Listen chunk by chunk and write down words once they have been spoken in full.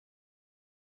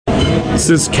This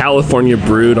is California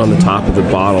brewed on the top of the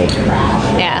bottle.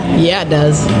 Yeah. Yeah, it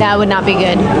does. That would not be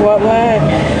good. What?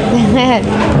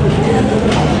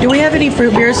 Do we have any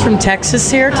fruit beers from Texas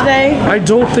here today? I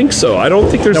don't think so. I don't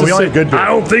think there's we only have good beer. I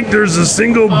don't think there's a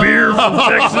single beer from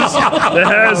Texas that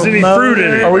has any fruit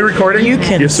in it. Are we recording? You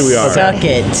can Yes, we are. suck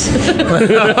it.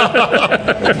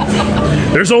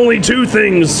 There's only two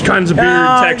kinds of beer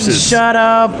in Texas. Shut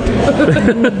up.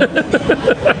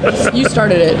 You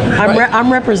started it.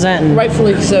 I'm representing.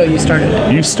 Rightfully so, you started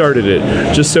it. You started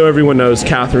it. Just so everyone knows,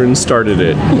 Catherine started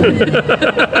it.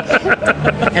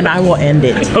 And I will end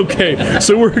it. Okay,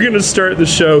 so we're going to start the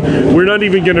show. We're not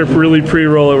even going to really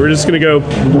pre-roll it. We're just going to go...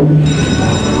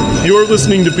 You're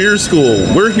listening to Beer School.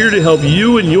 We're here to help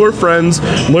you and your friends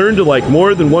learn to like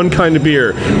more than one kind of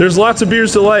beer. There's lots of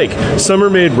beers to like. Some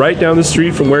are made right down the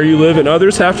street from where you live, and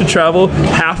others have to travel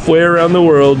halfway around the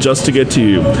world just to get to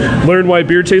you. Learn why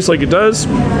beer tastes like it does,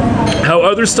 how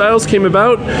other styles came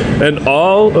about, and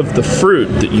all of the fruit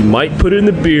that you might put in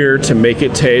the beer to make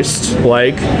it taste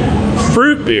like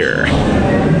fruit beer.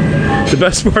 The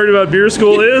best part about Beer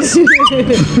School is... the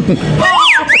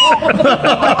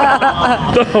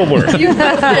homework.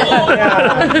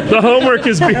 The homework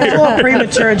is beer. That's a little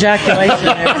premature ejaculation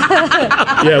there.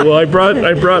 Yeah, well, I brought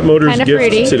Motor's Kinda gift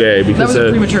fruity. today That because was a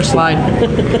premature slide.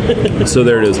 so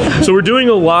there it is. So we're doing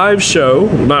a live show,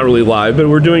 not really live, but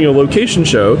we're doing a location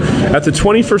show at the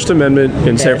 21st Amendment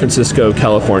in San Francisco,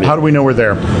 California. How do we know we're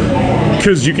there?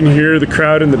 Because you can hear the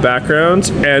crowd in the background,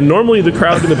 and normally the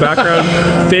crowd in the background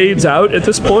fades out at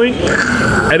this point,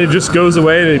 and it just goes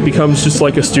away and it becomes just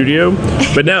like a studio.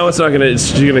 But now it's going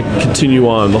to continue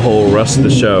on the whole rest of the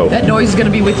show. That noise is going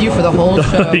to be with you for the whole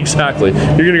show. Exactly.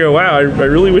 You're going to go, wow, I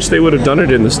really wish they would have done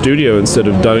it in the studio instead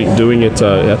of doing it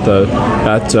at the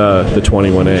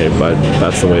 21A, but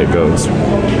that's the way it goes.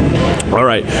 All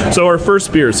right, so our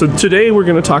first beer. So today we're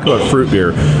going to talk about fruit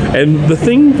beer. And the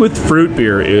thing with fruit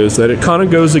beer is that it kind of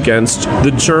goes against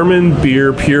the German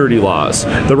beer purity laws,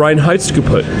 the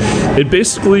Reinheitsgebot. It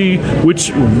basically,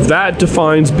 that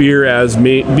defines beer as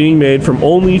being made from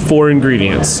only 4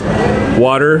 ingredients: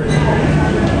 water,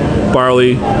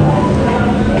 barley,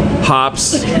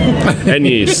 hops, and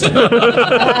yeast.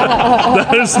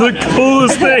 That is the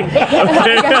coolest thing.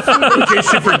 Okay? In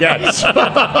case you forget.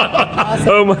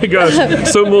 Oh my gosh!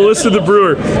 So Melissa the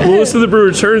brewer,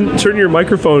 turn your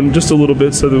microphone just a little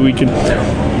bit so that we can.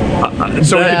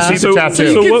 So we can see the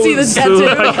tattoo. You can see the tattoo.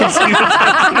 I can see the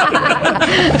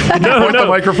tattoo. Point the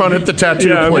microphone at the tattoo,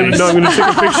 Yeah, I'm please. going to take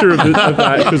a picture of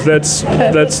that because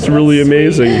that's really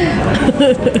amazing.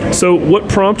 So what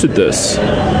prompted this?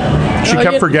 She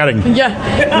kept forgetting.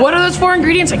 Yeah. What are those 4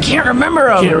 ingredients? I can't remember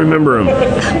them. Can't remember them.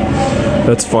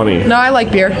 That's funny. No, I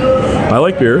like beer. I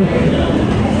like beer.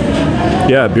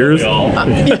 Yeah, beer is.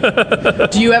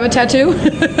 Do you have a tattoo? No.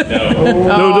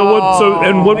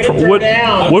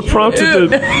 What prompted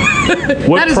the?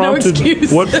 What That is no prompted?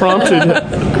 excuse. What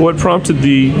prompted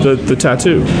the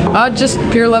tattoo? Just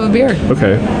pure love of beer.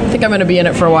 Okay. I think I'm going to be in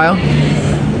it for a while.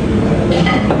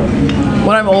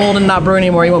 When I'm old and not brewing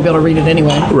anymore, you won't be able to read it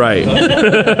anyway. Right.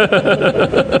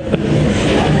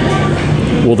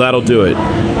 Well, that'll do it.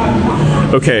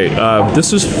 Okay,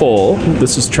 this is full.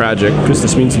 This is tragic because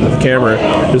this means that the camera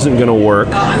isn't going to work.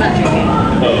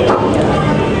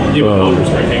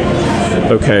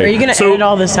 Okay. Are you going to edit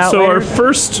all this out So later? our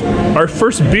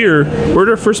first beer. Where'd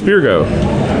our first beer go?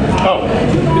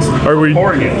 Are we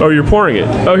pouring it? Oh, you're pouring it.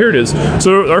 Oh, here it is.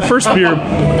 So our first beer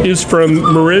is from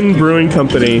Marin Brewing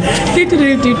Company.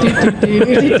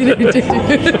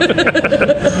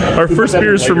 Our first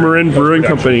beer is from Marin Brewing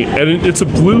Company, and it's a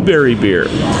blueberry beer.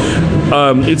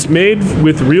 It's made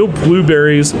with real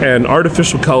blueberries and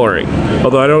artificial coloring,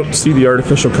 although I don't see the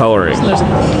artificial coloring.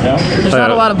 There's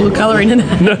not a lot of blue coloring in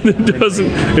it. No, it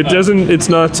doesn't. It doesn't. It's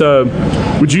not.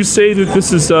 Would you say that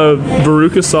this is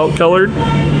Veruca salt colored?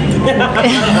 Does it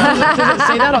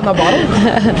say that on the bottle?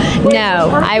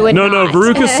 No, I would No, not.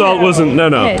 Veruca salt wasn't. No.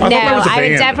 No, was a I would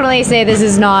band. definitely say this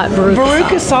is not Veruca.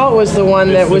 Veruca Salt was the one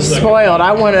that was spoiled.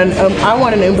 I want an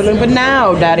Oompa Loompa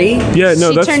now, Daddy. Yeah,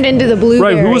 no. She That's turned into the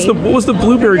blueberry. right. What was the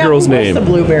blueberry girl's Who was name? the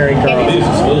blueberry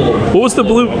girl? What was the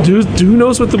blue? Who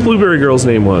knows what the blueberry girl's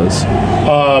name was?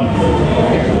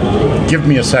 Give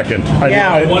me a second.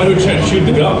 Yeah. One who chewed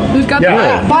the gum. Who's got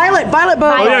Yeah. Violet Bow.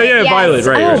 Oh yeah, Violet.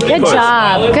 Right. Oh, right. good Close.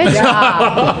 job. Good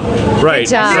job. Right.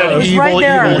 job. It was right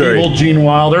there. Evil Gene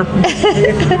Wilder.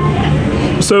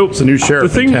 So It's a new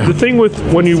sheriff in town. The thing with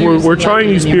when we're trying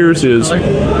these beers is,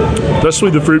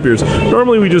 especially the fruit beers.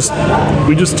 Normally we just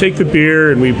take the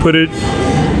beer and we put it,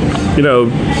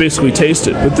 basically taste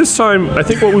it. But this time, I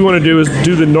think what we want to do is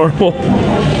do the normal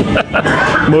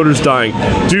Motor's dying.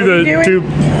 Do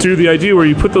the idea where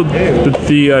you put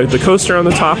the coaster on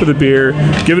the top of the beer,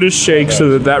 give it a shake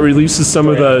so that releases some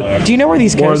of the Do you know where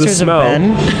these more of the coasters smell have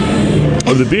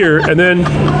been? of the beer, and then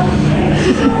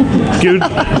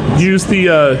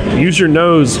use your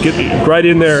nose, get right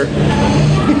in there,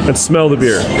 and smell the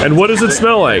beer. And what does it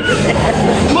smell like?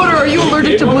 Motor, are you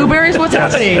allergic to blueberries? What's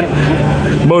happening?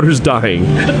 Motor's dying.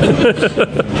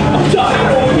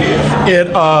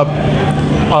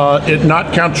 It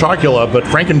not Count Chocula, but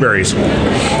Frankenberries.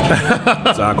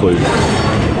 Exactly.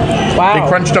 They Wow.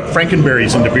 crunched up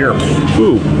Frankenberries into beer.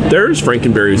 Ooh, there's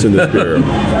Frankenberries in this beer.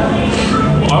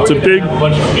 It's a big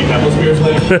bunch of Fruity Pebbles beers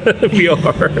later. we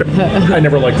are. I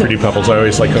never like Fruity Pebbles. I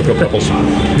always like Cocoa Pebbles.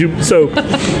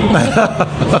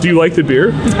 Do you like the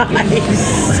beer?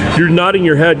 Nice. You're nodding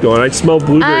your head, going, "I smell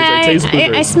blueberries. I taste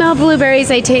blueberries." I smell blueberries.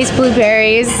 I taste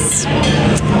blueberries.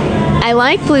 I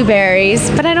like blueberries,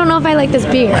 but I don't know if I like this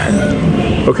beer.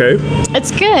 Okay.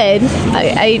 It's good.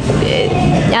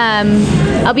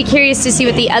 I'll be curious to see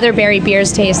what the other berry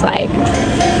beers taste like.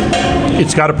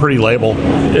 It's got a pretty label.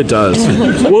 It does.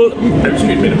 Well,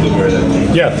 Street made a blueberry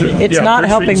then. Yeah, It's not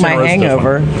helping my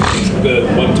hangover. The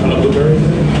 1 ton of blueberry.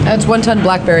 That's 1 ton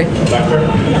blackberry. Blackberry.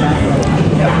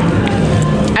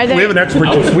 Are there, We have an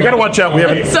expert. We got to watch out. We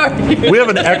have Sorry. we have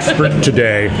an expert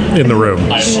today in the room.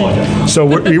 So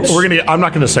we're gonna. I'm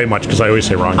not going to say much because I always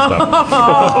say wrong stuff.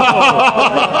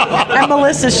 And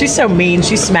Melissa, she's so mean.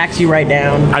 She smacks you right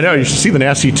down. I know. You should see the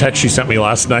nasty text she sent me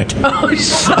last night.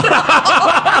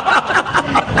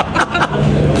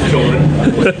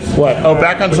 What? Oh,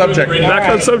 back on subject. back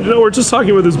on subject. No, we're just talking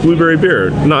about this blueberry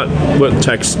beer, not what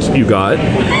text you got.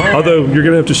 Although you're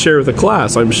going to have to share with the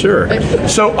class, I'm sure.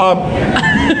 So,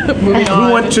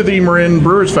 who went to the Marin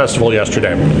Brewers Festival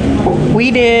yesterday?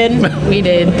 We did. We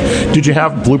did. Did you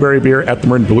have blueberry beer at the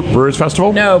Marin Brewers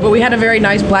Festival? No, but we had a very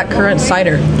nice black currant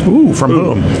cider. Ooh, from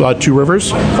whom? Two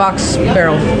Rivers? Fox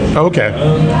Barrel. Okay.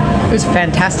 It was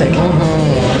fantastic.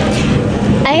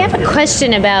 I have a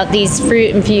question about these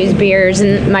fruit-infused beers,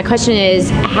 and my question is,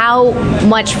 how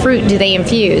much fruit do they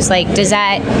infuse? Like, are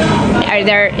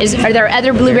there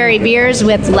other blueberry beers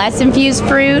with less infused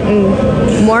fruit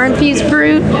and more infused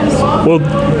fruit? Well,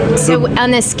 So on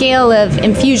the scale of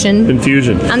infusion,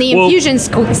 infusion. on the Well, infusion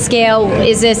scale,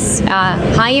 is this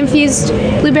high infused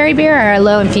blueberry beer or a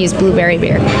low infused blueberry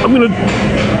beer? I'm going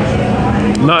to.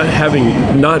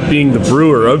 Not being the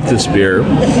brewer of this beer.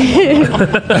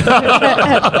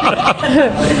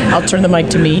 I'll turn the mic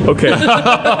to me. Okay.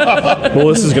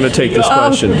 Melissa's going to take this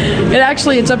question.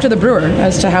 It's up to the brewer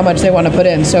as to how much they want to put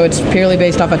in. So it's purely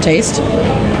based off of taste.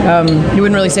 You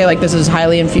wouldn't really say like this is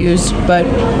highly infused, but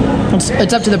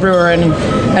it's up to the brewer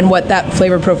and what that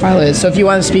flavor profile is. So if you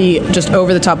want to be just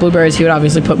over the top blueberries, he would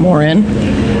obviously put more in.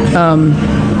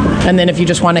 And then if you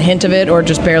just want a hint of it or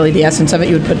just barely the essence of it,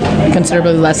 you would put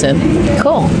considerably less in.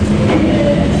 Cool.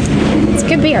 It's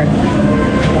good beer.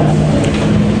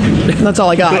 That's all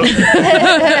I got.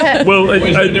 Well,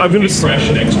 I'm going to. Fresh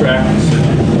and extract.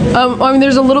 I mean,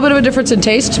 there's a little bit of a difference in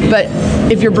taste, but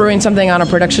if you're brewing something on a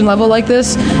production level like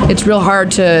this, it's real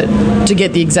hard to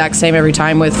get the exact same every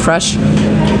time with fresh.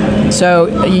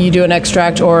 So you do an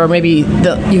extract, or maybe you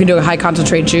can do a high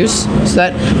concentrate juice. So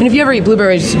and if you ever eat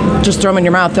blueberries, just throw them in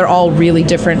your mouth. They're all really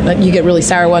different. You get really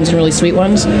sour ones and really sweet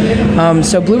ones.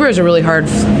 So blueberries are really hard.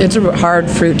 It's a hard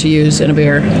fruit to use in a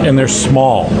beer, And they're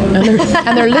small.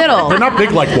 and they're little. They're not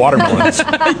big like watermelons.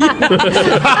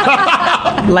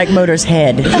 Like Motor's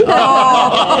head.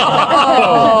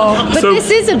 But So- this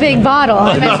is a big bottle.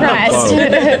 I'm impressed.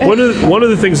 One of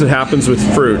the things that happens with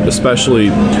fruit, especially,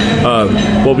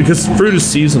 because fruit is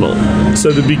seasonal,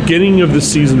 so the beginning of the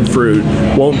season fruit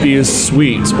won't be as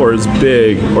sweet or as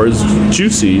big or as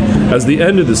juicy as the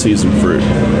end of the season fruit.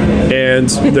 And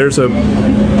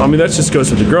that just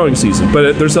goes with the growing season,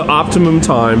 but there's an optimum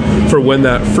time for when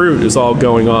that fruit is all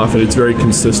going off, and it's very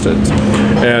consistent.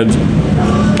 And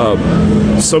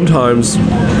sometimes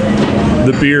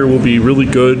the beer will be really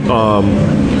good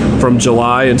from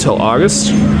July until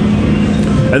August.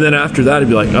 And then after that, it'd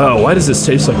be like, oh, why does this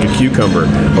taste like a cucumber?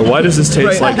 Or why does this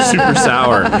taste like super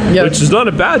sour? Yep. Which is not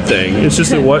a bad thing. It's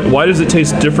just that why does it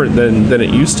taste different than it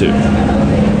used to?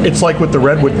 It's like with the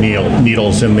redwood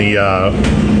needles in the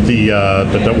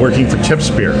working for tips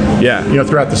beer. Yeah.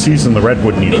 Throughout the season, the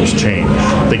redwood needles change.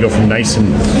 They go from nice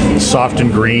and soft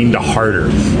and green to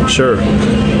harder. Sure.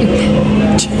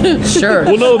 Sure.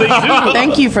 Well, no, they do.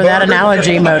 Thank you for that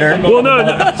analogy, Motor. Well, no.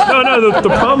 The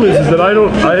problem is that I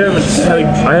haven't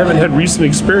had I haven't had recent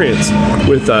experience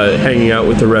with hanging out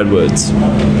with the redwoods.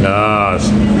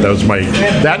 That was my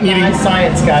eating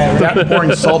science guy. that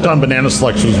pouring salt on banana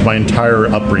slugs was my entire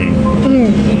upbringing.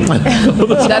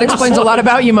 That explains a lot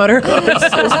about you, Motor. You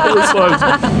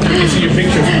see your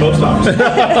picture from the post office.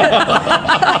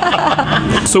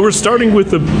 So we're starting with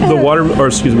the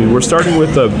we're starting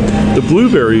with the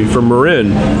blueberry from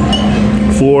Marin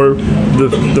for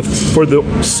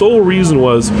the sole reason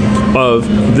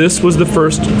this was the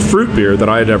first fruit beer that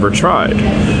I had ever tried.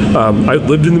 I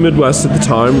lived in the Midwest at the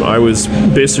time. I was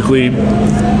basically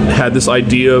had this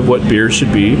idea of what beer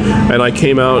should be, and I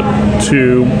came out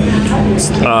to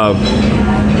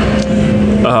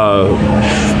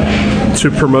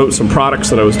promote some products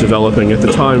that I was developing at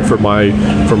the time for my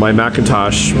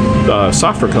Macintosh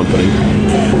software company.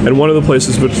 And one of the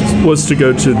places was to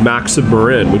go to Max of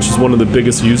Marin, which is one of the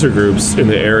biggest user groups in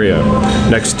the area,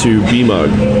 next to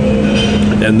BMUG.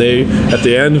 And they, at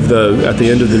the end of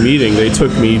the meeting, they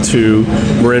took me to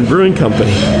Marin Brewing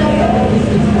Company.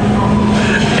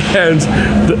 And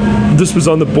this was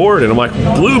on the board, and I'm like,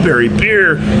 blueberry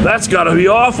beer, that's got to be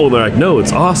awful. And they're like, no,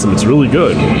 it's awesome, it's really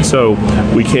good. So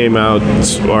we came out,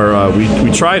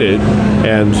 we tried it,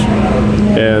 and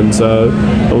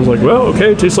I was like, well,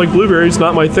 okay, it tastes like blueberry. It's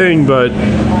not my thing, but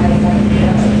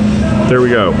there we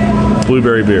go.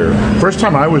 Blueberry beer. First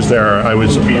time I was there,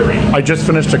 I just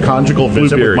finished a conjugal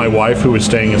visit with my wife, who was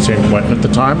staying in San Quentin at the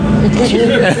time.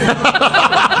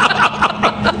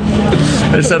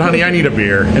 I said, honey, I need a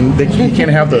beer. And you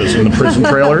can't have those in the prison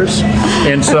trailers.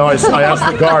 And so I asked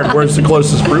the guard, where's the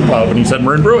closest brew pub? And he said,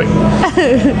 Marin Brewing.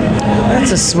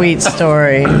 That's a sweet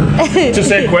story. To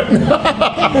San Quentin.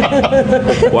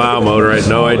 Wow, Motor, I had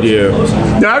no idea.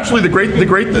 Now, actually, the great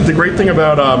thing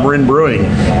about Marin Brewing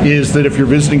is that if you're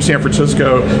visiting San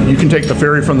Francisco, you can take the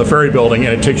ferry from the ferry building,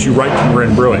 and it takes you right to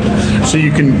Marin Brewing. So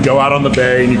you can go out on the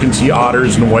bay, and you can see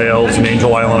otters and whales and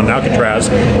Angel Island and Alcatraz,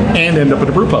 and end up at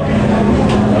a brew pub.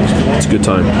 It's a good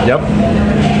time. Yep.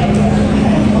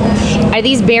 Are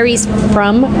these berries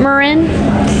from Marin?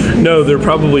 No, they're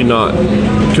probably not,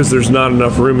 because there's not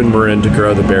enough room in Marin to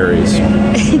grow the berries.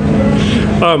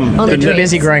 They're too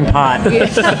busy growing pot. And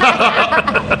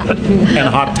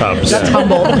hot tubs. That's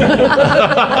humble.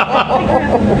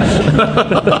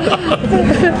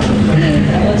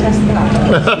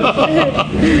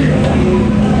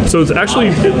 So it's actually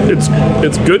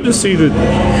it's good to see that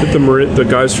the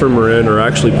guys from Marin are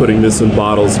actually putting this in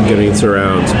bottles and getting it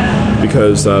around,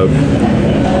 because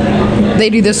They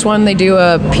do this one, they do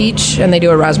a peach, and they do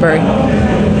a raspberry.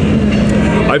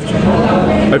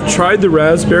 I've tried the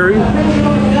raspberry,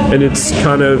 and it's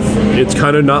kind of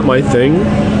not my thing.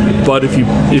 But if you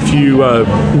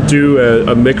do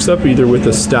a mix up either with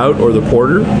the stout or the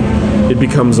porter, it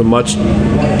becomes a much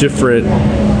different,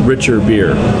 richer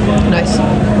beer. Nice.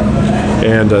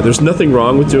 And there's nothing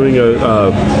wrong with doing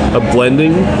a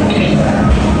blending.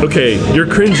 Okay, you're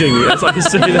cringing as I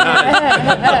say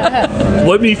that.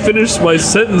 Let me finish my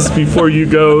sentence before you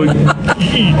go.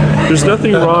 There's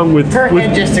nothing wrong with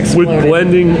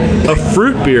blending a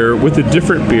fruit beer with a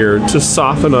different beer to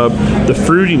soften up the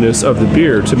fruitiness of the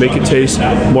beer to make it taste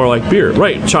more like beer.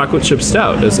 Right, chocolate chip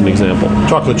stout as an example.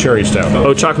 Chocolate cherry stout.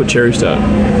 Oh, chocolate cherry stout.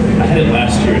 I had it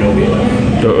last year at OBF.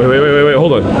 Oh, wait,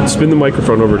 hold on. Spin the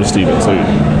microphone over to Steven.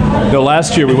 No,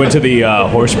 last year we went to the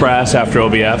Horse Brass after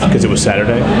OBF because it was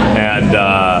Saturday, and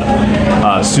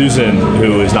Susan,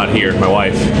 who is not here, my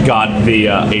wife, got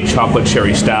a chocolate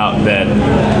cherry stout that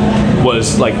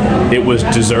was like, it was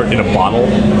dessert in a bottle.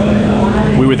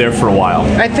 We were there for a while.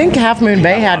 I think Half Moon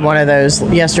Bay had one of those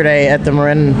yesterday at the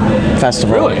Marin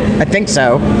Festival. Really? I think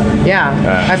so. Yeah.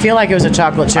 I feel like it was a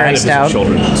chocolate I cherry had to visit stout.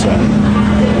 children. So.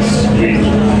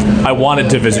 I wanted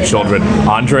to visit children.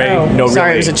 Andre, no,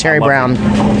 Sorry, really. it was a cherry brown.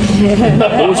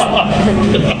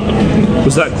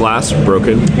 Was that glass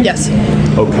broken? Yes.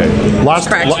 Okay. Last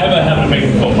Cracked. I haven't made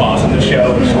a faux pas on the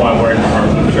show, which is why I'm wearing the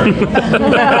Harpoon shirt.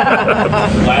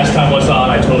 Last time I was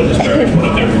on, I totally disparaged one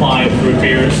of their fine fruit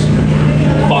beers.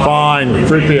 Fine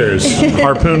fruit beers.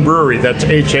 Harpoon Brewery. That's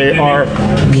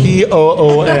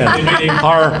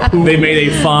HARPOON. They made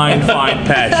a fine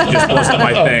patch. It just wasn't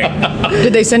my thing.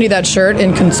 Did they send you that shirt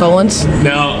in consolence?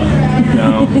 No.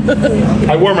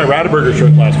 I wore my Radaburger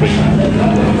shirt last week.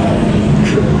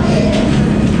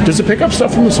 Does it pick up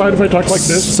stuff from the side if I talk like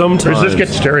this? Sometimes. Or does this get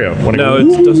stereo? When I No,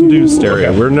 go, it doesn't do stereo.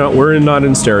 Okay. We're not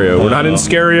in stereo. We're not in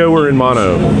stereo. We're in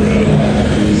mono.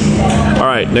 All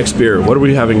right, next beer. What are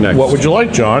we having next? What would you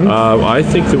like, John? I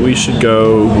think that we should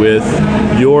go with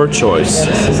your choice.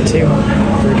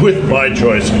 With my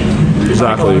choice.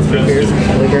 Exactly.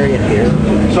 Blueberry and beer.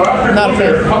 So after Not a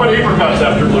blueberries, how about apricots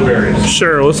after blueberries?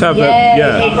 Sure, let's have that.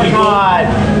 Yeah.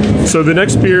 Apricot. So the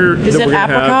next beer Is that it we're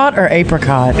gonna apricot or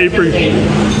apricot? have,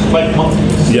 Like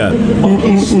monkey, yeah.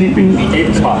 monkey sleeping the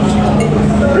apricot.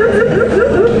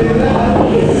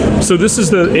 So this is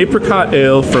the apricot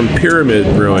ale from Pyramid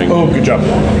Brewing. Oh, good job.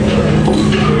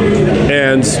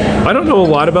 And I don't know a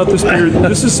lot about this beer.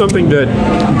 This is something that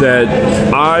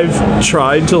I've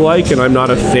tried to like, and I'm not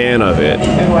a fan of it.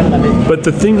 But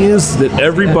the thing is that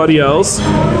everybody else,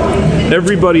 this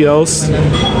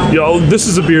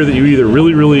is a beer that you either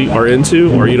really, really are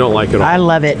into or you don't like at all. I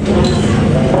love it.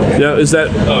 Now, is that,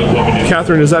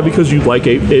 Catherine, is that because you like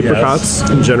apricots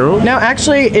in general? No,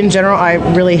 actually, in general, I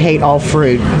really hate all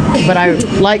fruit, but I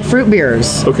like fruit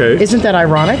beers. Okay. Isn't that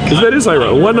ironic? That is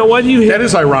ironic. Why do you hate, That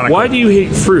is ironic. Why do you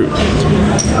hate fruit?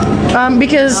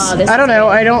 Because, this I don't is know,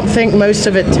 I don't think most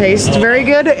of it tastes very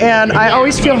good, and I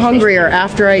always feel hungrier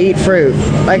after I eat fruit.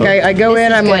 Like, I go This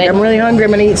in, is I'm like, good. I'm really hungry,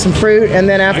 I'm going to eat some fruit, and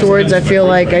then afterwards I feel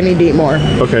like I need to eat more.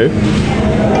 Okay.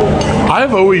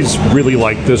 I've always really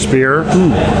liked this beer,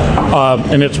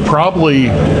 and it's probably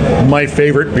my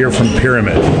favorite beer from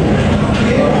Pyramid.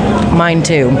 Mine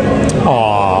too.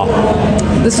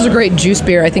 This is a great juice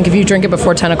beer. I think if you drink it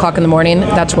before 10 o'clock in the morning,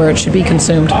 that's where it should be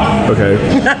consumed. Okay.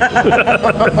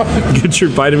 Get your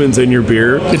vitamins in your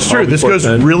beer. It's true. This before goes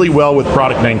 10. really well with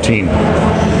Product 19.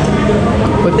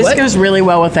 This goes really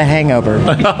well with a hangover.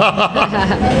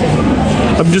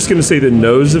 I'm just gonna say the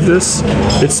nose of this.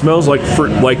 It smells like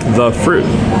fruit, like the fruit.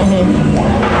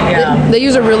 They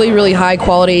use a really, really high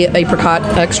quality apricot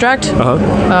extract.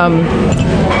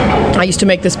 I used to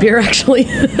make this beer actually,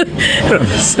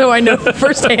 so I know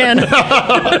firsthand.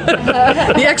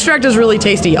 The extract is really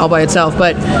tasty all by itself,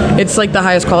 but it's like the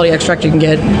highest quality extract you can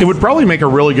get. It would probably make a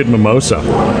really good mimosa.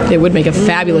 It would make a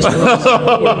fabulous mimosa.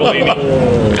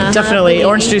 Definitely.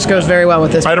 Orange juice goes very well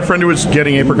with this. I had a friend who was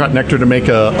getting apricot nectar to make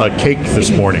a cake this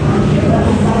morning.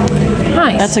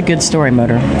 Nice. That's a good story,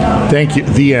 Motor. Thank you.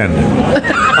 The end.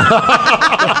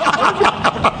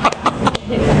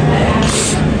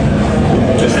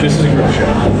 This is a group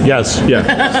show. Yes. Yeah.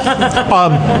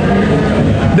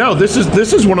 No, this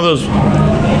is one of those.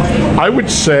 I would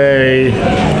say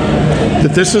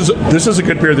that this is a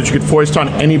good beer that you could foist on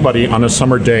anybody on a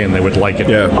summer day and they would like it.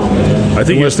 Yeah. I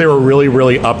think Unless they were really,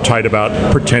 really uptight about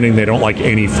pretending they don't like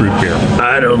any fruit beer.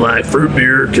 I don't like fruit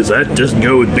beer because I just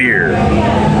go with beer.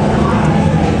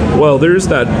 Well, there is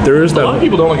that. A lot of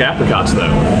people don't like apricots, though.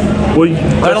 Well,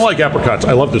 I don't like apricots.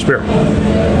 I love this beer.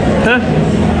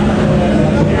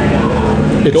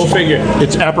 Go figure.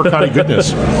 It's apricot goodness.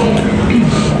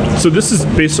 so this is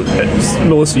basically,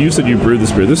 Melissa, you said you brewed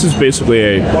this beer. This is basically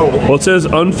it says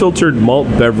unfiltered malt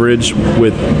beverage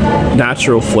with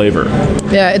natural flavor.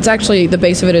 Yeah, it's actually, the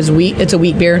base of it is wheat. It's a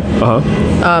wheat beer.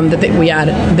 That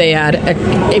they add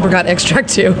apricot extract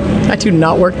to. I do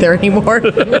not work there anymore.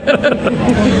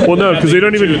 Well, no, because they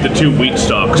don't even. The two wheat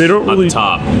stalks They don't on really- the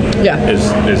top Yeah.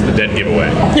 is the dead giveaway.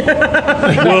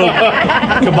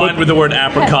 Combined with the word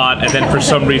apricot, and then for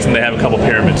some reason they have a couple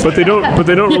pyramids. But they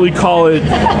don't really call it.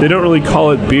 They don't really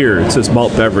call it beer. It says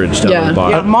malt beverage down Yeah. the Yeah,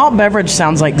 bottom. malt beverage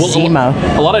sounds like Zima.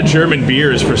 A lot of German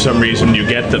beers, for some reason, you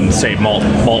get them say malt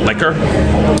liquor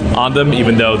on them,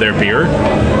 even though they're beer.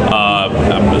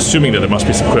 I'm assuming that there must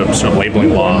be some sort of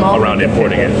labeling law around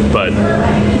importing it, but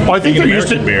Well, I think there used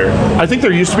to American beer. I think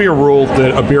there used to be a rule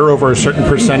that a beer over a certain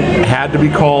percent had to be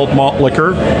called malt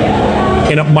liquor,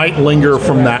 and it might linger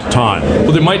from that time.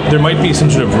 well, there might be some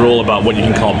sort of rule about what you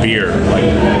can call beer. Like,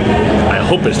 I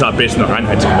hope it's not based on the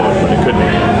Reinheitsgebot, but it could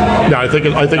be. No, I think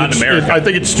Not in America. I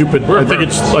think it's stupid. We're I think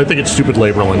it's stupid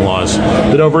labeling laws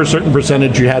that over a certain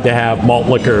percentage you had to have malt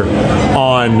liquor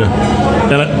on,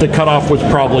 and the cutoff was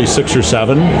probably 6 or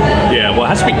 7. Yeah, well, it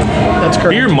has to be. That's correct.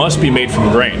 Beer must be made from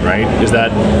grain, right? Is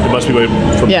that it must be made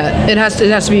from? Yeah, it has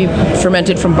to be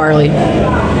fermented from barley.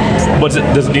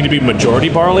 Does it need to be majority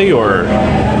barley, or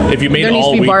if you made There needs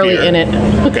all to be wheat barley beer? in it.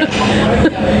 Okay.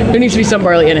 There needs to be some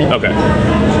barley in it. Okay.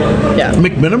 Yeah.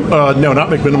 McMinnim, no, not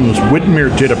McMinim's.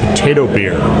 Whitmer did a potato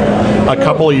beer a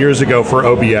couple of years ago for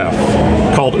OBF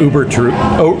called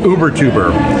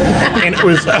Ubertuber, and it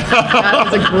was.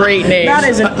 That's a great name. That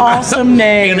is an awesome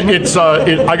name. And it's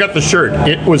I got the shirt.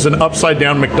 It was an upside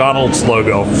down McDonald's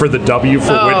logo for the W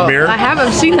for Whitmer.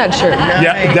 I've seen that shirt.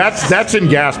 Yeah, that's in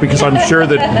gas because I'm sure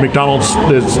that McDonald's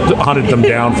has hunted them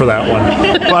down for that one.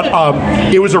 But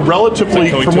it was a relatively,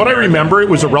 Like going from to what I America. remember, it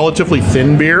was a relatively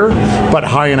thin beer, but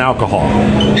high in alcohol.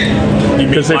 You mean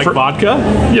Because they like fer- vodka?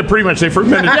 Yeah, pretty much. They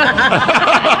fermented.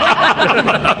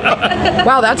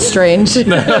 Wow, that's strange.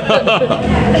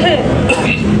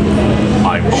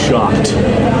 I I'm shocked.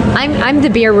 I'm the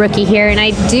beer rookie here, and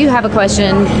I do have a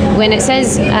question. When it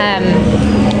says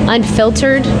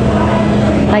unfiltered,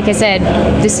 like I said,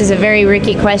 this is a very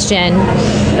Ricky question,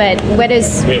 but what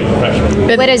is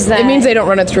that? It means they don't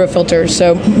run it through a filter.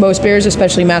 So most beers,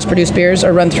 especially mass-produced beers,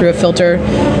 are run through a filter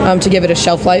to give it a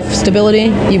shelf life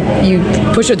stability. You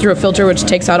push it through a filter, which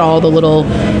takes out all the little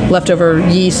leftover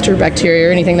yeast or bacteria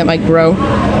or anything that might grow,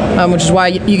 which is why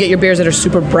you get your beers that are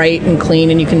super bright and clean,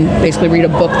 and you can basically read a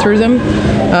book through them.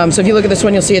 So if you look at this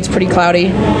one, you'll see it's pretty cloudy.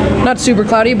 Not super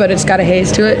cloudy, but it's got a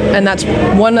haze to it, and that's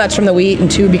one, that's from the wheat,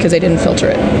 and two, because they didn't filter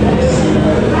it.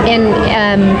 And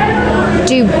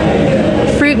do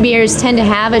fruit beers tend to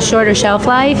have a shorter shelf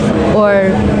life,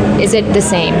 or is it the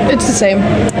same? It's the same.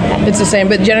 It's the same,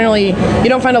 but generally you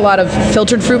don't find a lot of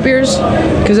filtered fruit beers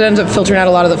because it ends up filtering out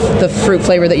a lot of the fruit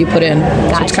flavor that you put in.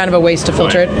 So it's kind of a waste to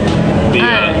filter it.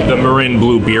 The Marin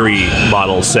Blue Beery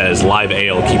bottle says live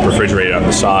ale, keep refrigerated on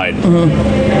the side,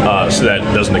 so that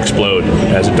it doesn't explode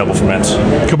as it double ferments.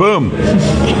 Kaboom!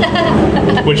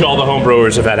 Which all the home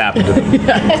brewers have had happen to them,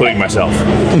 including myself.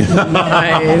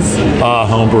 Nice.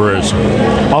 Homebrewers.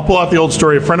 I'll pull out the old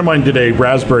story. A friend of mine did a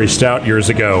raspberry stout years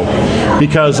ago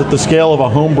because at the scale of a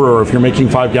home brewer, if you're making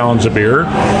 5 gallons of beer,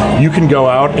 you can go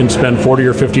out and spend $40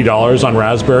 or $50 on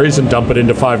raspberries and dump it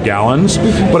into 5 gallons.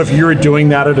 But if you're doing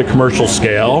that at a commercial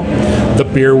scale, the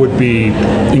beer would be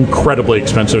incredibly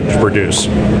expensive to produce.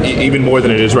 Even more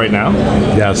than it is right now?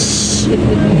 Yes.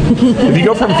 If you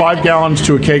go from 5 gallons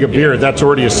to a keg of beer, that's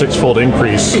already a 6-fold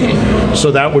increase.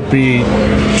 So that would be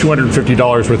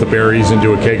 $250 worth of berries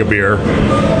into a keg of beer.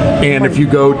 And if you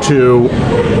go to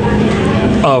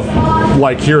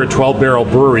like here, a 12-barrel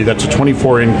brewery, that's a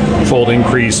 24-fold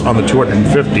increase on the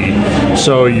 250.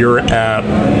 So you're at,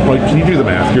 well, can you do the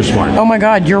math? You're smart. Oh my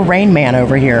God, you're Rain Man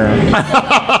over here.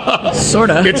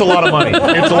 Sort of. It's a lot of money.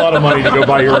 It's a lot of money to go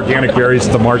buy your organic berries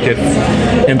at the market.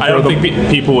 And I don't think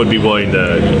people would be willing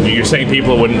to. You're saying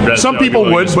people wouldn't. Some people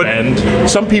would, but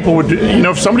some people would. You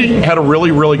know, if somebody had a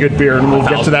really, really good beer, and we'll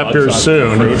get to that beer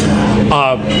soon,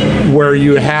 where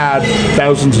you had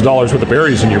thousands of dollars worth of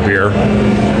berries in your beer.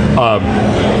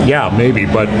 Yeah, maybe,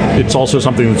 but it's also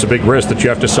something that's a big risk that you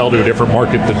have to sell to a different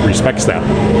market that respects that.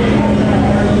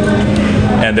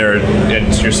 And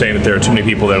you're saying that there are too many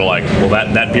people that are like, well,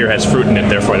 that beer has fruit in it,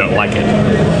 therefore I don't like it.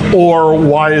 Or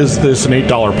why is this an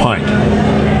 $8 pint?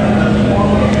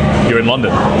 You're in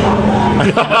London.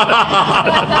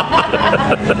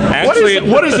 Actually,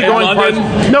 what is the going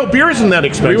price? No, beer isn't that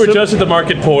expensive. We were just at the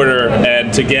Market Porter,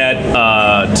 and to get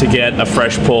a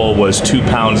fresh pull was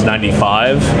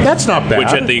 £2.95. That's not bad.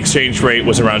 Which at the exchange rate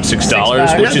was around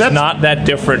 $6, which is not that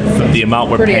different from the amount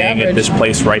we're paying at this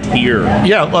place right here.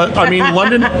 Yeah, I mean,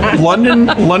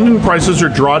 London prices are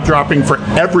jaw-dropping for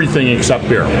everything except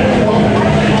beer.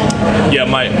 Yeah,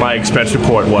 my expense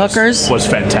report was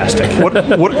fantastic. What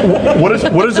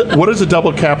does a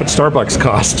double cap at Starbucks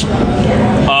cost?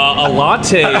 A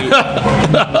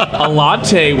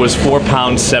latte was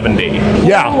 £4.70.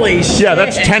 Yeah, Holy shit. Yeah,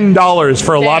 that's $10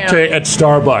 for a latte at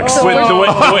Starbucks. The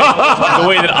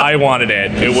way that I wanted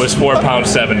it was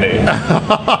 £4.70.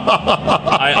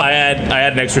 I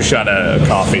had an extra shot of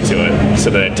coffee to it so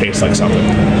that it tastes like something.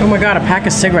 Oh my God, a pack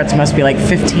of cigarettes must be like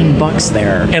 $15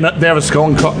 there. And they have a skull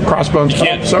and crossbones.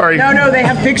 Oh, sorry. No, they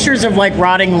have pictures of like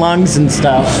rotting lungs and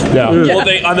stuff. Yeah. Well,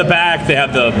 on the back they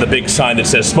have the big sign that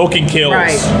says "Smoking kills."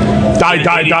 Right.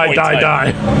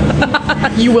 Die.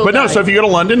 You will. But no, so if you go to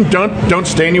London, don't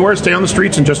stay anywhere. Stay on the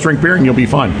streets and just drink beer, and you'll be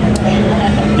fine.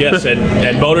 Yes,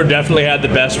 and Motor definitely had the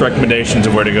best recommendations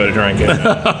of where to go to drink it.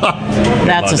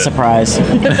 That's a surprise.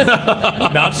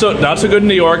 Not so good in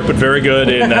New York, but very good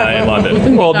in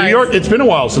London. Well, New York. It's been a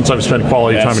while since I've spent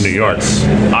quality time in New York. Yes.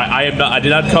 I did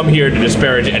not come here to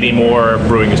disparage any more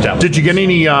brewing establishments. Did you get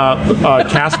any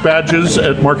cask badges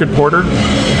at Market Porter?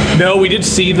 No, we did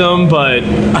see them, but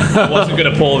I wasn't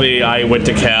going to pull the I went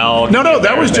to Cal. No,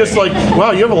 that was just like,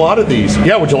 wow, you have a lot of these.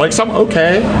 Yeah, would you like some?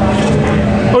 Okay.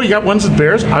 Oh, you got ones with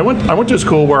bears? I went to a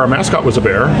school where our mascot was a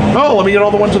bear. Oh, let me get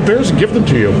all the ones with bears and give them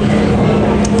to you.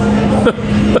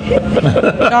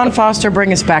 John Foster,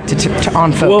 bring us back to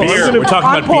on focus. Well, We're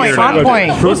talking about beer. On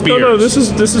point. Fruit beers. No, this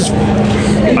is.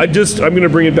 I'm going to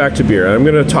bring it back to beer. I'm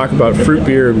going to talk about fruit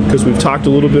beer because we've talked a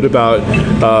little bit about.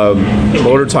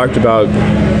 Motor talked about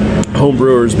home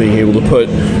brewers being able to put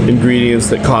ingredients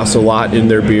that cost a lot in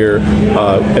their beer,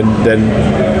 and then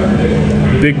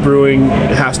Big Brewing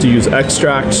has to use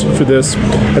extracts for this.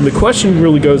 And the question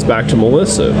really goes back to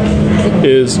Melissa.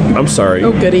 I'm sorry.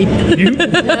 Oh, goody.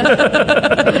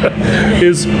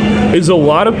 Is a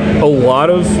lot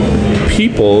of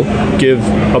people give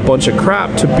a bunch of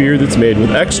crap to beer that's made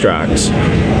with extracts.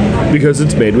 because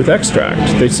it's made with extract.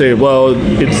 They say, well,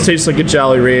 it tastes like a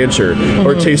Jolly Rancher,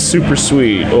 or it tastes super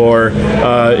sweet, or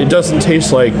it doesn't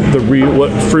taste like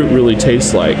what fruit really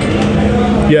tastes like.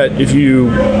 Yet, if you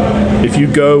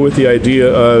go with the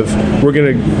idea of we're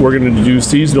gonna do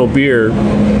seasonal beer,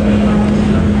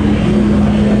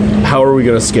 how are we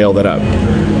going to scale that up?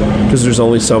 Because there's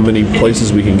only so many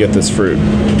places we can get this fruit.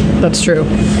 That's true.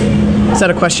 Is that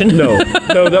a question? No,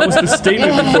 that was the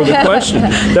statement before the question.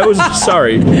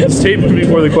 The statement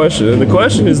before the question. And the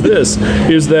question is this: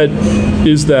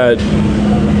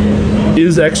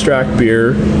 is extract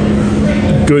beer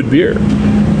good beer?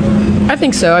 I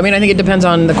think so. I mean, I think it depends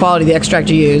on the quality of the extract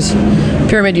you use.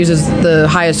 Pyramid uses the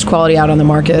highest quality out on the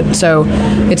market, so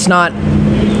it's not.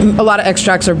 A lot of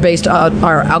extracts are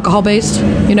alcohol based.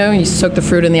 You soak the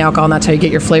fruit in the alcohol, and that's how you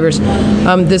get your flavors.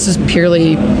 This is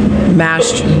purely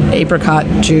mashed apricot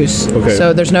juice. Okay.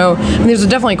 So there's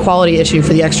definitely a quality issue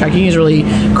for the extract. You can use really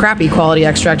crappy quality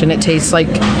extract, and it tastes like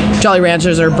Jolly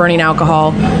Ranchers or burning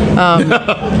alcohol.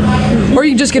 Or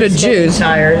you can just get a juice.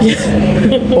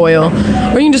 Oil.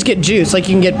 Or you can just get juice. Like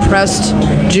you can get pressed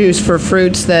juice for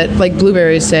fruits that, like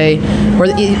blueberries, say, or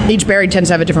each berry tends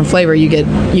to have a different flavor. You get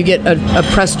a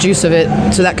pressed juice of it,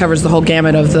 so that covers the whole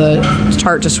gamut of the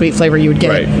tart to sweet flavor you would get,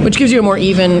 right, which gives you a more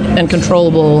even and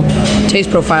controllable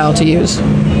taste profile to use.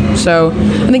 So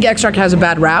I think extract has a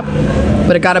bad rap,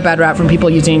 but it got a bad rap from people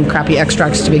using crappy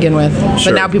extracts to begin with.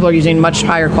 Sure. But now people are using much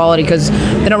higher quality because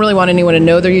they don't really want anyone to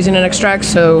know they're using an extract,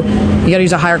 so you got to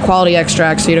use a higher quality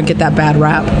extract so you don't get that bad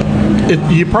rap.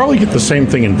 You probably get the same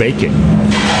thing in baking.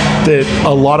 That a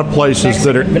lot of places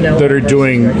that are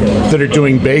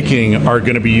doing baking are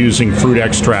going to be using fruit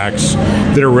extracts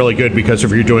that are really good, because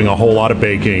if you're doing a whole lot of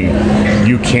baking,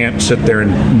 you can't sit there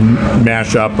and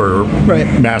mash up or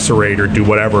macerate or do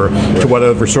whatever to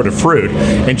whatever sort of fruit,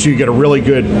 and so you get a really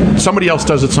good. Somebody else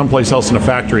does it someplace else in a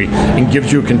factory and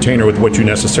gives you a container with what you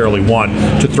necessarily want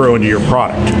to throw into your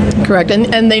product. Correct,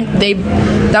 and they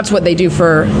that's what they do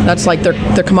that's like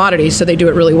their commodity, so they do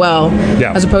it really well.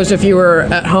 Yeah. As opposed to if you were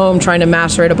at home trying to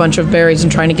macerate a bunch of berries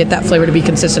and trying to get that flavor to be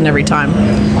consistent every time.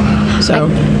 So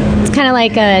it's kind of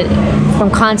like from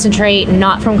concentrate,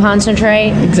 not from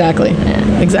concentrate. Exactly.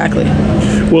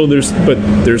 Well, there's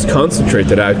concentrate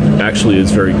that actually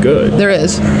is very good. There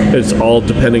is. It's all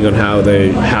depending on how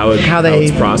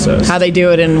it's processed, how they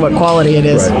do it, and what quality it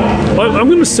is. Right. Well, I'm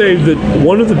going to say that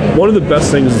one of the best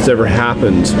things that's ever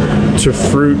happened to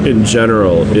fruit in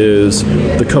general is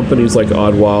the companies like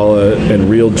Odwalla and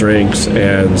Real Drinks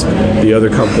and the other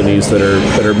companies that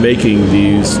are making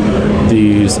these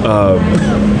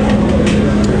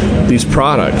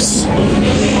products.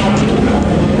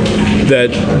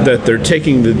 That they're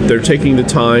taking the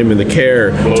time and the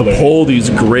care to pull these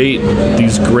great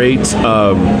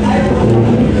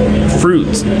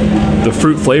fruits, the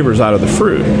fruit flavors out of the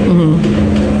fruit.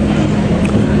 Mm-hmm.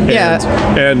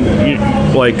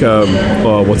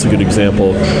 What's a good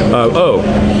example?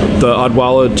 The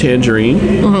Odwalla tangerine.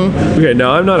 Mm-hmm. Okay,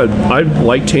 now I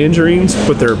like tangerines,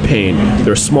 but they're a pain.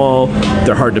 They're small.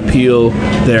 They're hard to peel.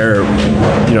 They're,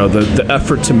 the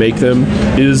effort to make them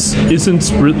is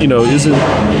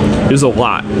a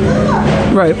lot.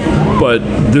 Right. But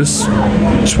this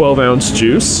 12-ounce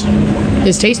juice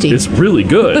is tasty. It's really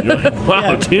good. You're like,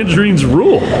 wow, tangerines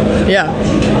rule. Yeah.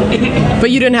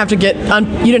 But you didn't have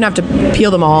to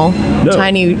peel them all. No.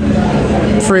 Tiny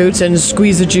fruits and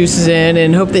squeeze the juices in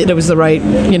and hope that it was the right,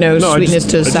 sweetness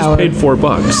to sour. I just paid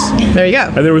 $4. There you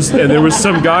go. And there was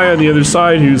some guy on the other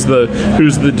side who's the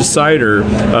decider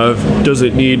of, does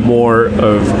it need more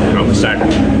of the cider?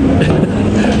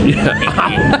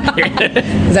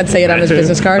 Does that say it on his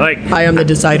business card? I am the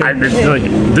decider.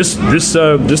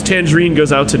 This tangerine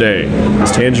goes out today.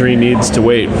 This tangerine needs to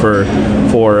wait for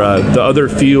the other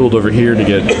field over here to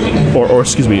get, or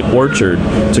excuse me, orchard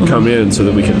to come in so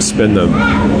that we can spin them.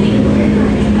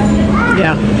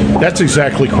 Yeah. That's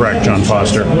exactly correct, John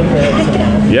Foster.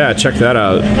 Yeah, check that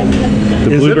out.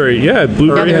 The blueberry,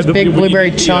 blueberry there's had the big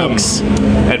blueberry chunks.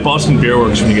 At Boston Beer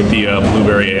Works, when you get the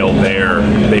blueberry ale there,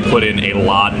 they put in a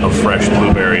lot of fresh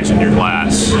blueberries in your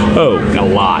glass. Oh, a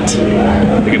lot.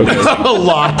 They can put A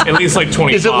lot. at least like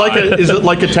 25. Is it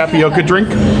like a tapioca drink?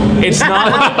 It's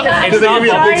not. It's Do they not give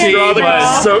you a big bubble tea, straw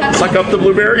that but, suck up the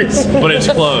blueberries? but it's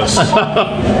close.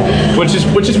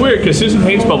 which is weird because Susan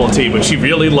hates bubble tea, but she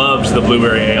really loves the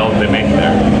blueberry ale they make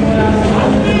there.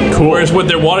 Cool. Whereas with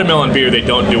their watermelon beer, they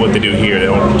don't do what they do here. They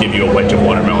don't give you a wedge of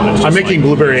watermelon. It's just I'm making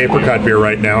blueberry apricot beer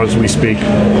right now as we speak.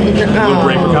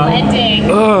 blueberry apricot. Blending.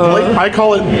 I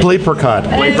call it blapricot.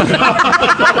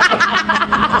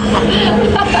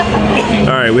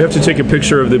 all right. We have to take a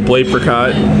picture of the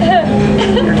blapricot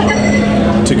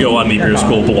to go on the Beer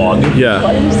School blog. Yeah,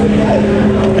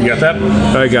 You got that?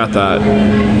 I got that.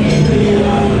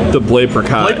 The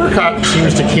Blapricot. Blapricot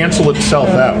seems to cancel itself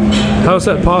out. How is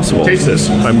that possible? Taste this.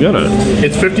 I'm gonna.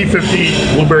 It's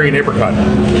 50-50 blueberry and apricot.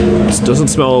 This doesn't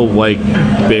smell like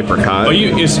Vaporcot.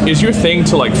 Is your thing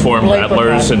to like form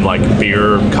rattlers and like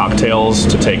beer cocktails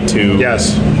to take two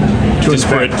Yes.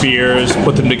 disparate beers,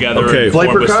 put them together, Okay. and form a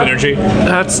Blapricot? synergy?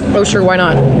 That's Oh, sure, why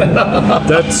not?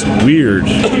 that's weird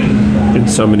in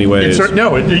so many ways. Do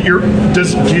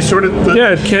you sort of...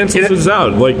 Yeah, it cancels it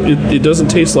out. Like it doesn't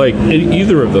taste like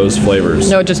either of those flavors.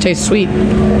 No, it just tastes sweet.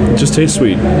 It just tastes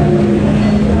sweet.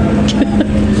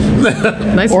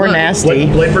 Nice Or look. nasty.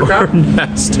 Blapricot?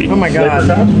 Nasty. Oh my god.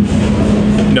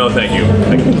 No, thank you.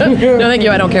 No, thank you.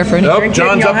 I don't care for any. Oh, Drink it,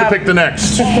 John's you'll up to have- pick the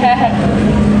next.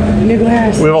 New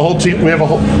glass. We have a whole team. We have a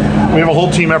whole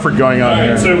team effort going on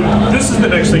here. So this is the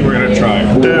next thing we're gonna try.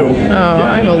 Do.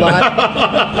 I have a lot.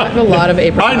 I have a lot of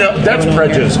apricot. I know that's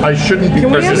prejudice. I shouldn't be Can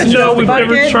we have prejudiced. a No, we've bucket?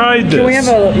 never tried Can we this.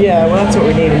 have a... Yeah, well, that's what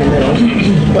we need in the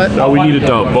middle. What? Oh, we need a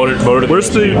dump. Voted Where's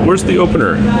the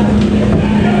opener?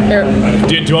 Here.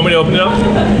 Do you want me to open it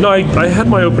up? No, I had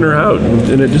my opener out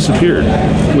and it disappeared.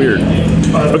 Weird.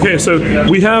 Okay, so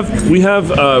we have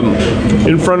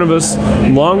in front of us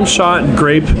Long Shot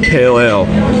Grape Pale Ale,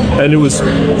 and it was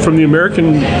from the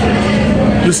American.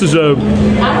 This is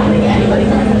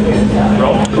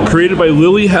created by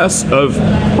Lily Hess of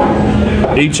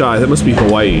HI. That must be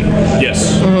Hawaii.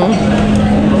 Yes.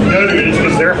 No, dude, it's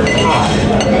just there.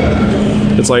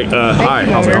 It's like, hi,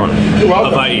 how's it going?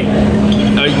 Hawaii.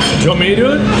 Do you want me to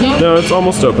do it? No, it's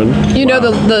almost open. You know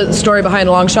the story behind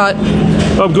Long Shot?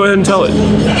 Oh, go ahead and tell it.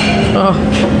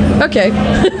 Okay.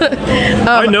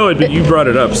 I know it, but you brought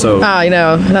it up, so. I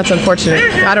know. That's unfortunate.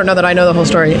 I don't know that I know the whole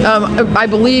story. I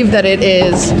believe that it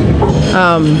is.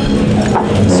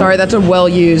 Sorry, that's a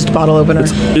well-used bottle opener.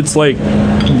 It's like,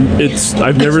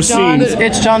 I've never seen.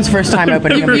 It's John's first time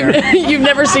opening a beer. You've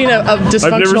never seen a I've never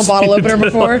dysfunctional bottle seen opener it.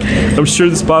 before? I'm sure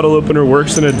this bottle opener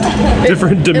works in a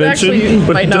different dimension, actually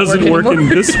but might it not doesn't work work in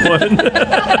anymore. this one.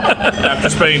 After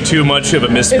spending too much of a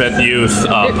misspent youth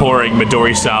pouring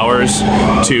Midori sours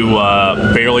to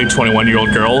barely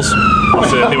 21-year-old girls, so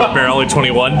that they were barely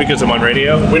 21 because I'm on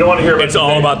radio. We don't want to hear about. It's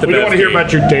all about the We don't want to hear Bev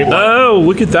about your date life. Oh,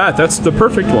 look at that. That's the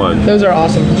perfect one. Those are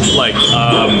awesome. Like,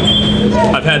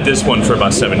 I've had this one for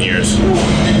about 7 years.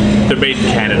 They're made in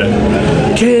Canada.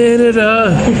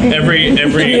 Canada. Every good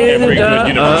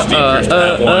university appears to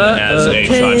have one as a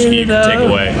tchotchke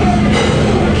takeaway.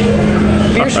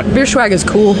 Beer swag is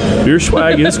cool. Beer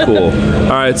swag is cool. All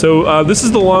right, so this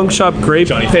is the Long Shop Grape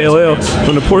Johnny Pale Ale. Fancy I'm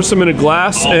going to pour some in a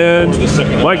glass, and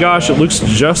my gosh, it looks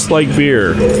just like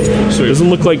beer. It doesn't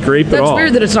look like grape at That's all.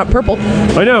 weird that it's not purple.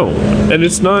 I know, and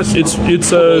it's not. It's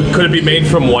a. Could it be made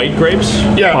from white grapes?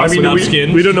 Yeah, I mean, Not we-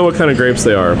 skins? We don't know what kind of grapes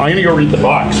they are. I'm gonna go read the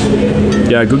box.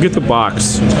 Yeah, go get the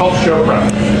box. It's called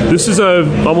Showcraft. This is a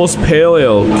almost pale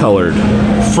ale colored.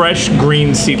 Fresh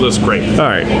green seedless grape. All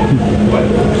right.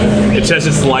 It says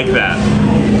it's like that.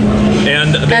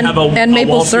 And they And- have and a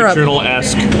maple Wall Street syrup.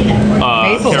 Journal-esque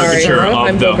Maple caricature syrup.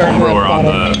 I'm of the Bogart brewer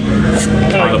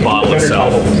with on the bottle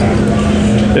itself.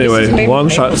 Anyway, Long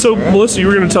Shot. So, Melissa, you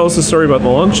were going to tell us the story about the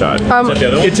Long Shot. Is that the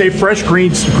other one? It's a fresh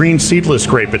green seedless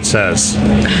grape. It says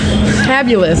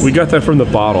Fabulous. We got that from the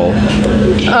bottle.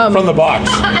 from the box.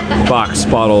 Box,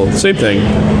 bottle, same thing.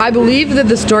 I believe that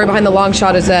the story behind the Long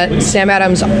Shot is that Sam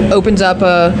Adams opens up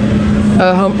a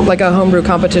homebrew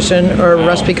competition or a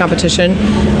recipe competition,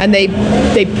 and they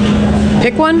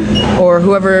pick one, or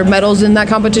whoever medals in that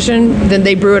competition, then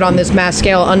they brew it on this mass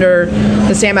scale under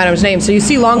the Sam Adams name. So you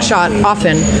see Long Shot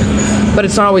often, but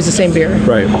it's not always the same beer.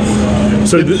 Right.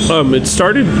 So it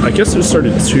started. I guess it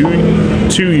started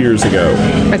two years ago.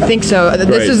 I think so. This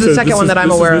Right, is the so second one that I'm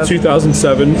aware This of. is the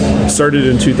 2007. Started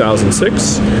in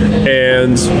 2006,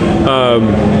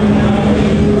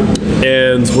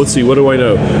 and let's see, what do I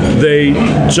know? They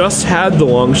just had the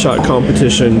Long Shot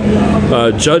competition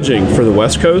judging for the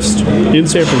West Coast in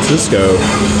San Francisco,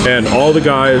 and all the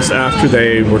guys after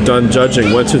they were done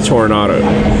judging went to Toronado.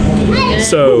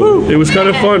 So it was kind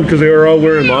of fun because they were all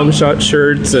wearing Long Shot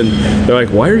shirts, and they're like,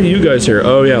 "Why are you guys here?"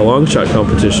 "Oh yeah, Long Shot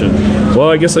competition." Well,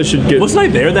 I guess I should get. Wasn't I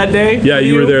there that day? Yeah,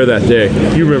 you were there that day.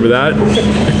 You remember that?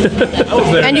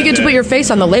 And you get to put your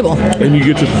face on the label. And you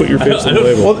get to put your face on the I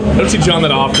label. don't see John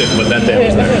that often, but that day I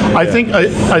was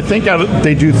there. I think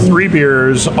they do 3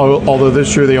 beers, although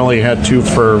this year they only had 2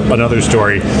 for another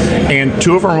story. And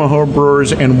 2 of them are home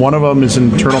brewers, and one of them is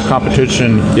internal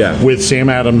competition with Sam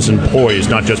Adams employees,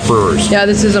 not just brewers. Yeah,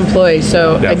 this is employees,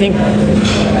 so I think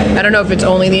I don't know if it's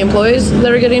only the employees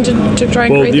that are getting to try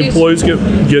and create the these. employees get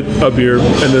a beer,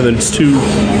 and then it's 2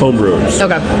 home brewers.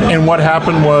 Okay. And what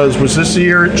happened was this the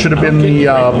year? It should have been the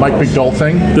Mike McDowell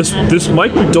thing. This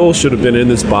Mike McDowell should have been in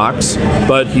this box,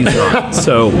 but he's not.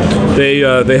 So they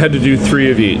had to do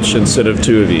 3 of each instead of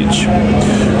 2 of each.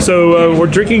 So we're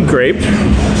drinking grape,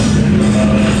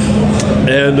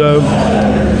 and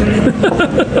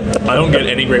I don't get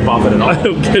any grape off it at all. I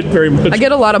don't get very much. I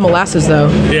get a lot of molasses though.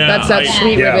 Yeah, that's that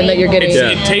sweet ribbon that you're getting.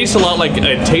 It tastes a lot like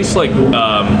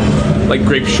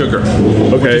grape sugar.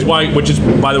 Okay. Which is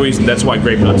by the way, that's why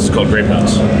grape nuts is called grape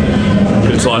nuts.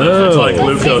 It's like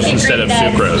glucose instead of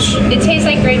sucrose. It tastes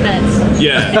like grape nuts.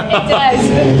 Yeah. It does.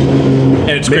 And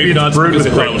it's Maybe grape nuts brewed because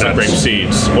with they thought it was like grape grape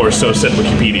seeds, or so said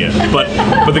Wikipedia. But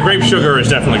the grape sugar is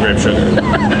definitely grape sugar.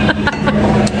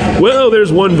 Well,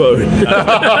 there's one vote. What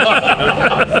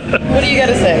do you got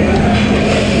to say?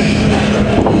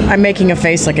 I'm making a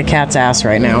face like a cat's ass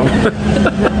right now.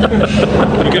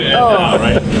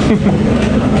 Right?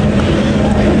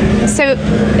 So,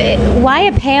 why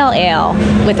a pale ale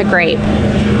with a grape?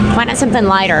 Why not something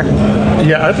lighter?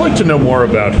 Yeah, I'd like to know more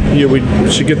about. Yeah, we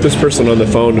should get this person on the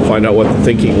phone to find out what the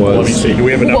thinking was. Let me see. Do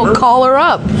we have a number? We'll call her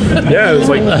up. Yeah, it's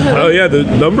like, oh yeah, the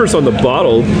number's on the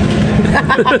bottle.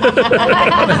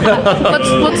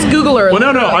 Let's Google her.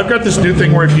 Well, no. I've got this new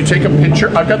thing where if you take a picture,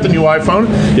 I've got the new iPhone.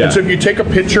 Yeah. And so if you take a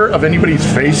picture of anybody's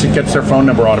face, it gets their phone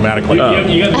number automatically.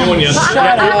 You got the new one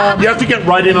yesterday. You have to get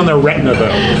right in on their retina,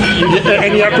 though.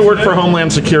 And you have to work for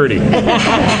Homeland Security.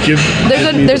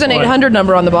 There's an 800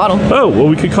 number on the bottle. Oh well,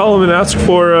 we could call him and ask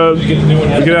for. We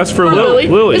could ask for Lily.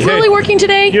 Is Lily working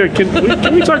today? Yeah,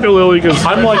 can we talk to Lily? Because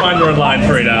I'm like Find her online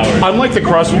for 8 hours. I'm like the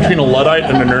cross between a Luddite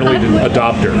and an early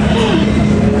adopter.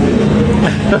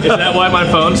 Is that why my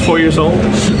phone's 4 years old?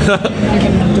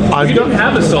 I You didn't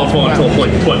have a cell phone until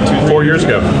like what, 4 years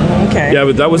ago. Okay. yeah,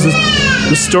 but that was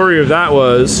the story of that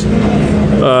was.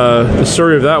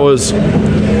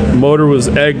 Motor was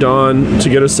egged on to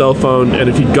get a cell phone, and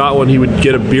if he got one, he would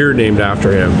get a beer named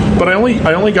after him. But I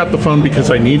only got the phone because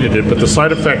I needed it. But the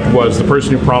side effect was the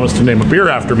person who promised to name a beer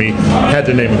after me had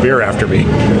to name a beer after me.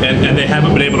 And they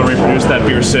haven't been able to reproduce that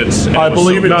beer since. And I it was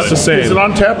believe so it's not the same. Is it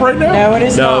on tap right now? No, it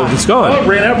is No, not. it's gone. Oh, it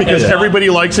ran out because Yeah. everybody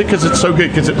likes it because it's so good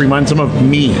because it reminds them of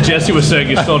me. Jesse was saying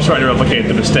you're still trying to replicate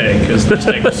the mistake because the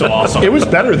mistake was so awesome. It was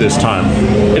better this time.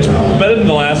 It's better than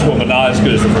the last one, but not as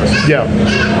good as the first one. Yeah.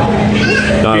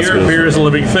 Not as good. Beer is a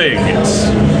living thing. It's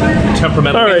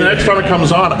temperamental. All right. The next time it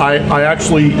comes on, I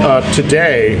actually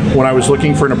today when I was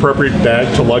looking for an appropriate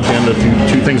bag to lug down the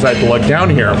two things I had to lug down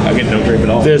here. I get no grape at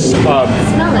all. This Smell it,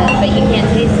 but you can't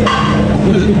taste it.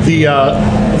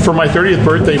 for my 30th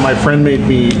birthday, my friend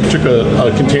took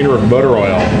a container of motor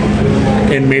oil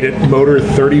and made it motor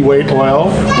 30 weight oil.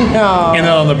 No. And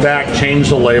then on the back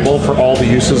changed the label for all the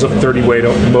uses of 30 weight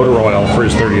motor oil for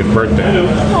his 30th birthday.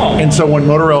 And so when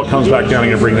motor oil comes back down, I'm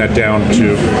going to bring that down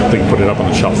to, they can put it up on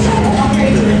the shelf.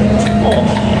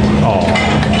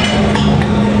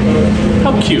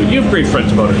 How cute. You have great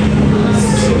friends, Motor.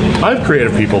 I have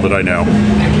creative people that I know.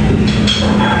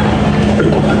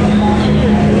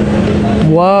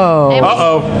 Whoa.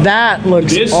 Uh-oh. That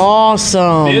looks This-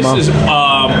 awesome. This is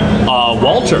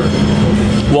Walter.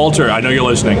 Walter, I know you're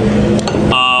listening.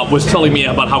 Was telling me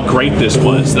about how great this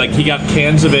was. Like he got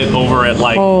cans of it over at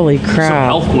like Holy some crap.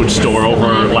 health food store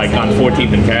over like on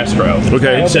 14th and Castro.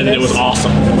 Okay. And said it was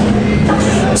awesome.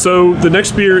 So the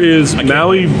next beer is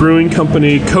Maui Brewing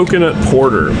Company Coconut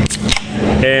Porter.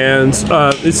 And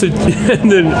it's and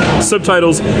then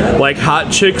subtitles like "Hot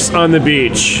Chicks on the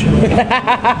Beach."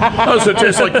 Oh, so it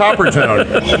tastes like Coppertone.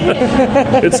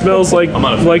 It smells like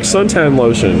suntan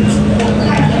lotion.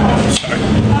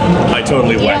 I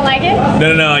totally You whacked. don't like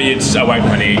it? No. It's I whacked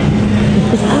my knee.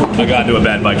 I got into a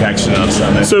bad bike accident on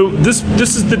Sunday. So this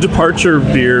is the departure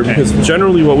beer because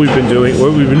generally what we've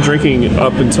been drinking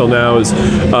up until now is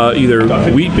either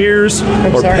wheat beers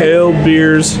or sorry. pale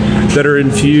beers that are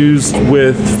infused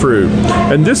with fruit,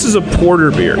 and this is a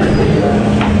porter beer.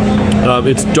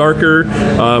 It's darker.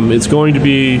 It's going to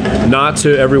be not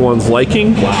to everyone's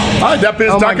liking That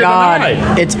bit's Oh my darker God. than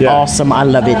I. It's Yeah. awesome. I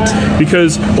love it.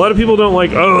 because a lot of people don't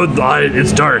like. Oh,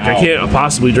 it's dark. I can't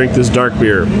possibly drink this dark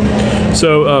beer.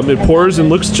 So it pours and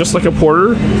looks just like a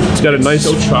porter. It's got a nice.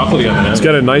 so chocolatey on the It's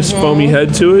got a nice foamy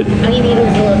head to it. All you need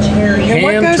is a little cherry. And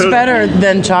what Hand goes to- better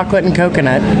than chocolate and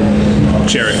coconut?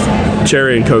 cherry.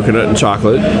 Cherry and coconut and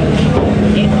chocolate.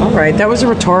 All right, that was a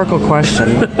rhetorical question.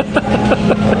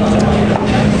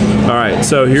 right,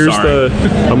 so here's Sorry.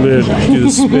 I'm going to do the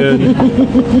spin.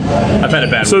 I've had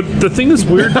a bad So week. the thing that's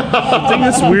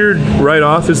weird right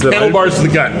off is that Handlebars to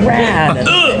the gut.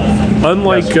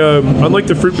 unlike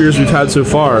the fruit beers we've had so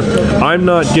far, I'm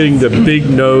not getting the big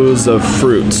nose of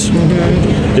fruits.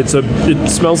 It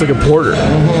smells like a porter.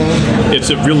 It's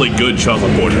a really good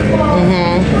chocolate porter.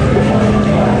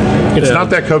 It's not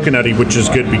that coconutty, which is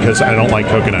good because I don't like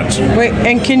coconuts. Wait,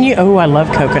 and can you? Oh, I love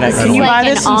coconut. Can you like buy an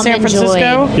this in San almond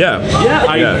Francisco? joy.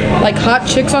 Yeah. Like hot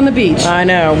chicks on the beach. I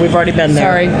know. We've already been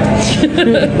there.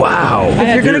 Sorry. Wow.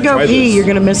 If you're gonna go pee, you're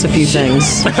gonna miss a few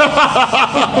things.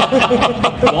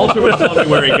 Walter was telling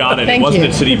me where he got it. Thank It wasn't you.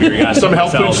 at City Beer. He got it Some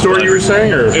health food himself, store but you were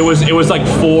saying, or It was like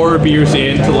 4 beers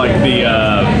into like the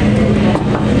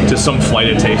to some flight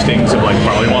of tastings of like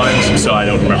barley wines. So I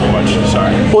don't remember much.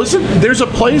 Sorry. well, there's a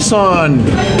place on.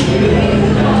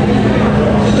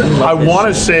 I want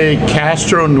to say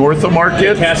Castro North of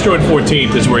Market. Castro and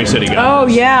 14th is where he said he got Oh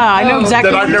yeah, I know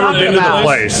exactly. That what I've you're never talking been to the about.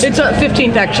 place. It's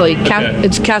 15th actually. Okay.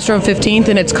 It's Castro and 15th,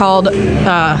 and it's called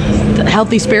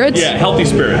Healthy Spirits. it. Yeah, Healthy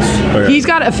Spirits. He's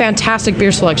got a fantastic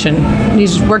beer selection.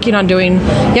 He's working on doing.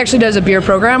 He actually does a beer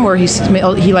program where he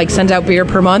like sends out beer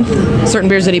per month, certain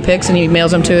beers that he picks, and he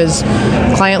mails them to his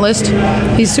client list.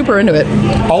 He's super into it.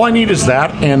 All I need is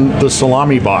that and the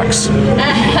salami box.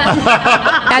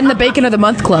 And the Bacon of the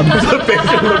Month Club. The Bacon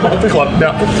of the Month Club.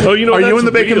 Now, Oh, you know, are you that's in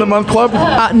the Bacon of the real. Month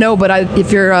Club? No, but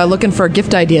if you're looking for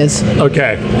gift ideas,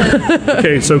 Okay.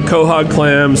 Okay, so quahog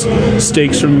clams,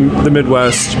 steaks from the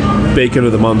Midwest, Bacon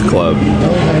of the Month Club.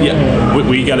 Yeah,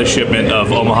 we got a shipment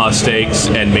of Omaha steaks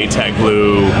and Maytag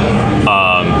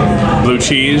blue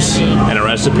cheese and a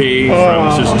recipe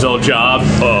from Susan's old job.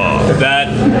 Oh, that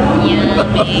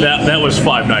was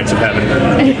 5 nights of heaven.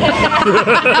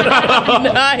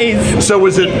 nice. So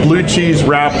was it blue cheese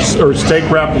wraps or steak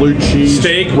wrapped blue cheese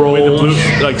Steak rolls?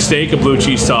 with steak and blue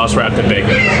cheese sauce wrapped in bacon.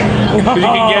 'Cause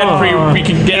you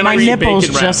can get My free nipples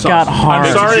bacon wrap just sauce. got hard.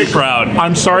 I'm sorry, proud.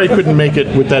 I'm sorry I couldn't make it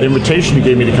with that invitation you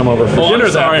gave me to come over for Oh, dinner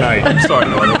I'm sorry. that night. I'm sorry,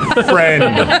 Norman. Friend,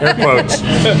 air quotes.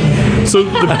 So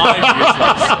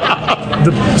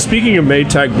speaking of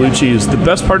Maytag blue cheese, the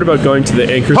best part about going to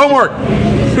the Homework.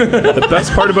 The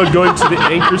best part about going to the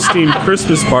Anchorstein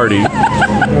Christmas party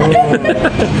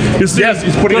is Yes,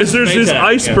 he's putting his there's this Maytag,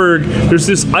 iceberg. There's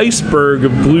this iceberg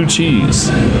of blue cheese,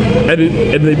 and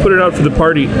they put it out for the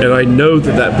party, and I know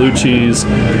that blue cheese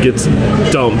gets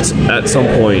dumped at some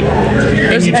point.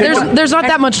 There's not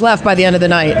that much left by the end of the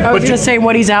night. I was gonna say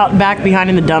what he's out back behind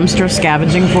in the dumpster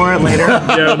scavenging for it later.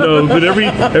 Yeah, no, but every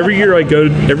year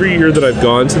that I've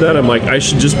gone to that, I'm like, I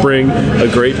should just bring a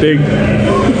great big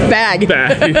Bag.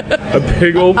 a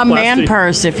big old A man plastic-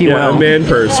 purse, if you yeah, will. a man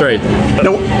purse, right?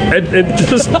 No, and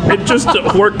just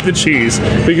to work the cheese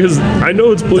because I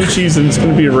know it's blue cheese and it's going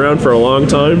to be around for a long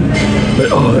time.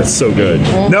 But oh, that's so good.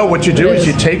 No, what you do is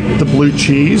you take the blue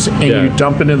cheese and Yeah. you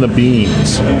dump it in the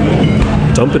beans.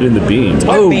 Dump it in the beans.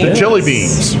 What Oh, beans? The chili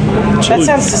beans. That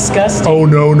sounds disgusting. Oh,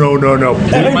 no. no.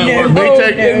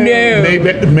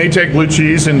 May take blue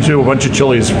cheese into a bunch of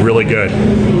chili is really good.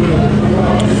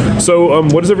 So,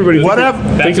 what does everybody What think, if-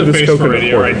 think That's of a this face for coconut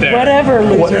radio porter? right there. Whatever,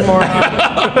 loser moron.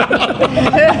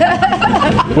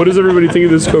 What does everybody think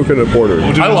of this coconut porter? I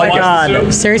like Oh my it.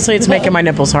 God. Seriously, it's making my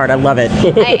nipples hard. I love it.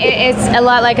 It's a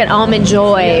lot like an almond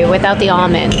joy without the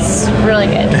almonds. Really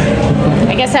good.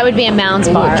 I guess that would be a Mounds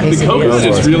bar. The coconut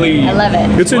is really I love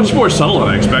it. It's in, much more subtle than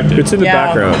I expected. it's in the Yeah.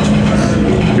 background.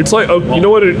 It's like, oh, you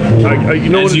know what it, you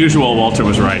know As what, usual, Walter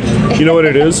was right. you know what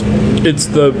it is?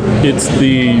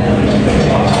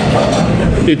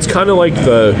 It's kind of like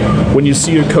when you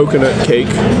see a coconut cake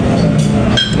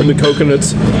and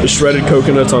the shredded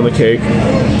coconuts on the cake,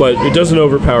 but it doesn't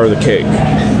overpower the cake.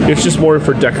 It's just more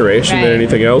for decoration than Right.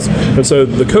 anything else. And so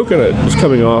the coconut is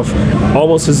coming off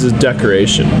almost as a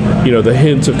decoration, the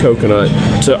hint of coconut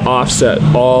to offset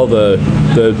all the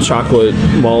chocolate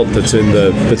malt that's in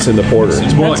the porter.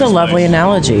 It's more That's like a lovely spice.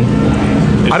 analogy.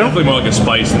 It's definitely more like a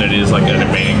spice than it is like a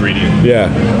main ingredient. Yeah.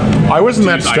 I wasn't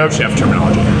that Use Iron stoked. Chef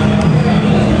terminology.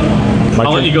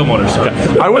 I'll let you go, Motor. Sorry.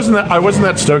 I wasn't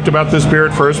that stoked about this beer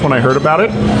at first when I heard about it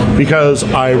because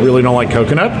I really don't like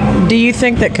coconut. Do you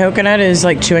think that coconut is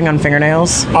like chewing on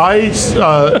fingernails? I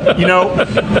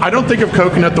don't think of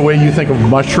coconut the way you think of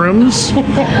mushrooms,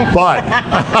 but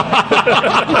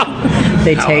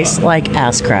They taste like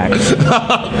ass crack.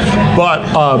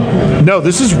 no,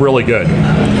 this is really good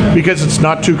because it's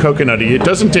not too coconutty. It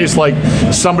doesn't taste like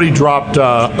somebody dropped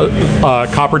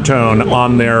copper tone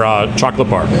on their chocolate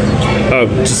bar,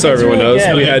 Just so everyone knows,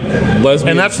 we had lesbian.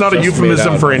 and that's not a just euphemism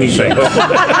made out. for anything.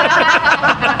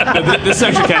 This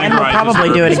actually categorizes And we'll probably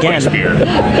for do it Swiss again. Beer.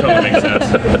 Totally makes sense.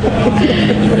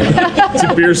 It's a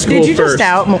beer school Did you first. just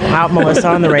out Melissa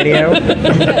on the radio?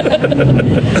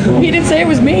 He didn't say it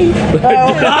was me.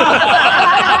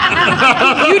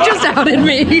 You just outed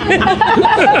me.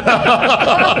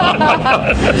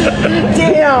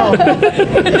 Damn.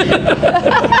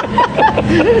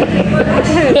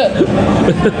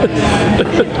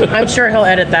 I'm sure he'll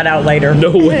edit that out later.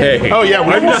 No way. Oh yeah,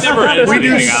 I've never edited we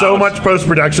do anything so out. much post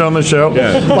production on the show.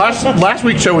 Last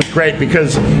week's show was great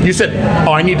because you said,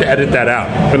 "Oh, I need to edit that out."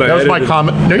 And I that was my edited-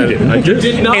 comment. No, you didn't. I did.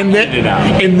 Did not And edit it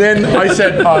out. then I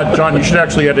said, John, you should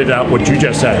actually edit out what you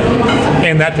just said,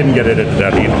 and that didn't get edited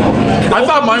out either. I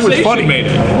thought mine was Conversation funny. Made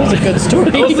it. That was a good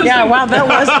story. Yeah, wow,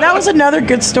 that was another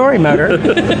good story, Motor.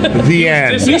 The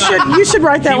end. You should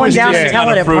write that He one was down and just tell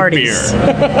on it a at fruit parties.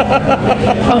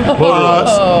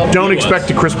 Don't expect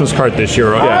a Christmas card this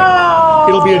year. Okay? Oh,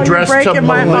 It'll be addressed you're to breaking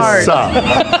my heart.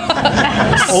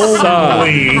 Melissa.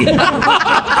 Only.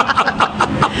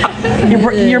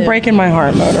 You're breaking my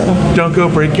heart, Motor. Don't go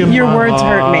breaking Your my words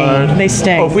hurt me. heart. They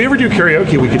sting. Oh, if we ever do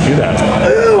karaoke, we could do that.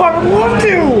 Ooh, I would love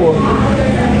to.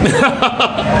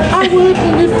 I wouldn't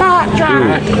if I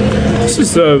tried. This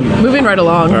is Moving right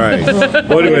along. all right.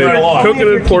 Well, anyway, Right along.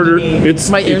 coconut porter. It's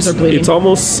My ears it's- are bleeding. It's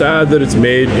almost sad that it's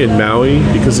made in Maui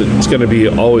because it's going to be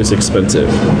always expensive.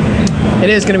 It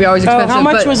is going to be always Oh, expensive. how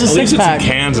much but was a At least six it's in pack?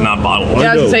 cans and not bottles.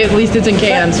 Yeah, I was No. to say at least it's in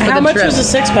cans for How the much trip. was a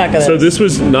six pack of this? So this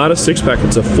was not a 6-pack;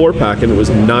 it's a 4-pack, and it was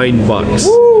 $9.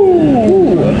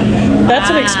 Ooh, that's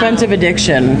an expensive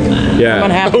addiction. Yeah. I'm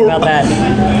unhappy about that.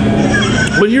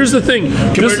 But here's the thing.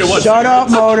 Compared to what? Shut up,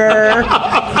 Motor.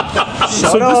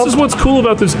 So this is what's cool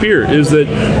about this beer is that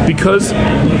because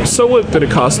so what that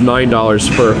it costs $9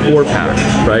 for a 4-pack,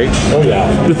 right? Oh yeah.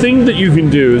 The thing that you can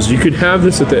do is you could have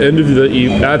this at the end of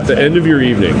your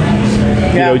evening.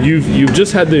 Yeah. You know, you've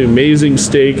just had the amazing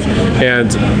steak and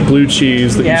blue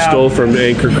cheese that you Yeah. stole from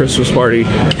Anchor Christmas Party.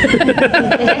 Then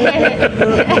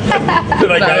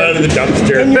I got out of the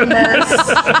dumpster.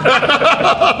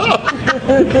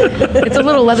 It's a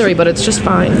little leathery, but it's just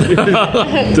fine.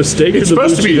 The steak It's and the blue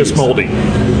supposed to be this cheese. moldy.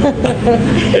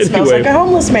 It smells like a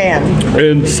homeless man.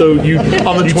 And so you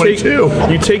On the you 22.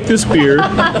 you take this beer,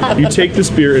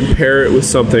 and pair it with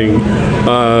something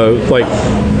like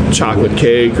chocolate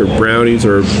cake or brownies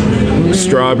or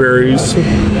strawberries.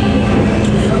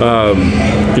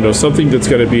 You know, something that's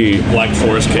going to be Black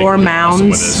Forest cake. Or would be awesome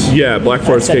with mounds. this. yeah, Black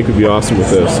Forest cake would be awesome with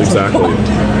this. Exactly.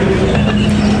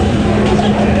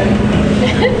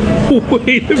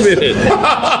 Wait a minute.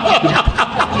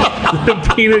 The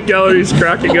peanut gallery's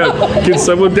cracking up. Can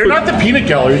someone? They're not the peanut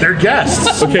gallery. They're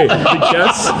guests. Okay, the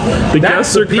guests. The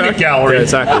guests the are peanut cracking. gallery. Yeah,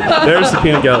 exactly. There's the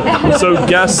peanut gallery. So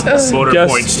guests. Motor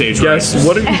guests, point stage guests, right.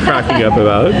 what are you cracking up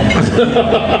about?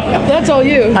 That's all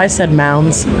you. I said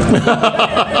mounds.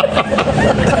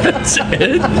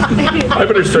 I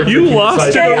better start. You drinking lost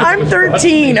inside. Hey, I'm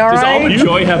 13, all Does Almond right?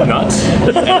 Joy have nuts?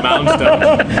 And Mounds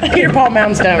don't. Peter Paul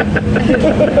Mounds don't.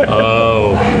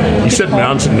 Oh, you said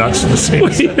mounds and nuts in the same.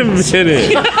 Wait a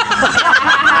minute.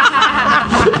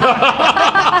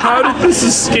 How did this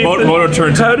escape? Motor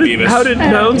turns how into did Beavis. how did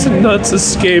Mounds and Nuts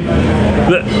escape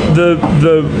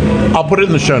the I'll put it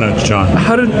in the show notes, John.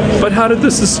 how did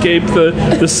this escape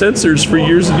the censors for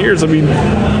years and years? I mean,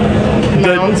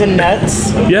 Mounds and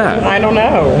nuts? yeah. I don't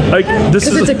know. Like this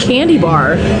Because is it's a candy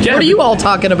bar. What are you all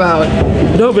talking about?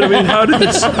 no, but I mean, how did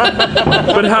this?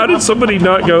 But how did somebody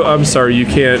not go? I'm sorry, you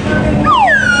can't.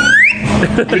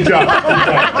 Good job.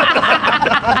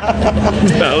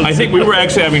 I think we were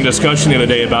actually having a discussion the other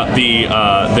day about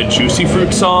the Juicy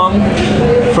Fruit song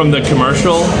from the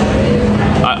commercial.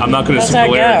 I'm not going to How's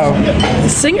sing the that lyrics. go?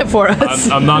 Sing it for us.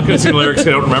 I'm not going to sing the lyrics.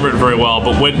 I don't remember it very well.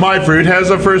 But when, My fruit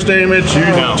has a first name. It's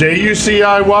No. Juciy.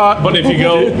 but if you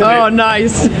go, Oh,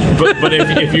 nice. but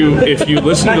if you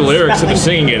listen to the lyrics and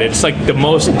singing it, it's like the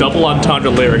most double entendre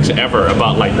lyrics ever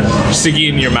about like sticky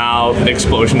in your mouth, an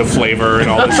explosion of flavor, and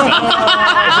all this stuff.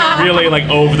 It's like really like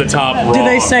over the top. Raw. Do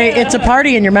they say it's a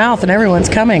party in your mouth and everyone's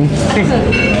coming?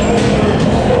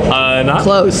 Not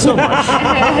Close. so much.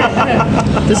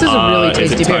 This is a really Is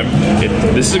tasty it beer.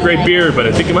 time? This is a great beer, but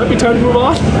I think it might be time to move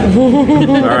on.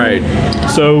 All right.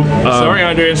 So Sorry,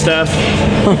 Andre and Steph.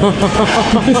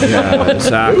 yeah,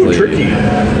 exactly. Tricky.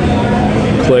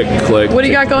 Click, click. What do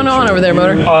you got going on over there,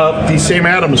 Motor? The Sam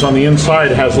Adams on the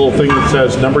inside has a little thing that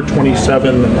says number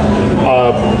 27,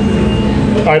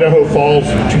 Idaho Falls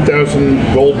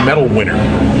 2000 gold medal winner.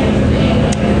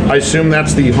 I assume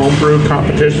that's the homebrew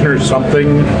competition or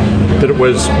something. That it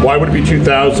was. Why would it be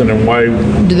 2000 and why?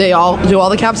 Do all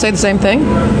the caps say the same thing?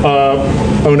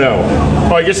 Oh no.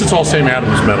 Oh, I guess it's all Sam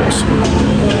Adams medals.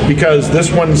 Because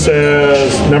this one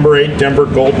says number 8 Denver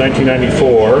Gold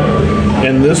 1994,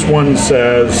 and this one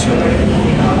says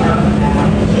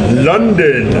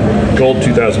London Gold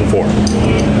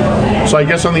 2004. So I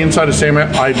guess on the inside of Sam,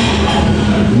 I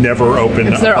never opened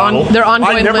a bottle. Their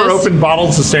ongoing I never list. opened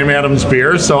bottles of Sam Adams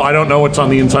beer, so I don't know what's on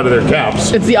the inside of their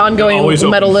caps. It's the ongoing Always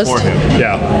open medal list. for him.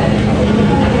 Yeah.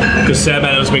 Because Sam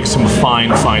Adams makes some fine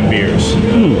beers.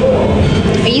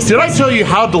 Are you Did I tell you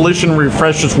how delicious and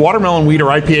refreshing watermelon wheat or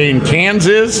IPA in cans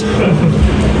is?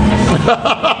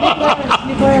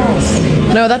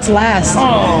 No, that's last.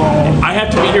 I have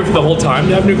to be here for the whole time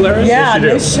to have New Glarus? Yeah, you do.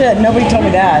 no shit. Nobody told me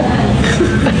that.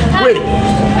 Wait,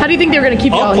 How do you think they were going to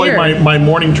keep I'll y'all play here? my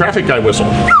morning traffic guy whistle.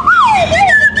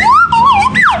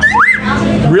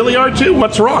 Really, R2?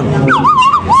 What's wrong?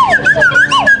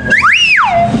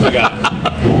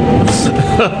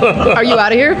 Are you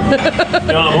out of here?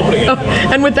 No, I'm opening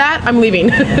it. And with that, I'm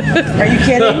leaving. Are you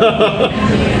kidding?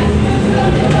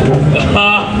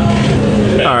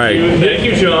 All right. Thank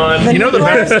you, John. The You know the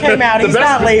Glarus best- came out. the He's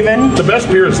best- not leaving. The best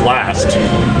beer is last.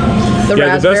 The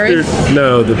Yeah, the raspberry. best beer.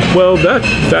 No,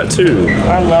 that too.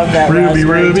 I love that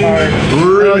raspberry tart.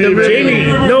 Ruby, Jamie,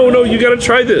 no, you got to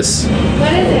try this.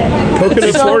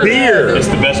 Coconut So porter. beer. It's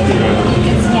the best beer.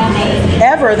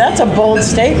 Ever. That's a bold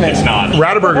statement. It's not.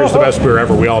 Radaburger is the best beer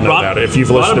ever. We all know that. If you've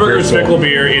listened to Beer Radaburger's School. Fickle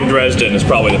beer in Dresden is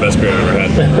probably the best beer I've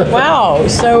ever had. Wow.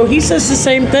 So he says the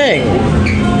same thing.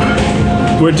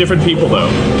 We're different people, though.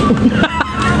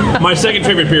 My second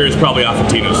favorite beer is probably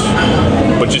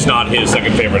Affetino's, which is not his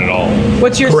second favorite at all.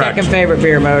 What's your Correct. second favorite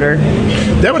beer, Motor?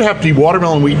 That would have to be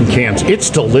watermelon wheat in cans. It's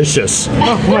delicious.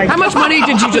 How much money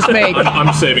did you just make?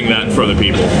 I'm saving that for other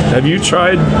people. Have you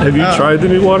tried the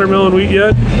new watermelon wheat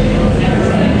yet?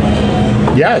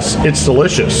 Yes, it's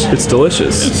delicious. It's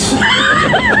delicious. All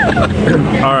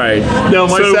right. No,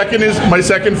 my So-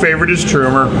 second favorite is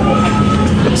Trumer.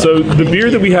 So the beer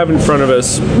that we have in front of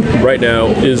us right now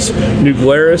is New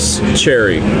Glarus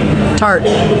Cherry Tart.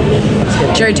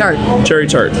 Cherry tart.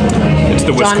 Tart. It's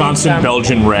the Wisconsin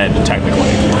Belgian Red, technically.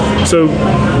 So,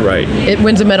 right, It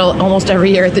wins a medal almost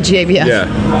every year at the GABF. yeah,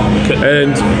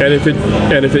 and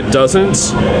if it doesn't,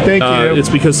 Thank you. it's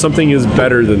because something is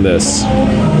better than this,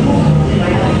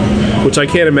 which I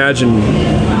can't imagine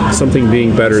something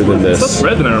being better than It's less this.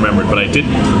 red than I remembered, but I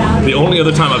didn't. The only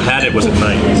other time I've had it was at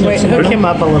night. Wait, hook him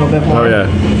up a little bit more. Oh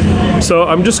yeah. So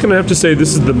I'm just gonna have to say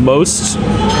this is the most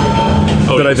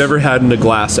that I've ever had in a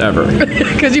glass ever.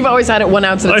 Because you've always had it 1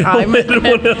 ounce at a I time. only did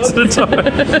 1 ounce at a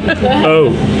time. Oh,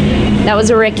 That was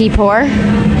a Ricky pour.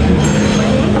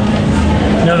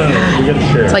 No, we got to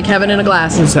share. It's like heaven in a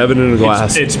glass. it's heaven in a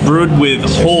glass. It's brewed with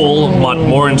whole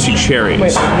Montmorency cherries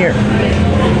Wait, here.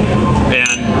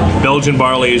 and Belgian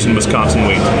barleys and Wisconsin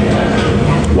wheat.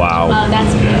 Wow.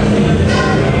 That's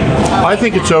I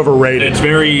think it's overrated.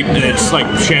 It's like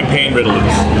champagne riddled.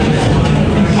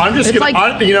 I'm just It's gonna,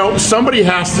 like- somebody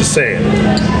has to say it,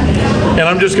 and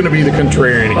I'm just gonna be the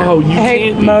contrarian here. Oh, you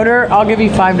Hey, can't. Motor, I'll give you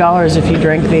 $5 if you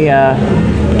drink the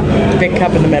big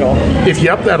cup in the middle. If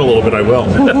you up that a little bit, I will.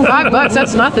 $5,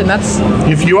 that's nothing. That's.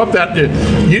 If you up that,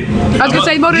 you. I was gonna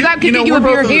say, Motor, that could get you we're a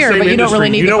beer both in the here, same but you don't really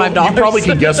industry. need the $5. You probably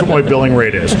can guess what my billing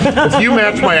rate is. If you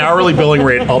match my hourly billing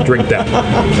rate, I'll drink that.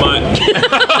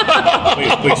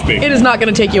 But please speak. It is not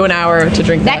going to take you an hour to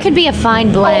drink that. That could be a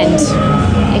fine blend.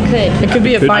 It could. It could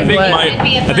be a fine blend.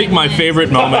 I think my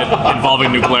favorite moment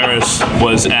involving New Glarus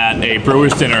was at a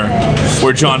brewer's dinner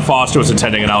where John Foster was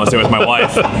attending and I was there with my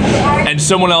wife. And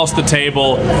someone else at the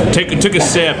table took a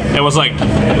sip and was like,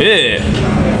 eh.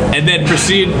 And then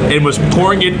proceeded and was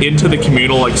pouring it into the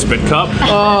communal spit cup.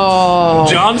 Oh.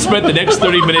 John spent the next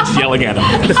 30 minutes yelling at him.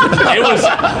 I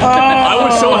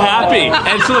was so happy.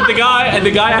 And so the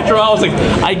guy after a while was like,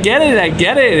 I get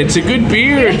it. It's a good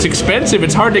beer. It's expensive.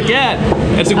 It's hard to get.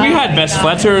 And so we had Best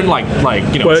Fletcher and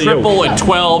triple and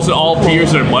 12s and all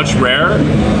beers that are much rarer.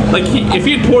 If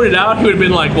he had poured it out, he would have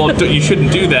been like, well, you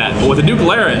shouldn't do that. But with a New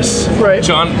Glarus, Right.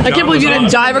 John I can't believe you didn't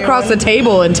was dive across the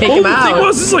table and take Oh, him the thing out.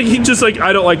 was, it's like he just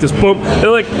I don't like this. Boom.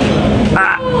 And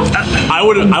I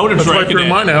would have That's why I drank threw it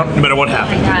mine out. no matter what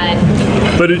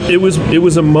happened. but it was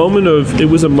a moment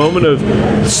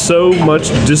of so much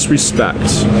disrespect,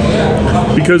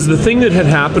 because the thing that had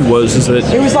happened is that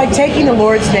It was like taking the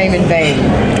Lord's name in vain.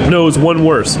 no, it was one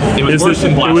worse. It was worse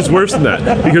than It was worse than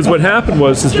that, because what happened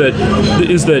is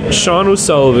that that Sean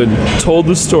O'Sullivan told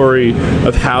the story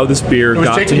of how this beer It was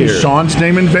got to taking here. Sean's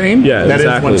name in vain? Yeah, That is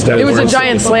exactly. one step It was a forward.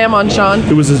 giant slam on Sean.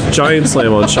 It was a giant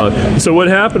slam on Sean. So what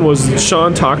happened was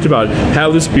Sean talked about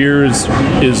how this beer is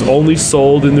only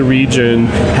sold in the region,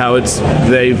 how it's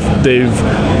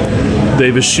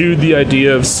they've eschewed the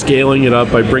idea of scaling it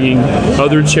up by bringing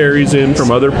other cherries in from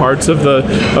other parts of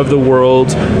the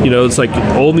world. You know, it's like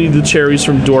only the cherries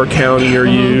from Door County are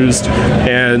used,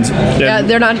 and Yeah,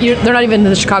 they're not even in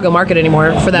the Chicago market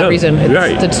anymore for that No, reason.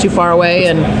 right. It's too far away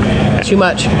and too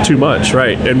much. too much,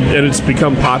 right? And it's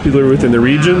become popular within the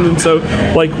region, and so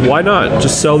like why not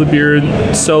just sell the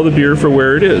beer for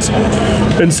where it is?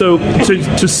 And so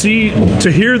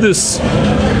to hear this,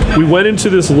 we went into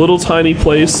this little tiny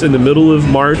place in the middle of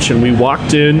March, and we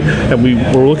walked in and we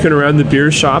were looking around the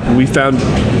beer shop, and we found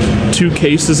 2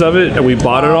 cases of it, and we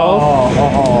bought it all.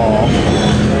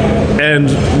 And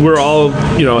we're all,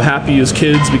 happy as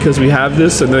kids because we have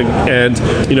this, and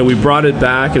we brought it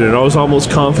back, and it was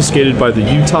almost confiscated by the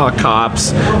Utah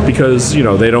cops because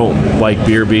they don't like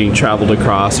beer being traveled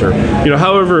across, or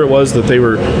however it was that they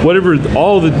were, whatever,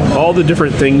 all the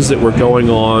different things that were going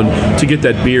on to get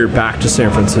that beer back to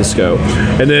San Francisco,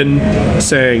 and then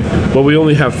saying, well, we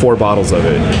only have 4 bottles of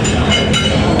it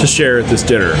to share at this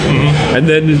dinner. And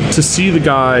then to see the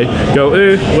guy go,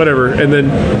 whatever, and then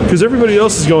because everybody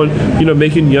else is going,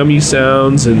 making yummy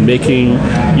sounds and making,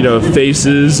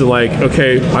 faces, and like,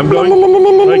 okay, I'm going,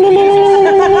 like,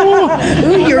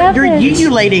 Ooh, you're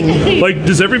ululating. like,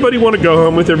 does everybody want to go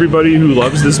home with everybody who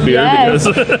loves this beer? Yes,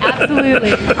 Because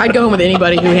absolutely. I'd go home with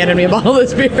anybody who handed me a bottle of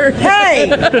this beer. Hey!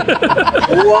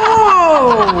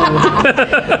 Whoa!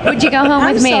 Would you go home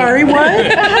I'm with me? sorry, what?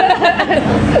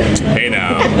 Hey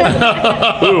now.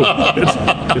 ooh,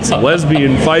 it's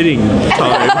lesbian fighting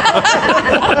time.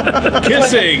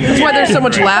 Kissing. That's why there's so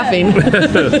much laughing.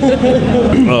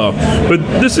 But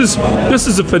this is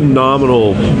a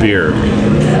phenomenal beer.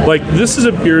 Like, this is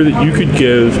a beer that you could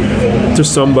give to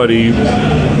somebody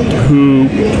who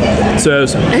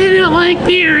says, I don't like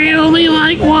beer, I only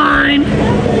like wine.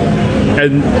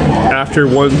 And after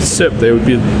one sip, they would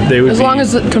As long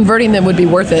as converting them would be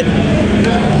worth it.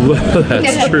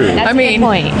 that's true. That's I mean, a good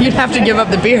point. you'd have to give up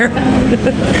the beer.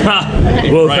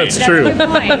 Well, Right. that's true. That's a good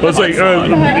point. Well, it's like,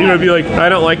 be like, I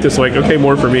don't like this. Like, okay,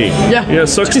 more for me. Yeah.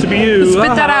 Sucks to be you.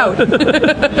 Spit that out.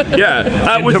 Yeah,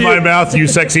 out with Into you. my mouth, you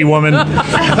sexy woman.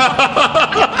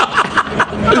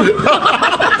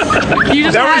 You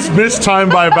just That was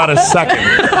mistimed by about a second.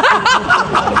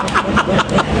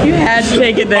 You had to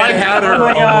take it there. I had her Oh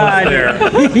my almost God. there.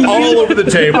 All over the You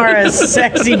table. are a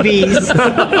sexy beast.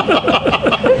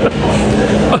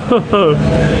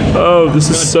 Oh, this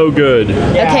is so good.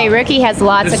 Okay, Ricky has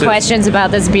lots of questions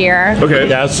about this beer. Okay.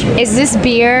 Yes. Is this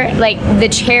beer like the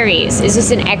cherries? Is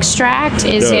this an extract?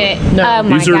 Is No. it? No. Oh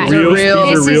my These are god! real- these are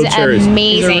this real is cherries. amazing.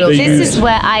 These are real This cherries. is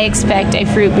what I expect a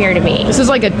fruit beer to be. This is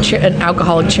like an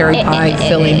alcoholic cherry pie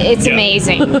filling. It's Yeah.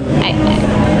 amazing.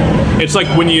 It's like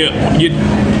when you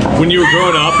were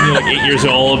growing up and you're like 8 years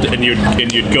old and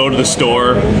you'd go to the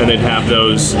store and they'd have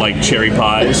those like cherry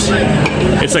pies.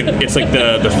 It's like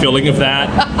the filling of that,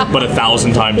 but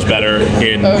 1,000 times better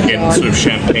in sort of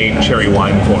champagne cherry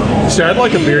wine form. See, I'd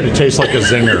like a beer to taste like a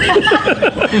zinger.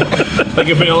 Like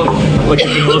a vanilla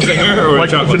zinger or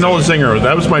Like a a chocolate vanilla zinger.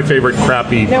 That was my favorite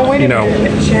crappy, Wait a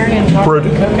minute. Cherry and chocolate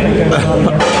and coconut goes on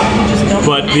here.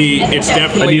 But it's I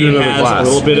definitely need another has glass. a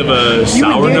little bit of a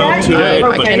sour do note that? to it,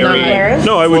 I but cannot. very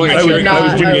No, I would give you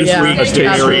yeah. a taste.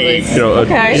 Absolutely.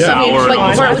 Okay. Yeah. I mean, sour. like,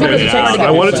 and for- almost what does it like taste like?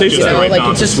 I wanna taste just that. the right Like,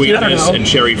 balance it's of just- I don't sweetness know. and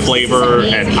cherry flavor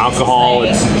and alcohol.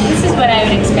 This is what I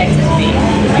would expect it to be.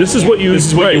 This is what you. This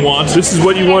is what you want. This is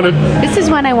what you wanted. This is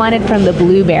what I wanted from the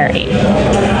blueberry.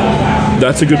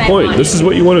 That's a good point. This is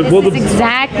what you wanted. This Well, is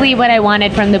exactly what I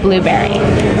wanted from the blueberry.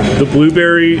 the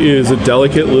blueberry is a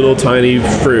delicate little tiny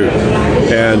fruit,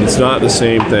 and it's not the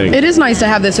same thing. It is nice to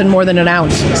have this in more than an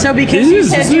ounce. So because you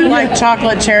said you like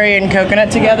chocolate, cherry, and coconut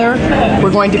together,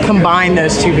 we're going to combine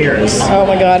those 2 beers. Oh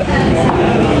my god.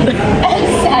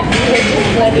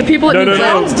 The people at No, New no,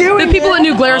 no. Glarus, the people at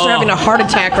New Glarus are having a heart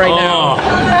attack right now.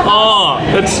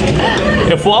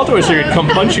 If Walter was here, he'd come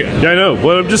punch you. Yeah, I know.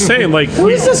 Well, I'm just saying, like, Who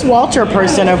is this Walter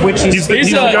person of which he's the,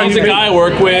 He's the guy a who made- guy I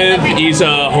work with. He's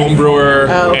a home brewer,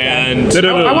 and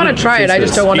No, I want to try it. I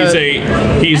just don't want he's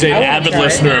to. he's an wanna avid try it.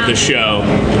 listener of the show.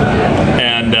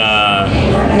 And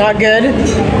not good?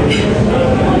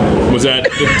 does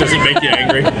it make you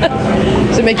angry?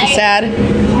 Does it make you sad?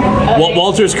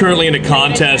 Walter's currently in a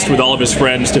contest with all of his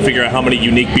friends to figure out how many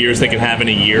unique beers they can have in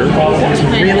a year.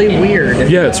 Really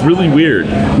weird. Yeah, it's really weird.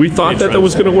 We thought that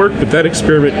was going to work, but that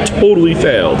experiment totally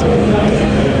failed.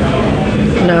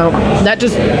 No, that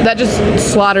just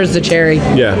slaughters the cherry.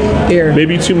 Yeah. Beer.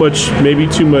 Maybe too much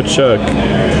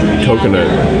coconut.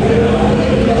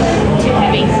 Too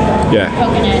heavy. Yeah.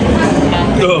 Coconut.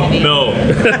 Oh, no.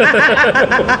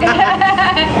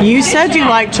 You said you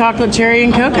like chocolate cherry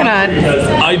and coconut.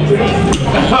 I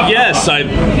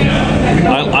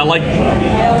like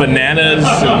bananas.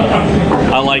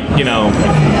 And I like,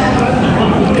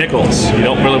 pickles. You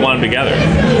don't really want them together.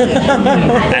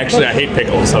 Actually, I hate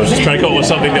pickles. I was just trying to come up with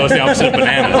something that was the opposite of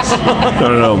bananas. I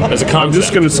don't know. As a I'm concept.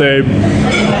 just gonna say,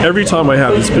 every time I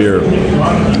have this beer,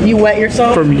 You wet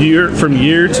yourself? from year to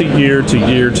year to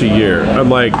year to year, I'm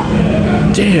like,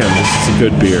 damn, this is a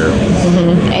good beer.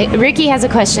 Ricky has a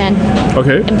question.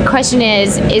 Okay. The question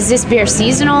is this beer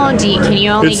seasonal? Can you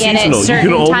only It's get seasonal. it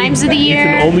certain times of the year? You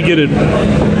can only get it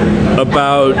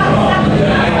about.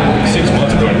 6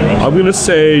 months ago. I'm gonna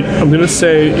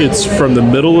say it's from the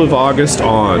middle of August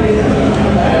on.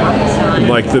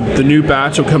 Like the new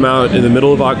batch will come out in the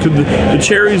middle of August. The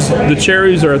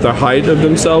cherries are at the height of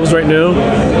themselves right now,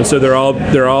 and so they're all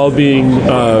being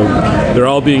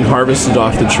harvested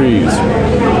off the trees.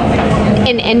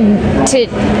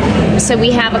 So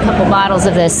we have a couple bottles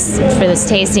of this for this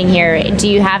tasting here. Do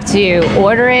you have to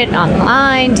order it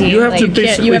online? Do You have to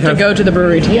basically You have to go to the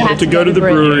brewery. You have to go to the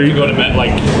brewery. You go to Met,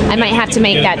 I might have to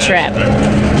make that trip.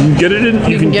 You can get it in.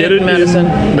 You can get it in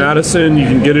Madison. You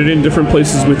can get it in different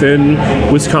places within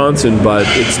Wisconsin, but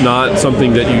it's not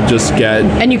something that you just get.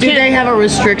 And you Do can't. they have a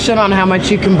restriction on how much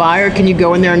you can buy, or can you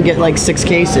go in there and get like 6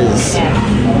 cases?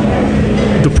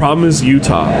 The problem is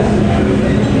Utah.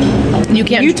 You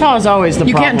can't. Utah is always the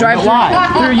You problem. can't drive but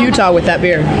why? through Utah with that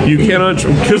beer. You cannot,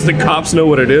 because the cops know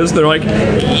what it is. They're like,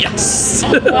 yes.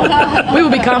 We will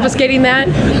be confiscating that.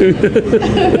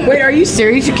 Wait, are you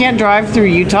serious? You can't drive through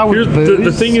Utah with Here's- booze?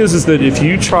 the thing is that if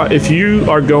you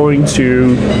are going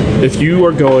to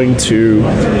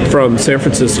from San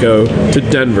Francisco to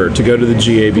Denver to go to the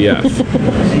GABF,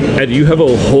 and you have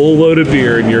a whole load of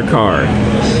beer in your car,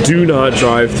 do not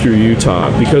drive through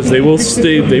Utah because they will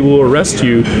arrest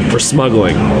you for smuggling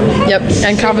Yep,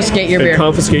 and confiscate your and beer.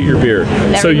 confiscate your beer.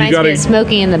 That So you reminds got me of to.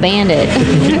 Smokey and the Bandit.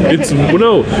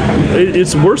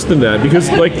 It's worse than that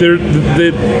because like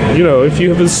if you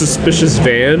have a suspicious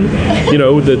van,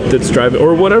 that's driving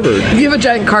or whatever, If you have a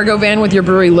giant cargo van with your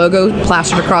brewery logo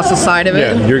plastered across the side of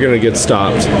it, yeah, you're gonna get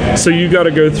stopped. So you got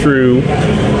to go through.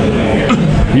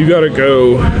 You got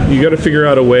to figure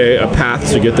out a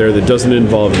path to get there that doesn't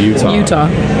involve Utah.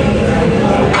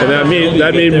 And that means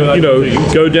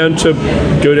go down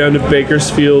to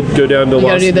Bakersfield, go down to you Las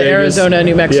got to do the Vegas. Arizona,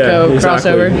 New Mexico Yeah,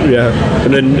 exactly. crossover. Yeah,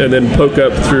 and then poke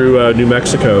up through New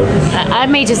Mexico. I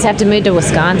may just have to move to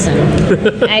Wisconsin.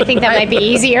 I think that might be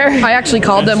easier. I actually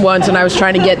called them once and I was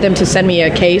trying to get them to send me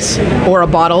a case or a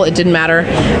bottle. It didn't matter.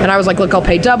 And I was like, look, I'll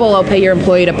pay double. I'll pay your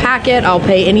employee to pack it. I'll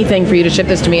pay anything for you to ship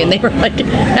this to me. And they were like,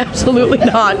 absolutely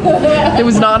not. It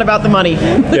was not about the money.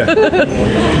 Yeah.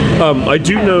 I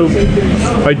do know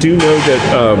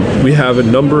that we have a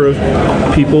number of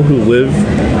people who live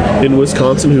in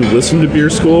Wisconsin who listen to Beer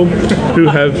School who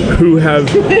have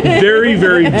very,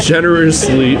 very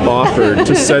generously offered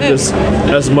to send us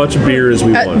as much beer as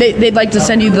we want. They'd like to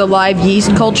send you the live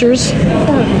yeast cultures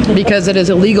because it is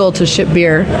illegal to ship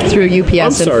beer through UPS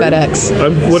I'm sorry. and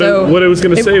FedEx. What I was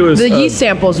going to say was the yeast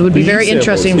samples would be the very yeast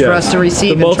interesting samples, for yeah. us to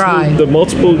receive The and try. The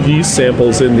multiple yeast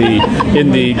samples in the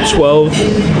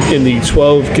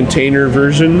 12 container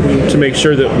version to make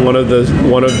sure that one of the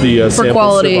for samples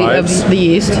quality survives. of the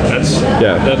yeast.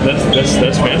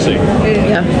 That's fancy.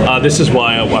 Yeah. This is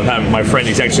why I'm having my friend.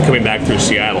 He's actually coming back through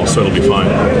Seattle, so it'll be fun.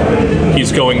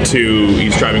 He's driving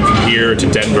from here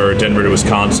to Denver to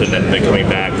Wisconsin, and then coming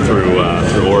back through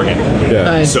Oregon. Yeah.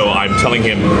 Nice. So I'm telling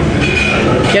him,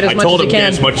 Get as I much told as him you get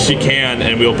can. as much as you can,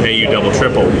 and we'll pay you double,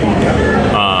 triple.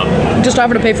 Just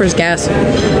offer to pay for his gas. No,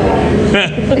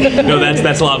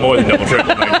 that's a lot more than double,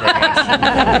 triple. Thank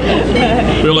you very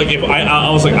much. We were like, I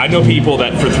was like, I know people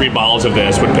that for 3 bottles of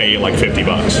this would pay you like $50.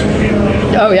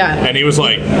 Oh yeah, And he was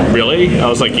like, really? I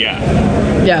was like, yeah.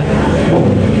 yeah.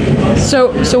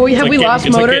 So we It's like lost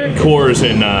it's motor. like getting Coors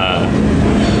in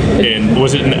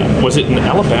was it in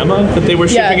Alabama that they were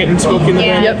shipping Yeah. it and smoking the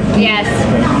Yeah. Yep. Yes.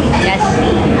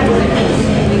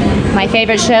 My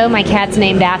favorite show, my cat's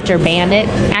named after Bandit.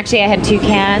 Actually, I had 2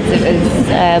 cats. It was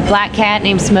a black cat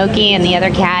named Smokey, and the other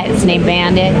cat is named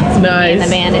Bandit. Smokey Nice. And the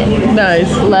Bandit. Nice.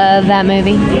 Love that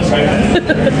movie.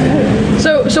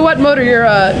 So what motor? You're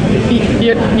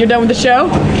done with the show?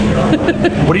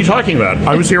 What are you talking about?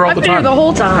 I was here all I've the been here time. the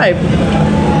whole time.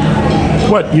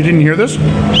 What? You didn't hear this?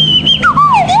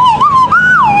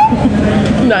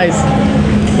 Nice.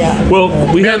 Well,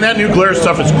 we Man, have that New Glarus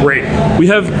stuff is great. we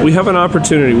have an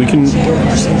opportunity. We can.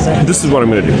 This is what I'm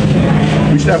going to do.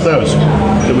 We should have those.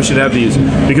 That we should have these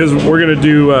because we're going to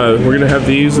do. We're going to have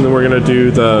these, and then we're going to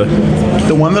do the.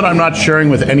 The one that I'm not sharing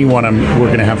with anyone, we're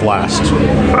going to have last.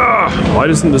 Why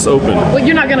doesn't this open? Well,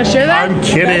 you're not going to share that? I'm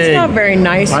kidding. That's not very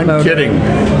nice. I'm Motor. kidding.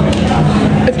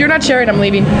 If you're not sharing, I'm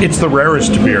leaving. It's the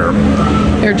rarest beer.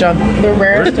 Here, John. The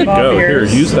rarest of all Go here.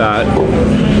 beers. Use that.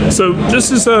 So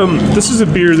this is a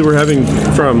beer that we're having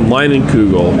from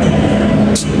Leinenkugel,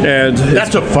 and it's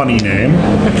That's a funny name.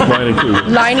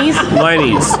 Leinenkugel. Liney's?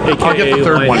 Liney's, aka I'll get the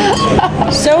third one.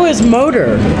 Liney's. So is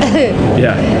Motor.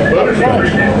 Yeah.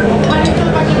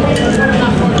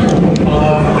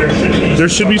 There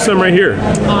should be some right here.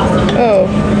 Oh,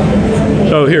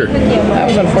 Oh, here. that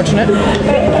was unfortunate.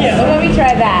 Let me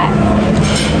try that.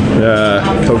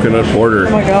 Coconut porter.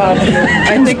 Oh my god.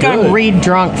 I think I'm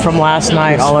re-drunk from last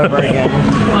night all over again.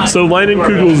 So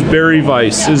Leinenkugel's Berry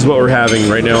Weiss is what we're having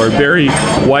right now, or Berry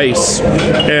Weiss,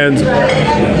 and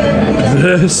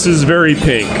this is very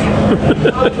pink.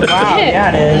 Wow,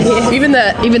 yeah, it is. Even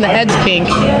the head's pink.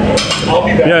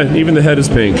 Yeah, even the head is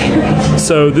pink.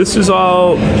 So this is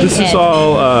all.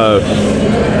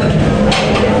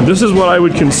 This is what I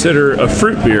would consider a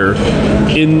fruit beer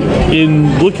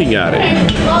in looking at it.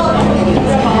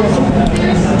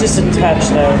 Just a touch,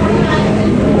 though.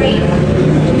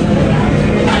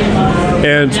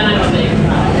 And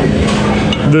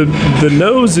the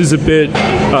nose is a bit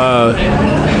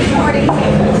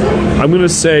I'm going to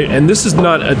say, and this is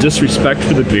not a disrespect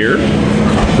for the beer,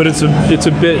 but it's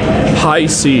a bit high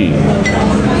C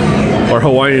or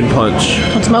Hawaiian punch.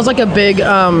 It smells like a big,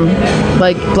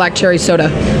 like black cherry soda.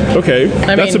 Okay,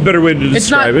 that's a better way to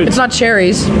describe it. It's not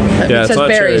cherries. Yeah, it it's says not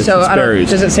berries. cherries, So it's I don't. berries.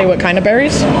 Does it say what kind of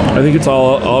berries? I think it's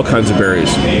all kinds of berries.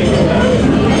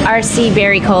 RC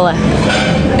Berry Cola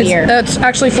beer. It's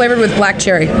actually flavored with black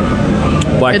cherry.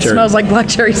 Black It cherry. smells like black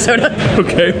cherry soda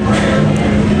Okay.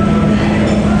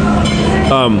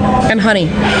 and honey.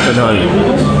 And honey.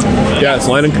 Yeah, it's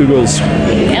Leinenkugel's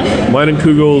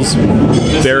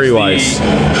Berry Weiss.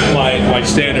 My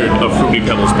standard of Fruity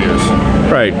Pebbles beers.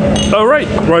 Right. Oh, right.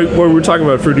 Well, we're talking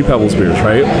about Fruity Pebbles beers,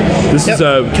 right? This is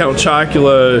Count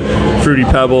Chocula, Fruity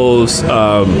Pebbles,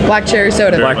 Black cherry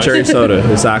soda. black cherry soda.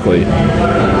 Exactly.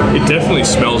 It definitely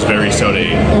smells very soda-y.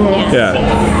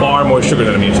 Yeah. Far more sugar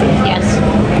than I'm used to. Yes.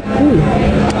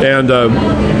 And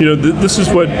this is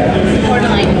what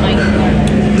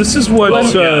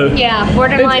Yeah,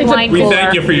 borderline wine We cooler.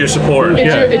 thank you for your support.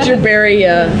 It's your berry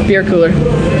beer cooler.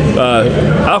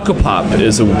 Alcopop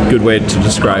is a good way to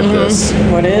describe this.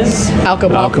 What is?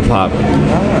 Alcohol. Alcopop.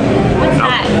 What's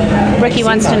that? Ricky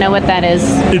wants to know what that is.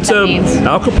 It's that means.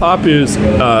 Alcopop is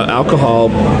alcohol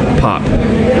pop.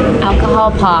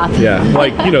 Alcohol pop. Yeah,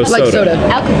 like Like soda.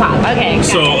 Alcopop. Okay.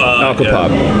 So,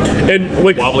 Alcopop. And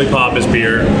like Wobbly Pop is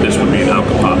beer. This would be an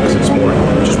Alcopop because it's more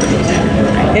just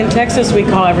In Texas, we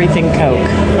call everything Coke.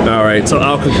 all right, so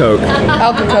Alka Coke,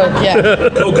 Alka-Coke, yeah.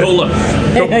 Coca-Cola.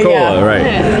 Coca-Cola, Yeah. right?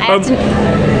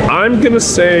 I'm gonna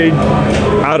say,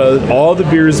 out of all the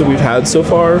beers that we've had so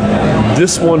far,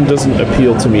 this one doesn't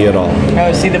appeal to me at all.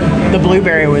 Oh, see, the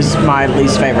blueberry was my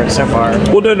least favorite so far.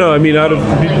 Well, no. I mean, out of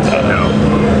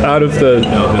the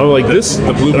like this,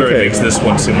 The blueberry okay. makes this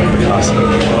one seem like Picasso.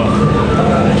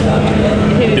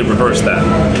 It reversed that.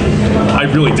 I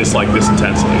really dislike this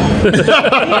intensely.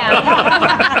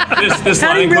 This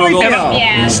How do you line really Google- feel?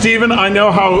 Yeah. Steven, I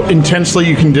know how intensely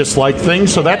you can dislike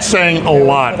things, so that's saying a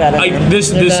lot. This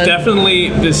definitely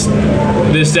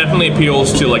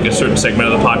appeals to like a certain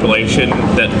segment of the population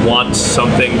that wants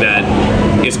something that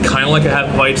is kind of like a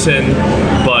Hefeweizen,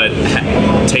 but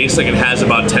tastes like it has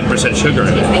about 10% sugar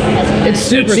in it. It's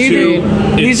super It's sweet.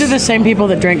 These are the same people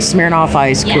that drink Smirnoff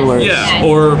Ice coolers. Yeah,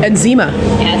 or And Zima.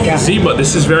 Zima.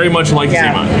 This is very much like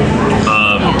Yeah.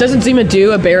 Zima. Doesn't Zima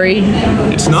do a berry?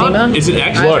 It's not. Zima? Is it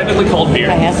actually technically called beer?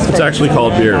 It's actually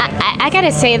called beer. I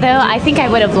gotta say though, I think I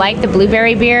would have liked the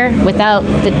blueberry beer without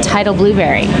the title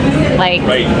blueberry. Like,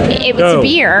 Right. it was Oh. a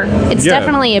beer. It's Yeah.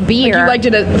 definitely a beer. You liked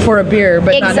it for a beer,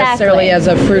 but not Exactly. necessarily as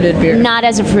a fruited beer. Not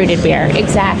as a fruited beer.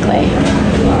 Exactly.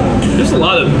 There's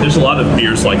a lot of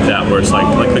beers like that where it's like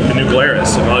the New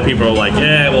Glarus. And a lot of people are like,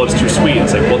 well, it's too sweet.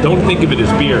 It's like, well, don't think of it as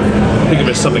beer. Think of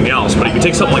it as something else. But if you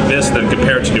take something like this and then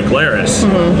compare it to New Glarus,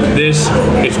 this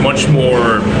is much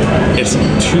more. It's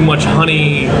too much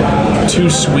honey, too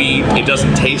sweet. It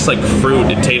doesn't taste like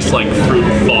fruit. It tastes like fruit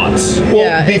thoughts. Well,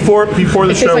 Yeah, before the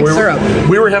tastes show, like we syrup.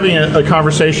 were having a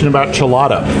conversation about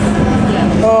chelada.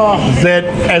 That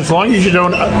as long as you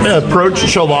don't approach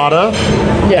chelada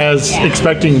as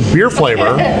expecting beer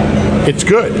flavor, it's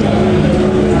good.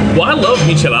 Well, I love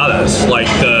micheladas, like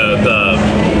the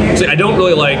See, I don't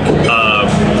really like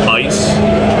ice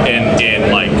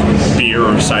in like beer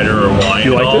or cider or wine.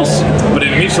 You at like all. this? But in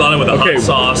michelada with the Okay. hot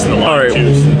sauce and the All lime right.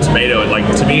 juice and tomato, like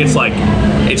to me, it's like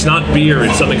it's not beer.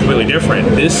 It's something completely different.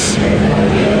 This,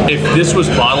 if this was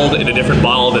bottled in a different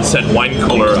bottle that said wine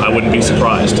cooler, I wouldn't be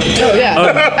surprised. Oh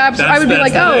yeah, absolutely. I would be that's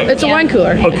like, the oh, thing. it's a wine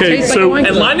cooler. It Okay, tastes so- like a wine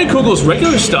And cooler. Leinenkugel's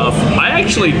regular stuff, I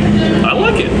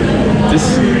like it. This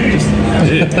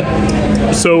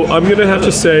just. So I'm gonna have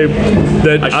to say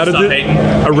that I should out of stop the hating.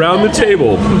 around the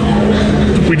table,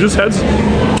 we just had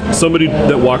somebody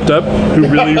that walked up who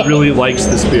really, really likes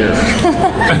this beer.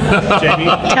 Jamie,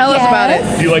 Tell us about it.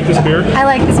 do you like this beer? I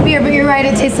like this beer, but you're right,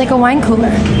 it tastes like a wine cooler.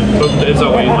 Is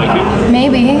that why you like it?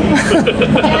 Maybe.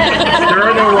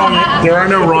 There are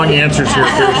no wrong answers here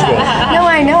at Beer School. No,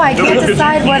 I know, I can't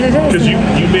decide what it Because is. you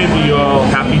made the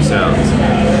happy sounds.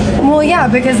 Well, yeah,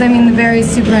 because I mean the berry's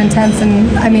super intense, and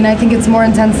I mean I think it's more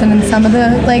intense than in some of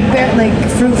the like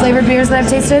fruit flavored beers that I've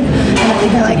tasted, and I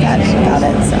think I like that about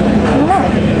it. So I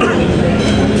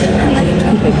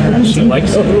don't know. She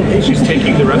likes it. She's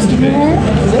taking the rest of it.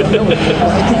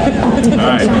 All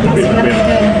right.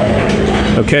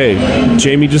 Okay,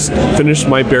 Jamie just finished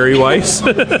my Berry Weiss.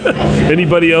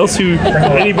 Anybody else who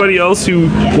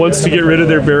wants to get rid of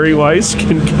their Berry Weiss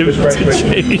can give it to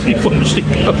Jamie before she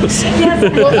goes.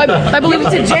 I believe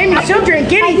To Jamie, she'll drink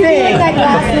anything. That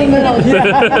glass in the middle.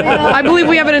 I believe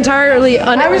we have an entirely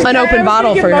unopened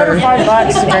bottle for her.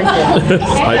 $5 to drink it.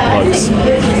 5 bucks.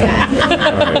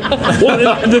 Well,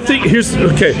 the thing here's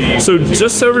okay. So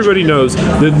just so everybody knows,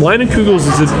 that Leinenkugel's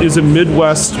is a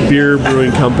Midwest beer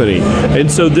brewing company, and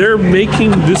so they're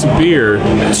making this beer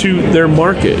to their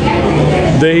market.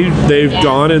 They've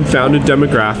gone and found a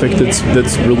demographic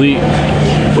that's really.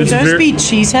 Would those be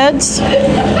cheeseheads?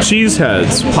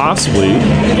 Cheeseheads, possibly.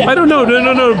 I don't know.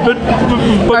 No. But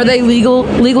Are they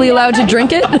legally allowed to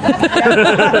drink it?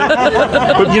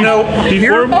 But you know,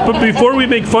 before we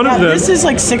make fun of them, This is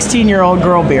like 16-year-old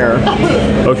girl beer.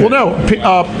 okay. well, no.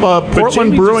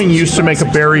 Portland Jamie Brewing just- used to make a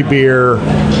berry beer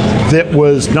that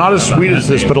was not as sweet as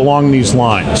this, but along these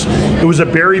lines. It was a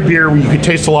berry beer where you could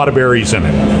taste a lot of berries in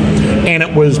it, and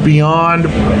it was beyond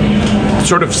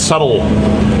sort of subtle.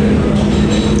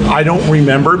 I don't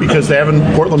remember because they haven't.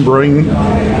 Portland Brewing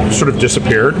sort of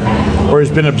disappeared, or has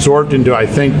been absorbed into, I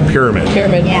think, Pyramid.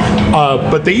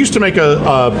 But they used to make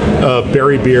a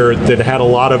berry beer that had a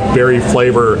lot of berry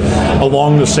flavor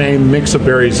along the same mix of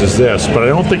berries as this, but I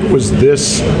don't think it was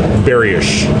this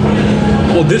berryish.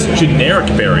 Well, this generic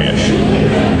berryish,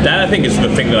 that I think is the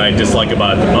thing that I dislike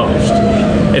about it the most.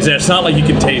 Is that it's not like you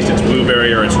can taste it's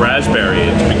blueberry or it's raspberry.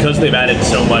 It's because they've added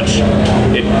so much,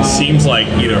 it seems like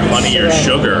either honey or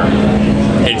sugar.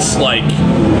 It's like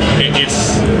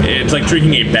it's like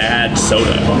drinking a bad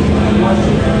soda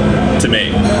to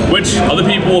me. Which other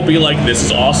people will be like, "This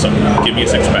is awesome. Give me a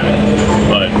 6-pack."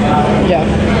 But I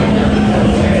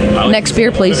like Next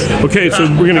beer, please. Okay, so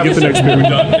we're gonna get the next beer. We're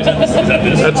done. Is that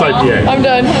this? That's IPA. I'm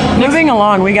done. Moving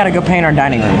along, we got to go paint our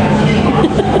dining room.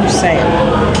 I'm just saying.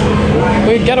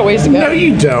 We've got a ways to go. No,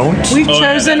 you don't. We've Oh,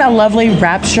 yeah, chosen that- a lovely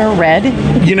Rapture Red.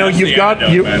 You know, you've the got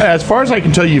antidote, man. as far as I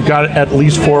can tell, you've got at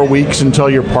least 4 weeks until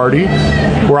your party,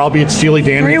 where I'll be at Steely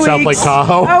Dan 3 in weeks. South Lake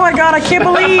Tahoe. Oh my God, I can't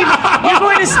believe you're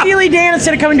going to Steely Dan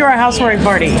instead of coming to our housewarming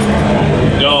party.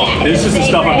 No, this is the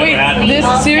stuff I've Wait, never had. this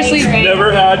seriously.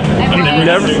 Never had. I've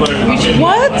never.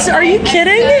 What? Are you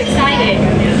kidding?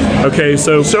 Okay,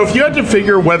 so So if you had to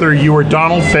figure whether you were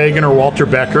Donald Fagen or Walter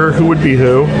Becker, who would be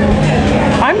who?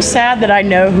 I'm sad that I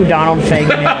know who Donald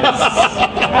Fagen is.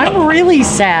 I'm really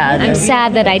sad. I'm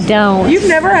sad that I don't. You've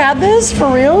never had this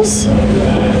for reals? No.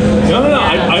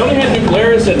 I only had New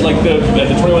Glarus at like the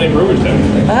 21A Brewers Den.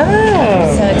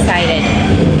 Oh. So excited.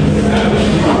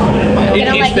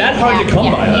 It's that hard to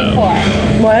come by though.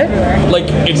 What? Like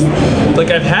it's like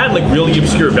I've had like really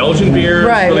obscure Belgian beers,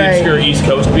 Right, really right. obscure East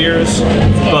Coast beers,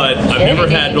 but I've never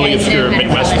had really obscure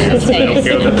Midwest beers. I don't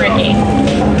care about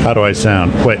that. How do I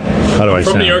sound? Wait, how do I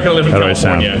From sound? New York, I live in How do I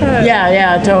sound? California.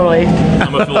 Yeah, totally.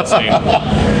 I'm a Philistine.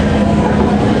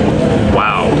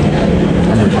 Wow.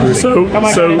 so Oh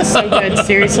my God, it's so good.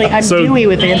 Seriously, I'm so dewy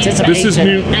with anticipation. this is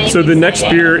new. So the next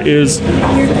beer is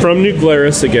from New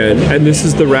Glarus again, and this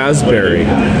is the raspberry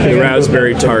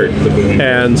tart.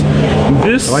 And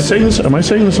this, Am I saying this? Am I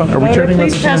saying this on? Are we Water, chatting about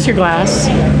please this? pass your glass.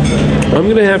 I'm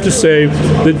gonna have to say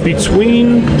that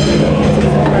between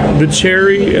the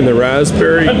cherry and the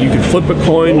raspberry, you could flip a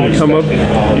coin and come up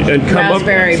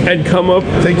Raspberry. Thank you.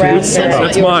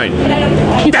 That's mine.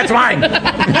 That's mine.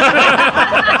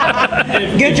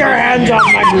 Get your hands off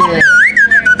my beer.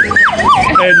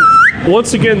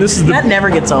 once again, this is That the never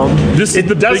gets old. this is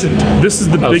the doesn't. this is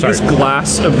the biggest sorry.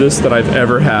 glass of this that I've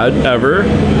ever had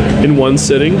in one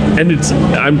sitting, and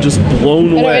I'm just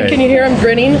blown away. And can you hear him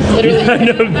grinning? Literally,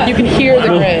 you can hear the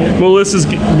grin. Melissa's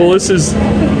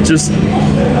just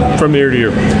from ear to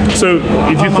ear. So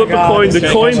if you flip God. a coin, the Can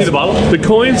I coin's see the bottle? the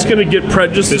coin's going to get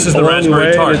just This is the a long raspberry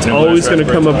way, tart, and it's and always going to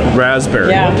raspberry come up raspberry.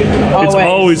 Yeah, It's always.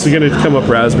 always going to come up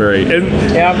raspberry, and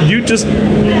Yep. you just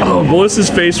Melissa's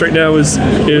face right now is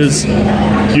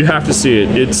you have to see it.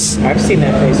 It's I've seen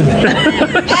that face.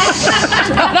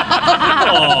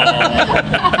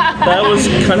 That was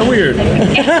kind of weird.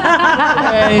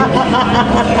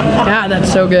 Yeah,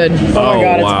 that's so good. Oh my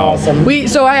God, it's wow. awesome.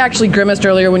 So I actually grimaced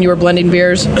earlier when you were blending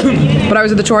beers, but I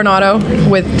was at the Tornado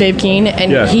with Dave Keene,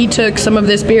 and Yeah. he took some of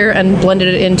this beer and blended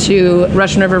it into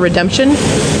Russian River Redemption,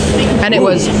 and it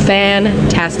was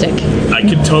fantastic. I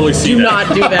could totally see Do that.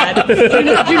 not do that.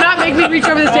 do not make me reach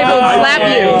over this table and slap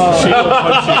you. She will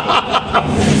punch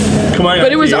you. Come on.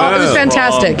 But it was Yeah.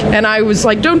 fantastic, and I was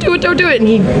like, "Don't do it, don't do it," and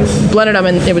he blended them,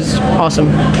 and it was awesome.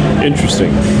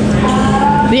 interesting.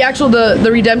 The actual the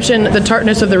redemption, the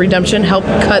tartness of the redemption helped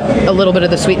cut a little bit of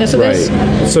the sweetness of Right. this,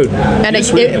 So and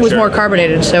it was more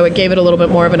carbonated, so it gave it a little bit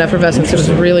more of an effervescence. It was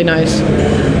really nice.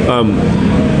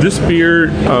 this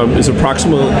beer is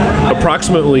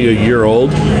approximately a year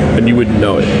old, and you wouldn't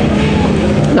know it.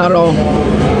 Not at all.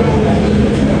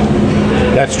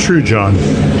 That's true, John.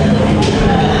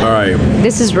 All right.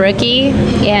 This is Rookie,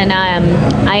 and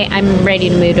I'm ready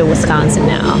to move to Wisconsin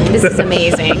now. This is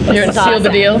amazing. You're This is seal the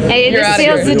deal? Hey, You're this outta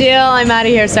seals here. the deal. I'm out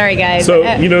of here. Sorry, guys. So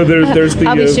there's the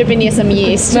I'll be shipping you some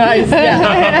yeast. Nice.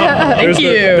 Yeah. there's Thank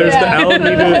you.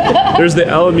 there's the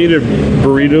Alameda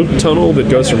burrito tunnel that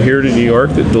goes from here to New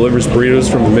York that delivers burritos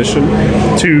from Mission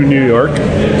to New York.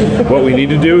 What we need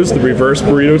to do is the reverse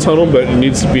burrito tunnel, but it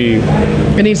needs to be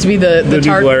It needs to be the the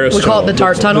tart. New Glarus We call it the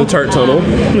tart tunnel. The tart tunnel.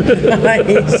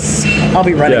 Nice. I'll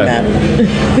be running Yeah.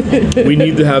 that. We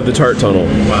need to have the tart tunnel.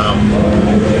 Wow.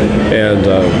 And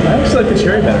I actually like the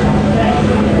cherry better.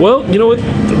 well, you know what?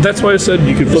 That's why I said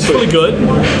you could flip This is really it. good.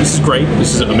 This is great.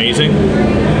 This is amazing.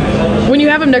 When you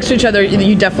have them next to each other,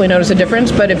 you definitely notice a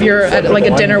difference. But if you're at like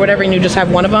a dinner or whatever and you just have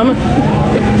one of them,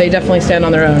 they definitely stand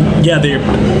on their own. Yeah, they're.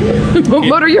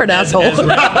 Motor, you're an asshole.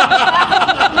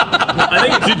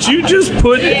 I think Did you just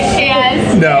put?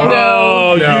 Yes. No.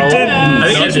 Oh, you didn't.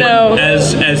 I think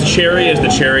as cherry as the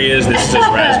cherry is, this is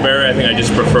raspberry. I think I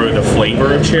just prefer the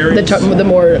flavor of cherry. The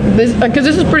more because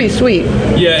this is pretty sweet.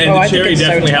 Yeah, and Oh, I the think cherry it's so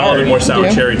definitely had a little bit more sour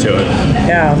Yeah. cherry to it.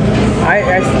 Yeah.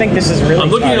 I think this is really I'm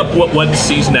looking tart. up what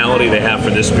seasonality they have for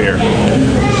this beer.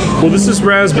 Well, this is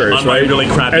raspberries, On my right? really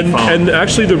crappy and, phone. and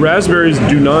actually, the raspberries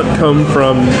do not come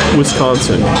from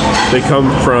Wisconsin. They come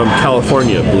from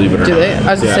California, believe it or Do not. they?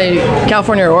 I was Yeah. gonna say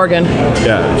California or Oregon.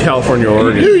 Yeah, California,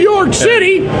 Oregon. New York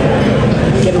City.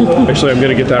 Actually, I'm going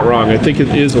to get that wrong. I think it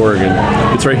is Oregon.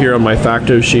 It's right here on my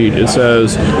facto sheet. It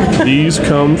says these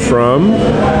come from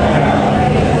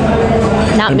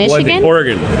Not Michigan?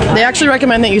 Oregon. They actually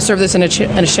recommend that you serve this in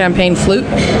a champagne flute.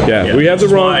 Yeah, Yeah, we have the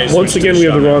that's why I wrong. Once switched again, to we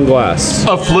have the shotgun. wrong glass.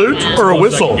 A flute or a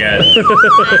whistle?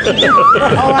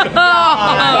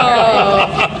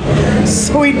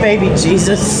 Sweet baby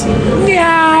Jesus.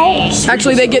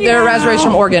 Actually, they get their raspberries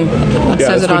from Oregon. It Yeah,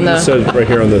 says that's it on what the. it says right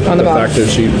here on the on the bottom. facto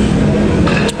sheet.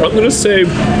 I'm gonna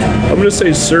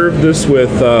say serve this with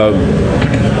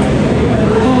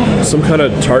some kind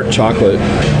of tart chocolate.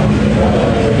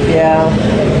 Yeah.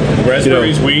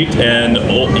 Raspberries, wheat, and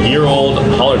year-old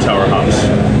Holler Tower hops.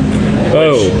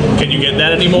 Oh Can you get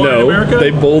that anymore in no, America?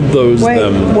 they bulldozed Wait,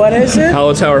 them. what is it?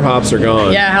 Halitower hops are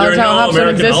gone. Yeah, there are Halitown no hops don't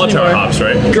American exist Holler Tower anymore. hops,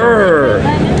 right? Grr.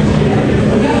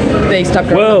 They stopped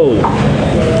growing.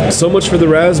 Well, so much for the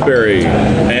raspberry.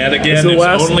 And It's again, the it's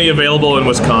last- only available in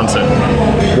Wisconsin.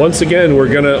 Once again, we're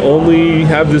gonna only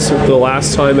have this the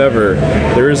last time ever.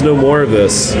 There is no more of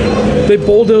this. They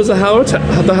bulldoze the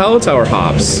Halitower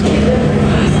hops.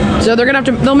 So they're gonna have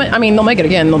to. They'll make it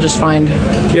again. They'll just find.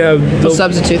 Yeah, They'll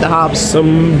substitute the hops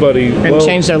somebody and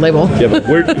change their label. Yeah, but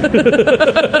we're.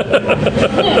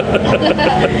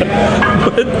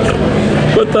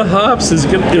 but the hops is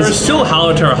gonna. There's still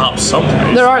Holler Tower hops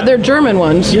sometimes. They're German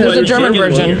ones. There's a they're German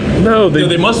German version. ones. No,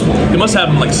 They must have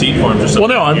them like seed farms or something.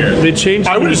 Well, no, here. they changed.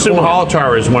 I them would to assume corn.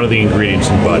 Halitower is one of the ingredients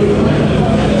in Bud.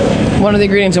 One of the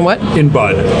ingredients in what? In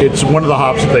Bud, it's one of the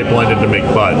hops that they blended to make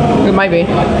Bud. It might be.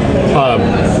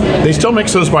 They still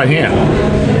mix those by hand.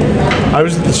 I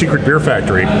was at the Secret Beer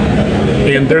Factory,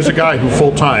 and there's a guy who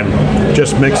full time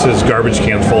just mixes garbage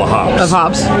cans full of hops. Of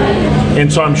hops.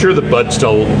 And so I'm sure that Bud's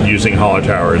still using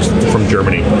Halitowers from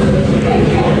Germany.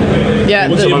 Yeah.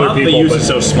 the some other amount they people, use but- is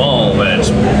so small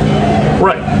that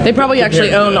Right. They probably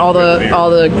actually own all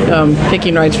the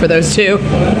picking rights for those too.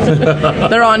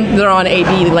 they're on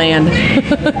AB land.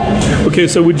 Okay,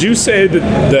 so would you say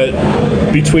that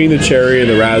between the cherry and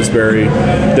the raspberry,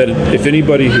 that if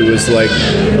anybody who was like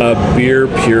a beer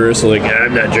purist, like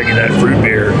I'm not drinking that fruit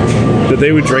beer, that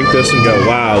they would drink this and go,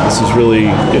 "Wow, this is really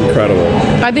incredible."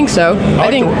 I think so. I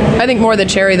think more the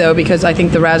cherry though, because I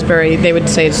think the raspberry they would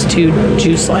say it's too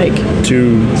juice-like.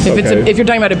 If you're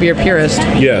talking about a beer purist.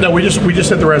 Yeah. No, we just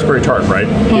said the raspberry tart, right?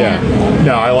 Yeah.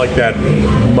 No, I like that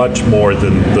much more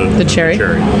than the cherry.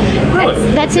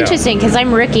 That's interesting because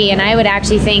I'm rookie, and I would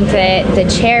actually think that the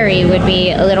cherry would be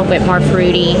a little bit more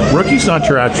fruity. Rookie's not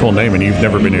your actual name, and you've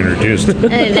never been introduced.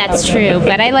 That's true,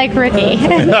 but I like rookie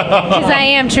because I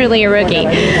am truly a rookie.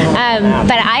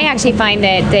 But I actually find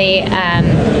that the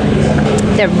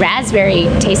raspberry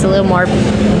tastes a little more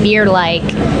beer-like,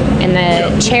 and the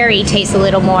cherry tastes a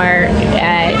little more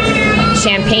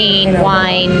champagne,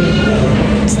 wine.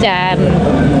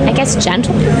 I guess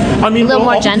gentle. I mean, a little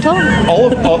more gentle.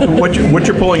 All of what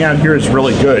you're pulling out here is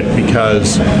really good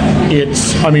because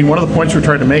it's. I mean, one of the points we're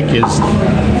trying to make is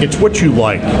it's what you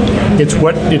like.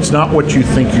 It's not what you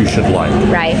think you should like.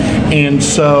 Right. And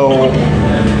so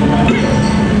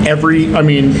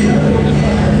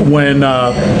when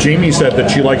Jamie said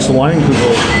that she likes the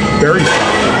Leinenkugel berry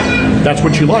stuff, that's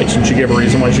what she likes, and she gave a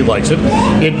reason why she likes it.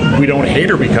 We don't hate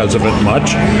her because of it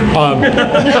much.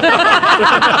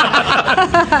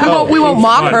 We won't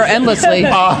mock her endlessly. No,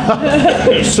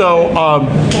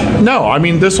 I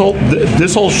mean this whole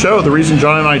show. The reason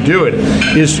John and I do it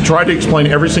is to try to explain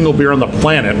every single beer on the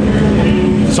planet,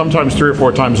 sometimes 3 or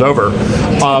 4 times over,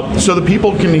 so the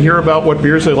people can hear about what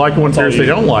beers they like and what beers they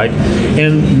don't like,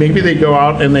 and maybe they go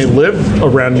out and they live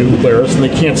around New Glarus and they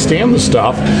can't stand the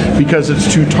stuff because it's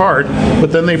too tart,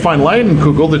 but then they find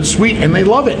Leinenkugel that's sweet and they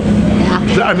love it.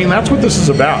 Yeah. I mean, that's what this is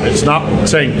about. It's not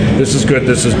saying this is good,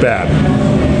 this is bad.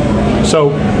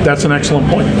 So that's an excellent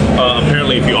point.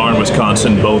 Apparently, if you are in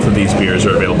Wisconsin, both of these beers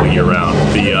are available year-round.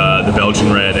 The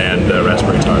Belgian Red and the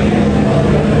Raspberry Tart.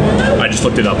 I just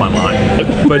looked it up online.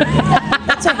 But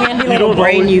that's a handy little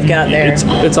brain you've got there.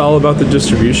 It's all about the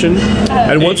distribution.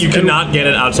 And once you cannot get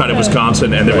it outside of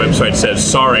Wisconsin, and their website says,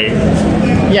 sorry,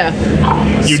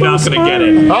 you're not going to get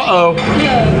it. Uh-oh.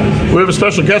 We have a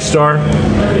special guest star.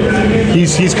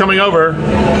 He's coming over.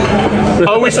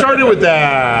 Oh, we started with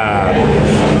that.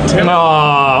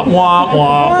 Wah, wah,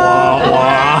 wah,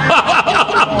 wah.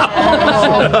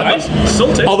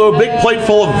 Although a big plate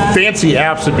full of fancy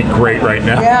apps would be great right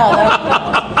now.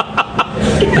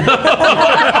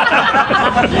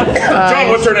 John,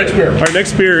 what's our next beer? Our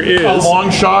next beer is a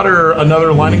long shot or another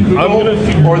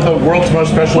Leinenkugel or the world's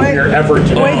most special beer ever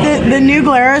today. Wait, the New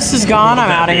Glarus is gone.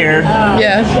 I'm out of here.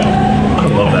 Yeah. I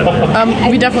love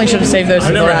that. We definitely should have saved those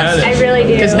for the last. I really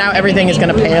do. Because now everything is going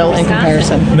to pale in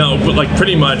comparison. No, but like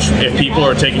pretty much, if people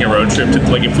are taking a road trip,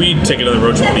 like if we take another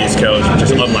road trip to the East Coast, which is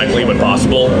unlikely but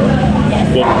possible,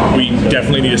 well, we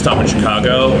definitely need to stop in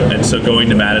Chicago, and so going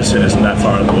to Madison isn't that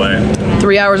far out of the way.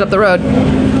 3 hours up the road.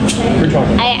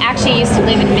 I actually used to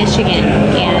live in Michigan,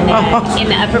 and in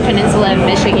the Upper Peninsula of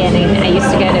Michigan, and I used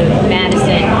to go to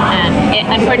Madison.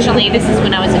 Unfortunately, this is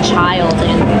when I was a child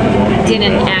and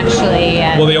didn't actually.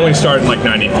 Well, they only started in like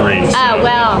 '93. So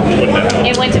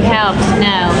it wouldn't have helped.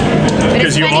 No. But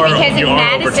it's funny because in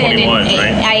Madison, over 21,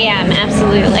 right? I am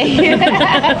absolutely,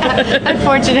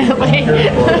 unfortunately.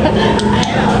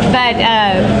 But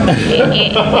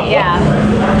yeah.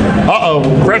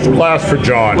 Fresh glass for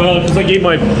John. Well, because I gave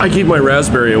my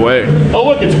raspberry away. Oh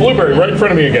look, it's blueberry right in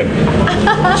front of me again.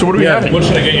 So what do we have? What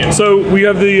should I get you? So we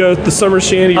have the summer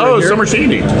shandy. Right here. Summer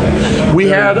shandy. We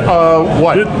had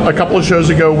a couple of shows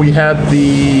ago. We had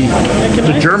the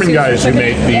German guys who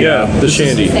make the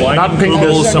shandy. Not pink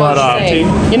Google's but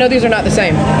You know these are not the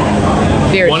same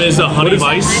beers. One is a honey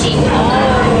vice.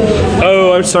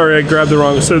 Oh, I'm sorry, I grabbed the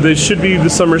wrong. So they should be the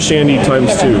summer shandy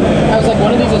times 2. I was like,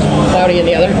 one of these is cloudy and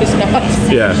the other is not.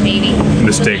 Yeah.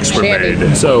 Mistakes were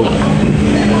made. So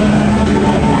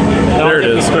there it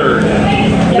is.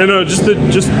 No, just the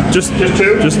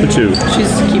two. Just the 2.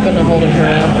 She's keeping a hold of her.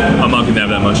 I'm not gonna have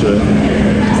that much of it.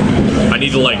 I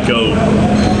need to go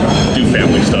do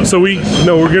family stuff. So you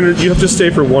have to stay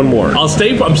for one more. I'm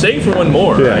staying for one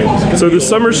more. Yeah. Right? So the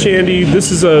summer shandy,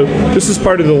 this is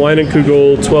part of the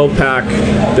Leinenkugel 12-pack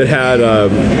that had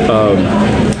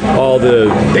all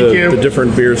the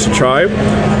different beers to try,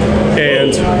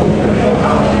 and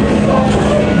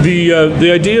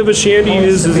the idea of a shandy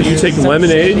is that you take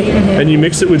lemonade and you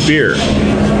mix it with beer.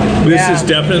 This is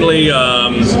definitely.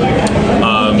 I've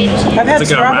had it's like a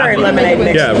strawberry Radler. lemonade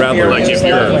mixed Yeah, with Radler. beer, Like which is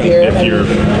if you're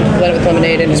lovely. Let it with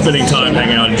lemonade and spending time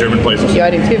hanging out in German places. Yeah, I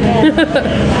do too.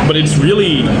 But it's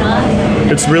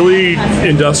really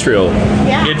industrial.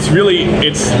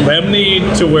 it's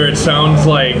lemonade to where it sounds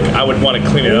like I would want to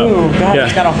clean it up. Ooh, God, Yeah.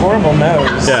 it's got a horrible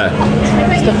nose. Yeah.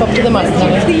 Stuff up to the mic.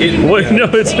 What? No,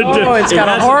 it's a. Oh, it's got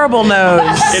a has- horrible nose.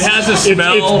 It has a It's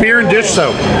smell. beer and dish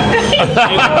soap.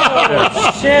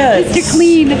 Shit.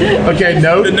 Clean. Okay,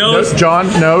 note, The nose- John,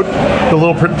 note the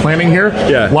little planning here.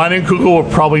 Yeah. Leinenkugel will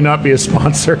probably not be a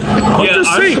sponsor. I'm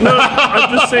just saying. No,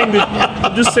 I'm just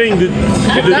saying that.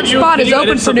 That spot is you open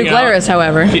edit for something New Glarus, out?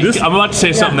 however. I'm about to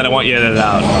say something that I want you to edit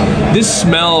out. This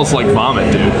smells like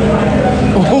vomit, dude.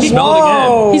 Smell it again.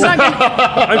 Whoa. He's not gonna,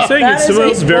 I'm saying That it is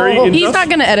smells a very. bull. he's not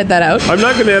going to edit that out. I'm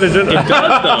not going to edit it. It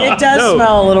does though. It does No.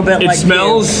 smell a little bit It like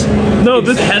smells. No, It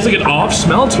this. has like an off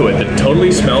smell to it that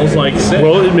totally smells like sick.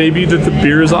 Well, it may be that the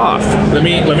beer is off. let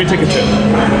me take a sip.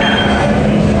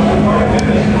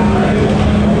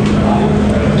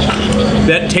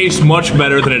 That tastes much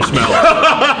better than it smells.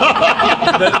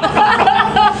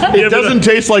 It doesn't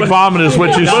taste like vomit, is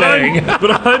what you're saying.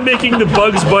 But I'm making the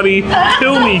Bugs Bunny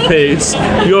kill me face.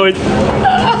 Going.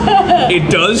 It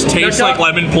does taste like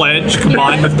Lemon Pledge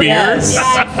combined with beer,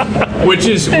 which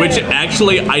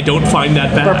actually I don't find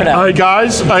that bad.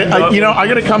 Guys, I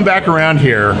got to come back around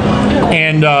here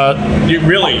and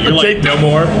You're like Take- no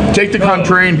more. take the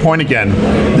contrarian point again.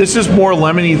 This is more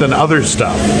lemony than other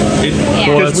stuff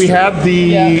because we had the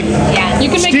Yes. You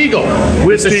can make Stiegel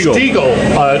with the Stiegel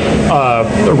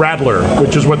Radler,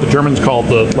 which is what the Germans called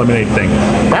the lemonade thing.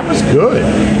 That was good.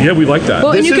 Yeah, we like that.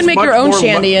 well, and this you is can make much your own more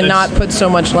shandy and not put so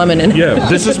much lemon in. Yeah.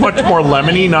 This is much more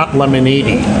lemony, not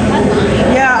lemonade-y.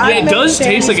 Yeah, Yeah, it does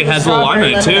taste like it has a little lime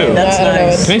in it too. That's I don't know,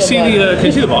 nice. Can I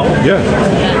see the bottle?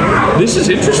 Yeah. This is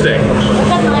interesting.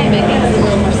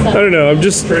 I don't know. I'm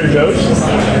just.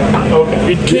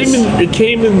 It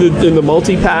came in the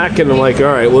multi pack, and I'm like, all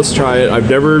right, let's try it. I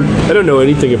don't know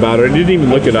anything about it. I didn't even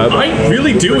look it up. I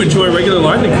really do enjoy regular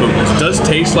Leinenkugel. It does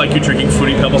taste like you're drinking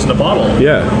Fruity Pebbles in a bottle.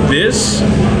 Yeah.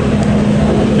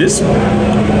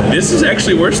 This is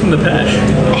actually worse than the Pesh,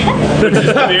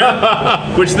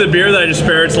 which is the beer that I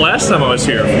disparaged last time I was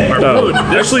here. Our food.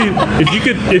 Actually,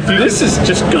 This is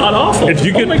just god awful. if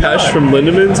you get Oh my Pesh God. from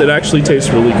Lindemans, it actually tastes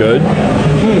really good.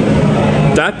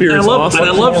 That beer is awesome. And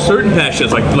I love certain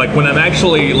pashes, like when I'm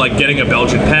actually like getting a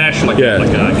Belgian pash, like Yeah.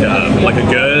 like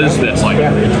a Guz that's like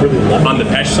on the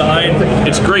pesh side.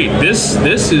 It's great. This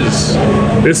is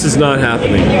This is not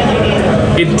happening.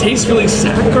 it tastes really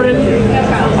saccharine.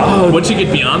 Once you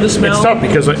get beyond the smell, It's tough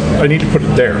because I need to put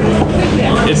it there.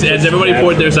 has everybody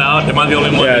poured theirs out? Am I the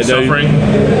only one Yeah, that's no, you- suffering?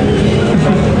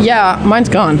 Yeah, mine's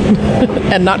gone,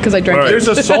 and not because I drank All right.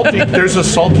 it. There's a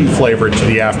salty flavor to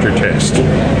the aftertaste.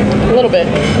 A little bit.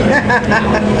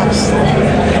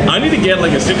 I need to get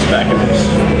like a 6-pack of this.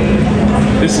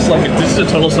 This is a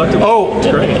total sucker. Oh, It's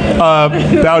great.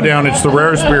 bow down! It's the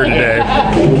rarest beer today.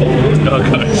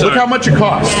 Okay, Look sorry. how much it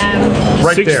costs.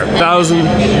 Right there.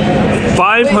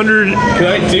 6,500. Can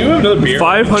I do another beer?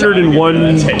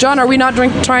 501. John, are we not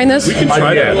trying this? We can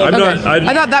try Yeah. that. I'm Okay. not.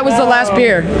 I thought that was the last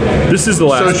beer. This is the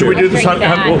last. So should we beer. do this? Drink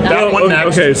that. That one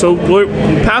next. Okay, so we'll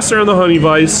pass around the honey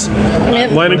vice.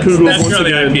 Leinenkugel That's once another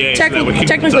again. IPA, so that we can-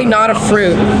 Technically not a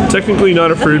fruit. Technically not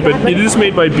a fruit, but it is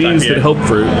made by bees that help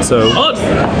fruit. So Oh,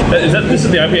 this is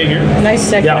the IPA here? Nice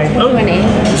segue. Oh,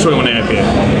 it's 21 IPA.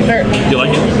 You like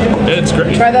it? Yeah, it's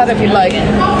great. Try that if you'd like.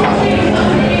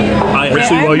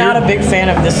 I'm not a big fan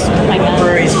of this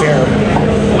brewery's beer.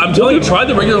 I'm telling you, try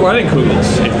the regular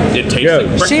Leinenkugels. It tastes Yeah. like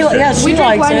breakfast She, beer. yeah, she We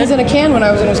drank likes Liney's it. in a can when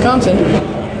I was in Wisconsin.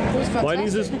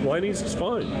 Liney's is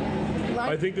fine.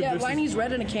 I think that yeah, this is- Liney's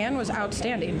red in a can was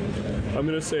outstanding. I'm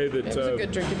gonna say that. It was a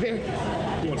good drinking beer.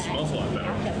 It smells a lot better.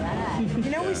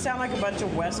 You know, we sound like a bunch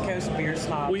of West Coast beer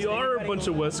snobs. We are a bunch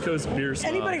of West Coast beer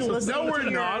snobs. Anybody listening No, we're to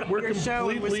not. We're your show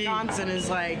in completely- Wisconsin is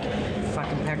like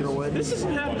fucking Peckerwood. This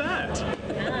isn't half bad.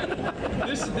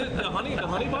 The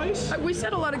honey vice? We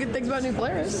said a lot of good things about New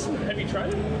Glarus. Have you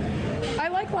tried it? I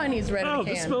like Liney's red Oh, in a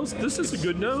this can. smells. This is a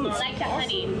good nose. I like the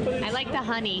honey. I like the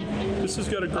honey. This has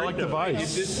got a great nose.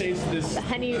 Vice. This tastes this.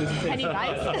 Honey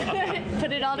bites.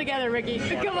 Put it all together, Ricky.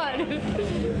 Come on.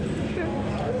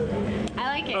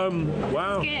 I like it.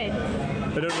 Wow. Good.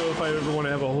 I don't know if I ever want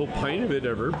to have a whole pint of it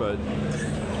ever, but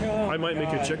I might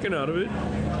make a chicken out of it.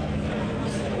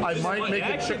 I might make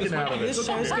a chicken out of it. This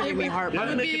show's giving me heartburn.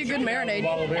 It would be a good marinade.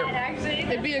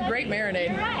 It'd be a great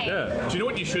marinade. Right. Yeah. Do you know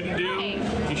what you shouldn't do?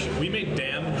 We made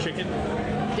damned chicken.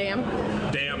 Damned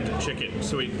chicken.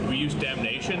 So we use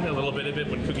damnation, a little bit of it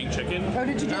when cooking chicken. Oh,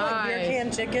 did you do like beer Nice.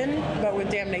 can chicken, but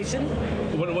with damnation?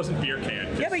 When it wasn't beer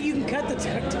can. Yeah, but you can cut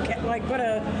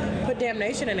put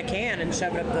damnation in a can and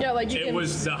shove it up the. Yeah, like you It can.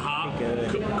 was the hop,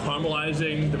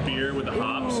 caramelizing the beer with the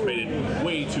hops made it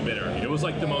way too bitter. It was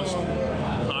like the most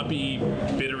hoppy,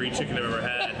 bittery chicken I've ever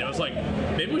had. And I was like,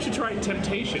 maybe we should try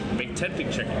temptation, make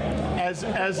tempting chicken. As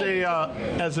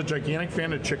a gigantic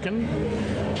fan of chicken,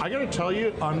 I got to tell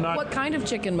you, I'm not What kind of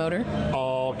chicken, Motor?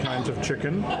 all kinds of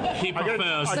chicken. He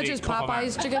prefers Such as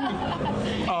Popeye's chicken?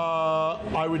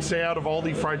 I would say out of all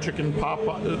the fried chicken,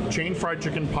 chain fried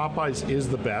chicken, Popeyes is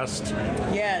the best.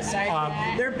 Yes,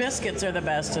 their biscuits are the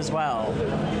best as well.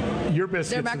 Your biscuits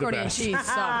Their are the macaroni and best. cheese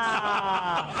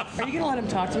sucks. Are you gonna let him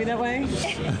talk to me that way?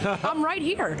 I'm right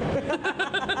here.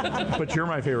 But you're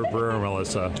my favorite brewer,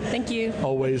 Melissa. Thank you.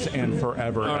 Always and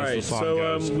forever. All as right, the song so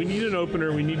goes. we need an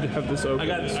opener. We need to have this open. I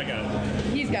got it.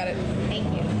 He's got it. Thank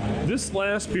you. This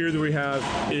last beer that we have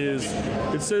is,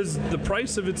 it says, the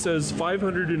price of it says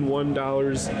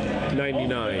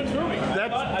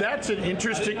 $501.99. That's an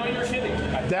interesting.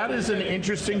 That is an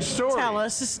interesting story. Tell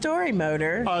us a story,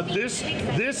 Motor. This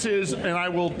is, and I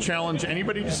will challenge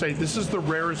anybody to say this is the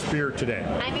rarest beer today.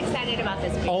 I'm excited about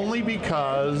this beer. Only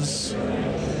because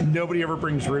nobody ever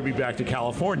brings Ruby back to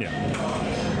California.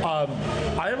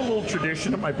 I have a little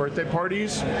tradition at my birthday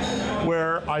parties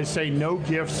where I say no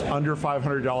gifts under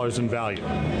 $500 in value.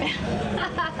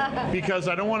 Because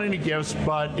I don't want any gifts,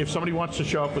 but if somebody wants to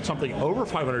show up with something over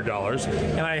 $500,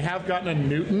 and I have gotten a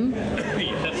Newton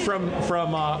from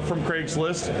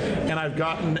Craigslist, and I've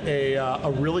gotten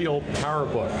a really old power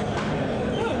book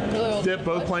that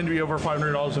both claim to be over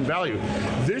 $500 in value.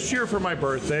 This year for my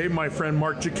birthday, my friend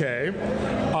Mark Jacquet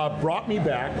brought me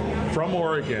back from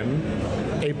Oregon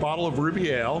a bottle of Ruby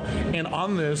Ale, and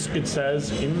on this it says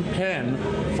in pen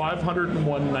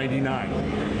 $501.99.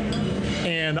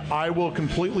 And I will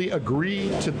completely agree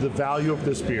to the value of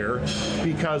this beer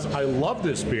because I love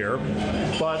this beer,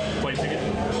 but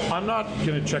I'm not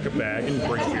going to check a bag and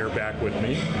bring beer back with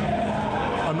me.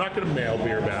 I'm not going to mail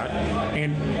beer back.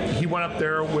 And he went up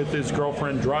there with his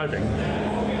girlfriend driving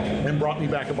and brought me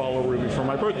back a bottle of Ruby for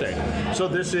my birthday. So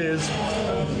this is,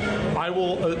 I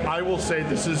will say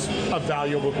this is a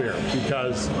valuable beer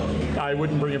because I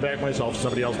wouldn't bring it back myself.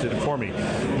 Somebody else did it for me.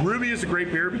 Ruby is a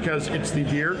great beer because it's the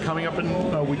beer coming up in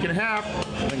a week and a half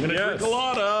I'm going to drink a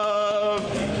lot of.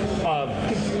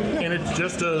 And it's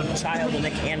just a child in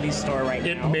a candy store right now.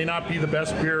 It may not be the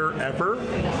best beer ever,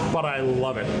 but I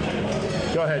love it.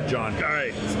 Go ahead, John. All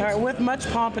right. All right, with much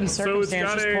pomp and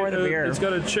circumstance, just pour the beer. It's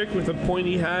got a chick with a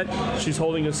pointy hat. She's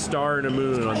holding a star and a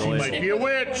moon on the label. She might be a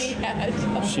witch.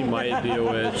 She might be a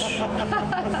witch.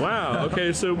 Wow.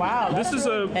 Okay. So this is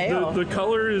the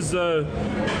color is the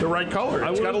right color.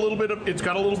 It's got a little bit of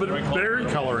berry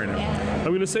color in it. I'm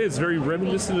going to say it's very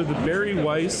reminiscent of the Berry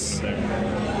Weiss,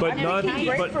 but not. Oh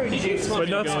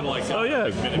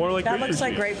yeah, more like that grapefruit looks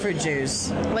like juice. grapefruit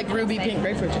juice. Like ruby pink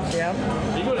grapefruit juice. Yeah.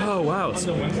 Oh wow,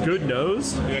 good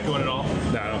nose. You got going at all?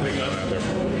 No, I don't think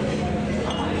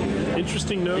so.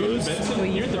 Interesting nose. You're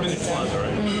at the Vintage Plaza,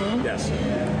 right? Mm-hmm. Yes.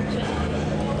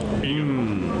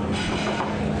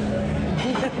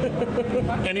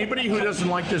 Anybody who doesn't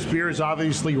like this beer is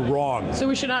obviously wrong. So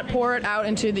we should not pour it out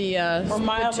into the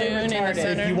mildly spittoon in the retarded.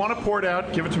 center. If you want to pour it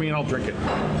out, give it to me and I'll drink it.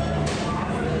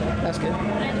 That's good.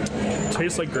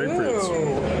 Tastes like grapefruits.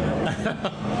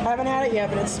 I haven't had it yet,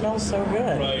 but it smells so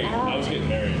good. Right. I was getting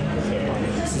married.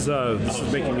 This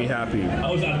is making me happy. I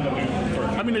was out of the mood for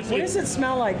I mean, What does it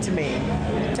smell like to me?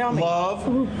 Tell me. love,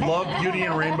 beauty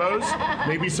and rainbows.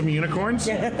 Maybe some unicorns.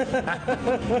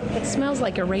 It smells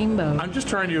like a rainbow. I'm just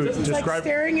trying to It's like describe.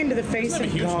 staring into the face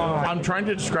of God. I'm trying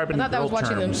to describe it I in thought that girl was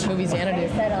watching terms. the movie Xanadu.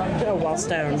 Oh, well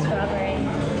stoned.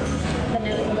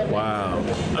 Wow.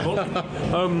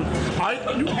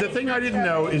 The thing I didn't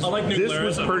know is like New this Glarus.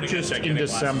 was I'm gonna purchased check in it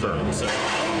last December, time, so.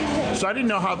 so I didn't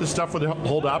know how this stuff would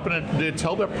hold up, and it's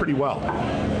held up pretty well.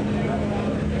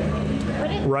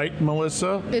 Right,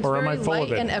 Melissa? It's or am very I full light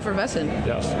of it? and effervescent.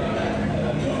 Yes.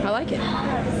 I like it.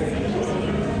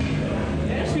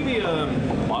 See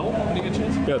the bottle? Did you get a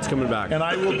chance? Yeah, it's coming back. And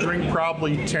I will drink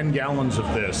probably 10 gallons of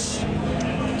this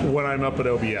when I'm up at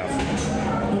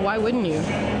OBF. Why wouldn't you?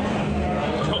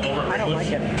 I don't like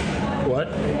it. What?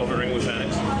 Over English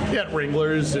Annex. Yeah,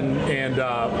 Wranglers and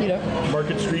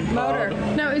Market Street Motor.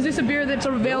 Pub. Now, is this a beer that's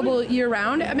available year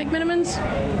round at McMinimans?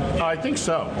 I think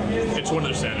so. It's one of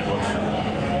their standard ones.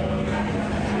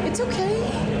 It's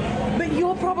okay. But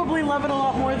you'll probably love it a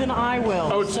lot more than I will.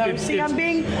 Oh,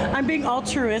 I'm being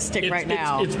altruistic right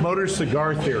now. It's Motor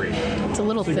cigar theory. It's a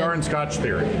little Cigar thin. and scotch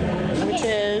theory. Which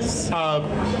is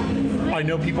I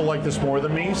know people like this more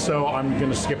than me, so I'm going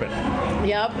to skip it.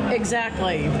 Yep,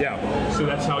 exactly. Yeah. So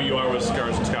that's how you are with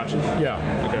cigars and scotches?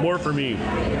 Yeah. More for me.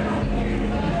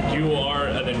 You are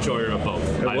an enjoyer of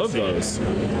both. I love those.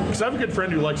 Because I have a good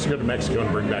friend who likes to go to Mexico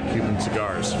and bring back Cuban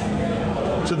cigars.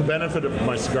 To the benefit of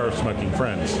my cigar smoking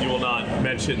friends. You will not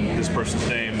mention this person's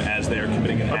name as they are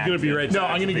committing an act. I'm going to be right No,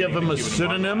 I'm going to give them a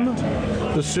synonym.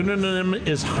 The synonym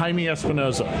is Jaime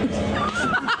Espinosa.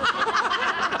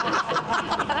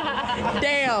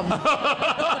 Damn.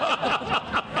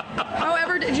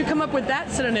 However, did you come up with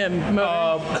that synonym?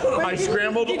 I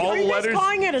scrambled all the Are you letters. just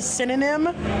calling it a synonym?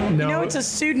 No. No, it's a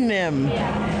pseudonym.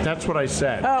 That's what I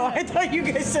said. Oh, I thought you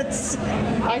guys said. It's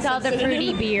called the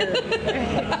fruity beer.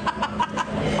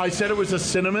 I said it was a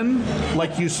cinnamon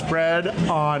like you spread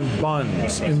on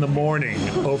buns in the morning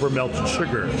over melted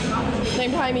sugar.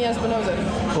 Named Jaime Espinosa.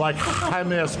 Like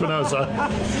Jaime Espinosa.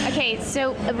 Okay,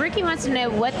 so Ricky wants to know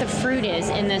what the fruit is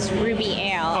in this ruby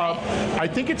ale. I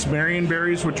think it's Marion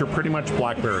berries, which are pretty much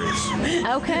blackberries.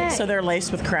 Okay. So they're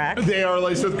laced with crack. They are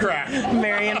laced with crack.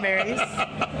 Marion berries.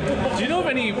 Do you know of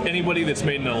anybody that's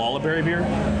made an Lullaberry beer?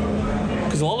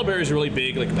 Because Lullaberry is really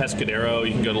big, like Pescadero.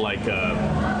 You can go to like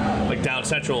down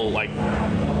central, like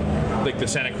the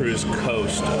Santa Cruz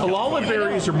coast.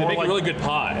 Lullaberries are They more make like a really good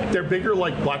pie. They're bigger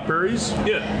like blackberries.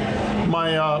 Yeah.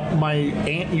 My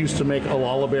aunt used to make a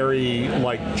lullaberry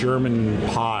like German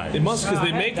pie. It must, because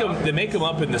they make them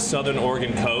up in the southern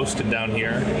Oregon coast and down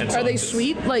here. And so Are they it's-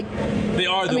 sweet? Like, They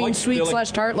are. I mean, sweet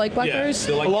slash tart like blackberries?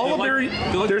 Yeah, they're like, Lullaberry-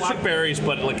 They're like there's- blackberries,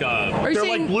 but like Are you They're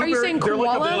saying? like Are you saying they're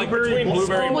like a koala? between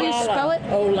blueberry and Will you spell it?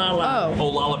 Oh la la.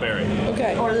 Oh, Lullaberry.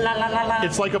 okay. Or la la la la.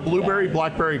 It's like a blueberry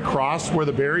blackberry cross where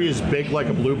the berry is big like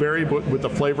a blueberry but with the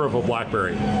flavor of a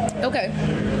blackberry. Okay.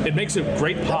 It makes a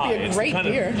great pie. Be a It's great kind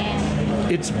of- beer.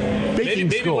 It's baking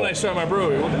Maybe school. when I start my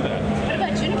brewery, we'll do that. What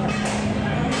about juniper?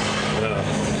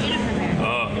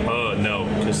 No,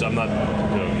 because I'm not.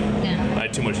 I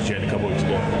had too much gin a couple weeks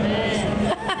ago.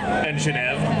 And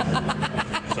Genève.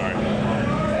 Sorry.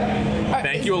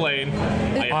 Thank you, Elaine.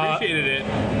 I appreciated it.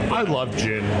 I love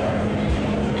gin.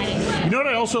 You know what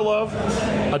I also love?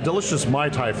 A delicious Mai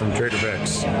Tai from Trader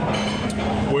Vic's.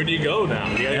 Where do you go now?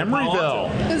 You gotta go to Palo Emeryville.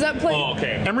 Alto. Is that play? Oh,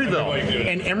 okay. Emeryville.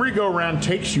 And Emery Go Round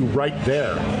takes you right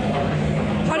there.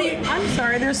 How do you? I'm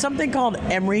sorry, there's something called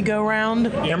Emery Go Round.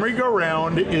 Emery Go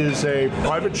Round is a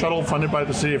private shuttle funded by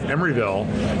the city of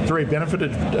Emeryville through a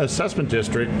benefited assessment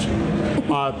district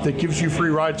that gives you free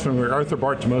rides from Arthur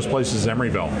Bart to most places in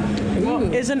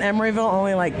Emeryville. Isn't Emeryville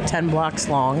only like 10 blocks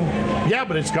long? Yeah,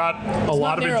 but it's got a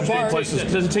lot of near a interesting bar.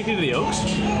 places. Does it take you to the Oaks?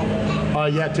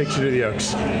 Yeah, it takes you to the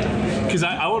Oaks. Because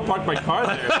I would park my car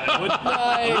there. But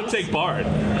I would take Bard.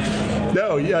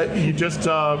 No, yeah, you just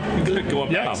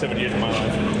Going back 7 years of my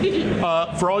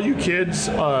life. for all you kids,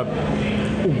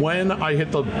 when I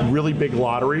hit the really big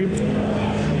lottery,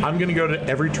 I'm going to go to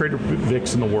every Trader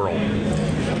Vic's in the world.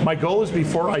 My goal is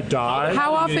before I die.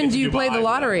 How often do you play the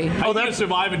lottery? How you gonna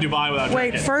survive in Dubai without Wait,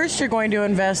 drinking? first you're going to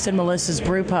invest in Melissa's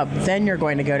Brew Pub, then you're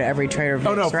going to go to every Trader Vic's,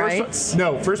 Oh no!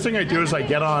 right? First thing I do is I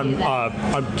get on.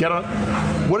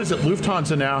 What is it?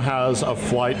 Lufthansa now has a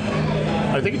flight.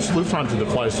 I think it's Lufthansa that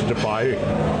flies to Dubai.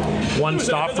 One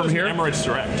stop from here. Emirates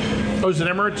Direct. Oh, is it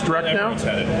Emirates Direct now? Emirates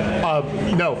had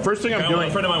it. No. First thing I'm A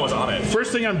doing. friend of mine was on it.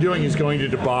 First thing I'm doing is going to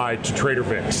Dubai to Trader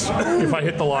Vic's if I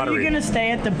hit the Are lottery. you going to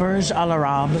stay at the Burj Al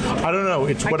Arab? I don't know.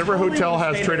 It's whatever totally hotel wanna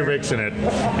has stay Trader there. Vic's in it,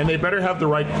 and they better have the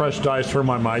right crushed ice for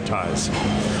my Mai Tais.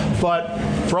 But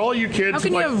for all you kids, How can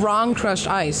who you like- have wrong crushed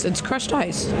ice? It's crushed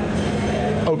ice.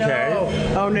 okay?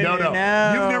 Oh, no.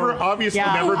 You've never obviously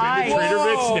Yeah, never been ice. to Trader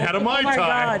Vic's and had a Mai Oh my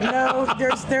Tai. God, no.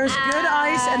 There's good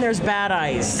ice and there's bad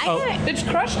ice. It's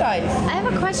crushed ice. I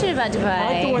have a question about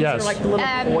Dubai. Yes. Like the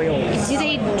little oils. Do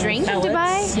they drink in Pellets.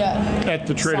 Dubai? Yeah. At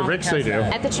the Trader Vic's, they do.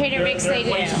 At the Trader Vic's, they do.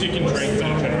 Places you can drink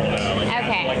that generally.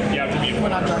 Okay. You have to be.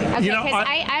 Okay, You know, because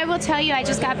I will tell you, I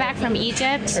just got back from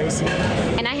Egypt,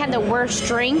 and I had the worst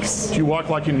drinks. Do you walk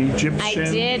like an Egyptian? I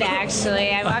did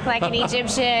actually. I walked like an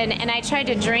Egyptian, and I tried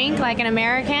to drink like an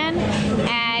American,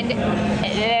 and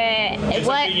It's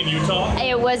like being in Utah.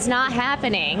 it was not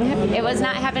happening. It was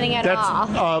not happening at all.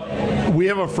 That's we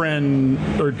have a friend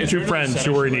or two friends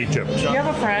who are in Egypt. You have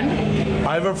a friend?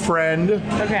 I have a friend.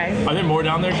 Okay. Are there more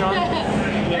down there, John?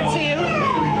 Two.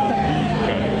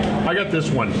 I got this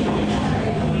one.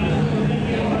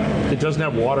 It doesn't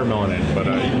have watermelon in it, but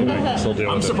I can still deal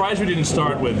I'm with surprised we didn't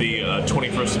start with the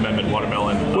 21st Amendment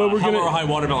watermelon. Well, we're Hell gonna- or High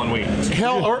watermelon wheat. it.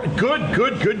 Hell, or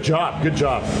good job.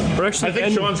 We're actually I think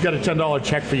ending- Sean's got a $10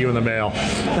 check for you in the mail.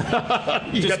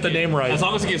 You got the name right. As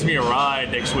long as it gives me a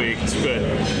ride next week, it's good.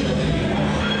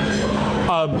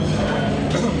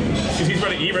 Because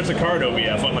he rents a car at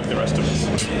OBF, unlike the rest of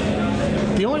us.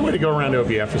 The only way to go around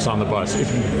OBF is on the bus.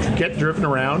 If you get driven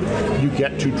around, you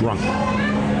get too drunk.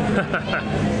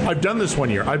 I've done this 1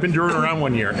 year. I've been driven around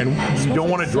 1 year, and you don't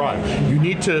want to drive. You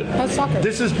need to.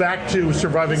 This is back to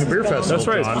surviving a beer festival. That's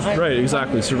right. John. Right,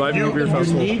 exactly. Surviving a beer You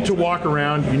festival. need to walk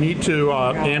around. You need to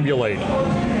ambulate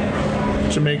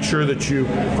to make sure that you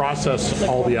process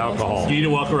all the alcohol. You need to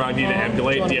walk around, you need to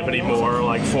ambulate. Do you have any more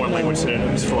like foreign language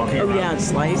synonyms for walking around? Oh yeah,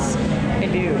 slice. I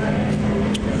do.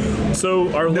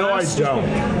 So our No, I last, don't.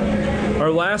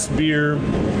 our last beer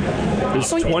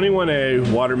is 21A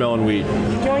watermelon wheat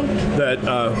that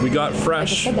we got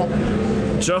fresh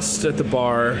just at the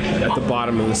bar at the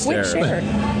bottom of the stairs.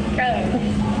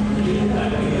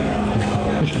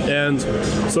 And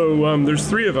so there's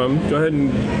 3 of them. Go ahead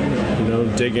and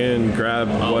dig in, grab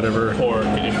whatever. Or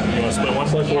can you want to split one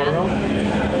slice of watermelon?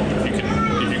 If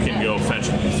you can go fetch.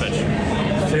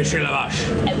 Finish your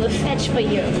lavash. I will fetch for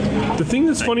you. The thing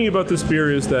that's funny about this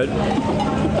beer is that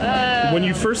when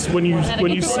you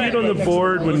see it on the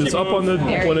board, when it's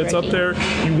up there,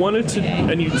 you want it to,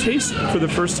 and you taste it for the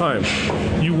first time,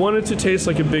 you want it to taste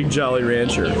like a big Jolly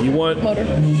Rancher. You want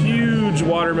huge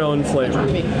watermelon flavor.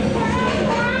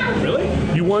 Really?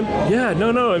 You want,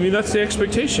 I mean, that's the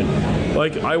expectation.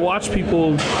 Like, I watch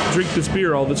people drink this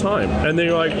beer all the time, and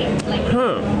they're like,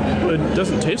 it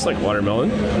doesn't taste like watermelon.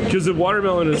 Because the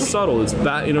watermelon is subtle, it's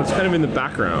it's kind of in the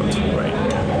background. Right.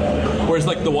 Whereas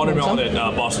like the watermelon at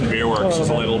Boston Beer Works is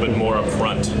a little bit more up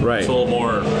front. Right. It's a little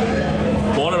more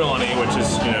watermelon-y, which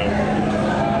is,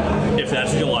 if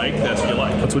that's what you like, that's what you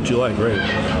like. That's what you like, right?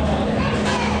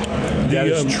 That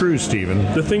is true, Stephen.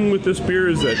 The thing with this beer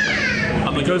is that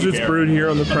because it's brewed here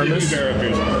on the premise,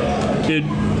 it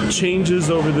changes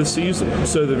over the season.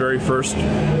 So the very first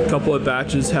couple of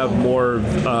batches have more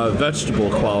vegetable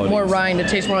quality. More rind. It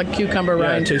tastes more like cucumber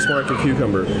Yeah, rind. it tastes more like a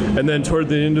cucumber. And then toward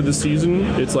the end of the season,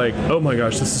 it's like, oh my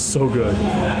gosh, this is so good.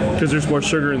 Because there's more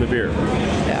sugar in the beer.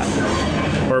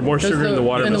 Yeah. Or more sugar in the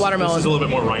watermelon. In the watermelon. This is a little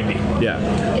bit more rindy. Yeah. Go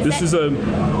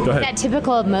ahead. Is that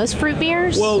typical of most fruit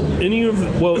beers? Well,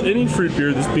 any fruit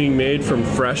beer that's being made from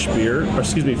fresh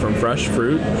fresh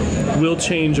fruit will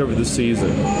change over the season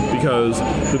because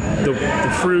the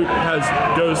fruit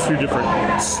goes through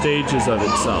different stages of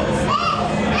itself.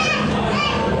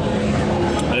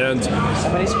 And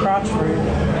Somebody's crotch fruit.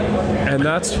 and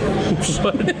that's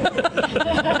what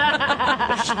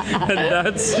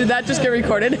Did that just get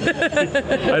recorded?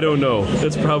 I don't know.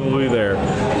 It's probably there.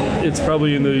 It's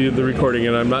probably in the recording,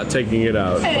 and I'm not taking it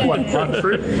out. What, crotch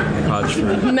fruit? Crotch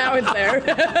fruit. Now it's there.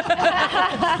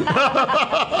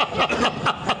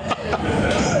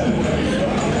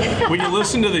 When you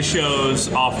listen to the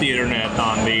shows off the internet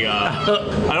on the,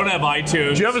 I don't have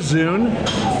iTunes. Do you have a Zune?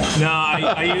 No,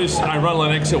 I run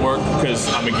Linux at work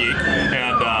because I'm a geek,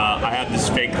 and I have this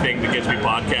fake thing that gets me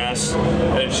podcasts,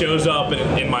 and it shows up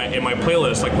in my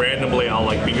playlist. Like randomly, I'll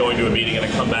like be going to a meeting, and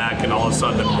I come back, and all of a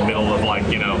sudden, in the middle of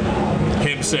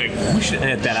him saying, "We should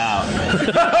edit that out."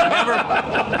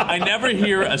 I never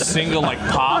hear a single like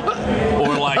pop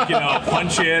or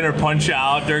punch in or punch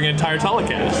out during an entire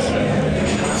telecast.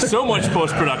 So much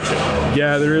post production.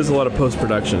 Yeah, there is a lot of post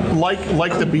production. Like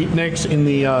the beatniks in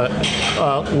the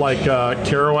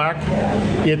Kerouac,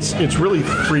 it's really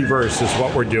free verse is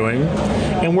what we're doing,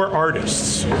 and we're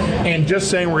artists. And just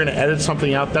saying we're going to edit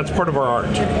something out, that's part of our art,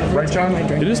 right, John?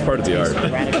 It is part of the art.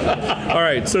 All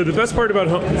right. So the best part about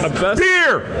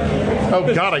beer.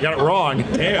 Oh God, I got it wrong.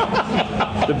 Damn.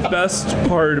 The best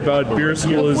part about beer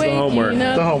school is the homework.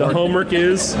 The homework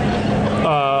is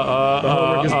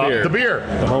beer. The beer.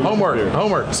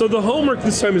 Homework. So the homework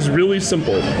this time is really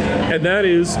simple, and that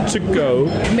is to go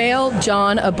Mail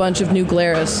John a bunch of New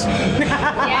Glarus.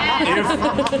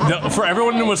 For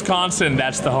everyone in Wisconsin,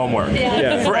 that's the homework.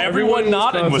 Yeah. For everyone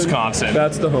not in Wisconsin,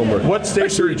 that's the homework. What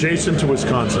states are adjacent to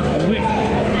Wisconsin?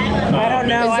 I don't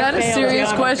know. Is that I a failed serious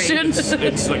geography. question?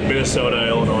 it's like Minnesota,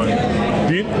 Illinois.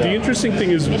 The interesting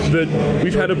thing is that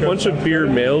we've had a bunch of beer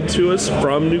mailed to us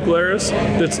from New Glarus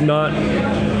that's not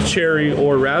cherry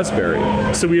or raspberry.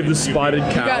 So we have the spotted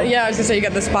cow. I was gonna say you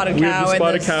got the spotted We have cow the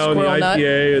spotted cow and the squirrel nut.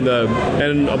 IPA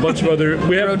and a bunch of other.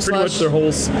 We have Road pretty much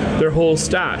slush. their whole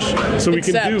stash. So we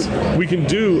can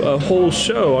do a whole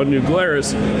show on New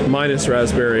Glarus minus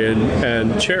raspberry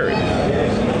and cherry.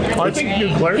 I think New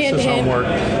Glarus's homework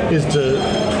is to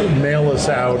mail us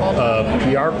out a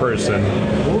PR person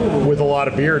with a lot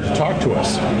of beer to talk to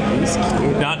us.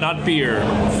 Not beer,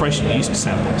 fresh yeast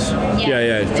samples.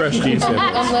 Yeah, fresh yeast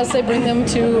samples. Unless they bring them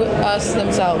to us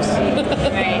themselves.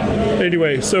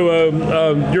 Anyway, so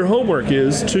your homework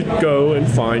is to go and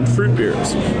find fruit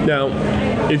beers. Now,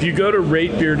 if you go to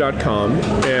ratebeer.com,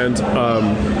 and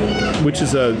which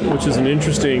is an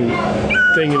interesting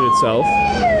thing in itself,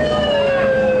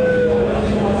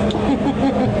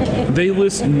 they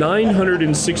list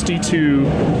 962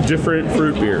 different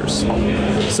fruit beers.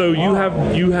 So you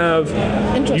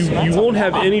won't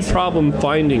have any problem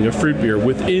finding a fruit beer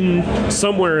within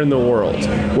somewhere in the world,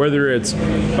 whether it's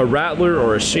a Rattler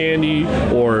or a Shandy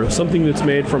or something that's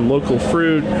made from local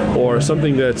fruit or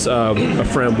something that's a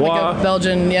framboise. Like a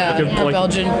Belgian,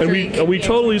 Belgian. And we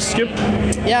totally skipped.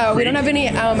 Yeah, we don't have any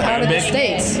out of the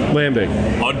States. Lambic.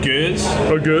 Odd goods.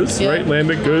 Goose, right?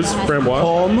 Lambic, goose, framboise.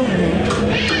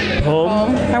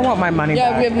 Home. I want my money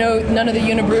Yeah, back. we have none of the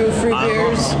Unibrew fruit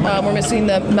beers. We're missing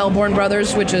the Melbourne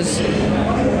Brothers, which is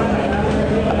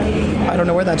I don't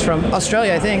know where that's from.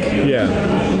 Australia, I think. Yeah.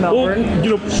 Melbourne.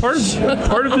 Well,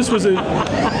 part of this was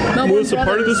Melissa,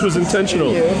 part of this was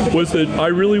intentional. Was that I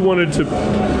really wanted to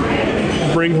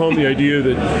bring home the idea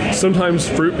that sometimes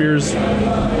fruit beers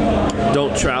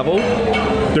don't travel.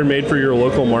 They're made for your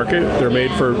local market. They're made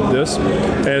for this,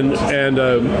 and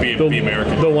Be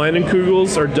American. The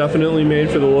Leinenkugels are definitely made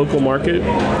for the local market.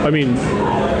 I mean,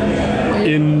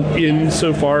 in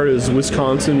so far as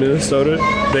Wisconsin, Minnesota,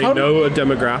 they know a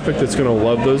demographic that's going to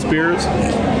love those beers.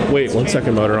 Wait 1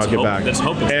 second, Motor. I'll get back. Let's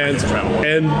hope it's And travel.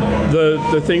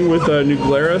 the thing with New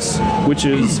Glarus, which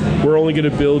is we're only going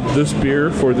to build this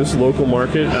beer for this local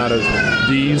market out of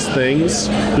these things.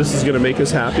 This is going to make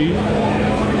us happy.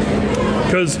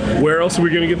 Because where else are we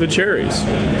going to get the cherries?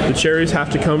 The cherries have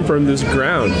to come from this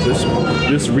ground, this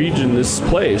region, this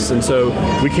place, and so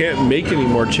we can't make any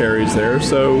more cherries there.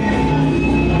 So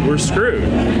we're screwed.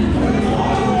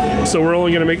 So we're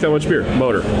only going to make that much beer.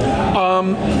 Motor.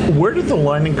 Where did the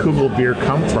Leinenkugel beer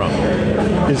come from?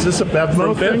 Is this a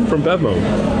Bevmo thing? From Bevmo.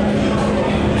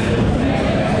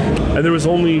 And there was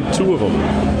only 2 of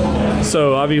them.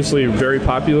 So obviously very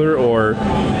popular or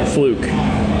fluke.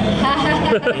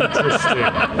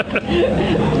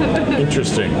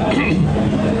 Interesting.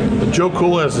 Joe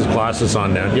Cool has his glasses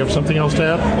on now. Do you have something else to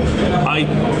add?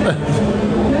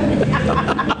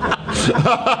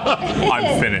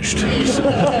 I'm finished.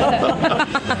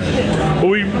 Well,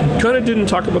 we kind of didn't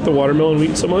talk about the watermelon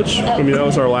wheat so much. I mean, that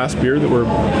was our last beer that we're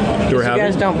You having.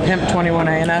 guys don't pimp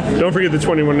 21A enough. Don't forget the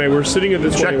 21A. We're sitting at the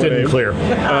 21A. Check didn't clear.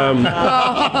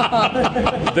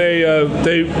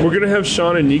 We're going to have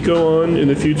Sean and Nico on in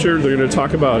the future. They're going to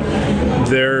talk about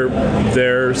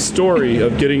their story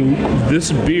of getting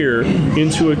this beer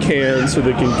into a can so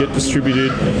they can get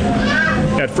distributed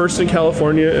at first in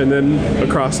California and then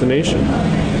across the nation.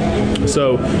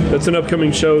 So that's an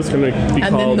upcoming show. It's going to be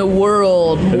And called then the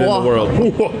world. And then the world.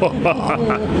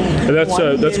 And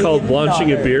that's called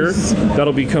Launching a Beer.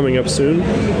 That'll be coming up soon.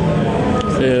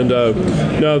 And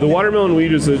no, the watermelon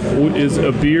wheat is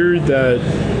a beer that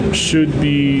should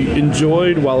be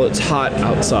enjoyed while it's hot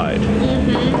outside.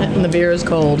 And the beer is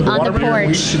cold. On the Watermelon wheat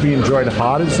porch. should be enjoyed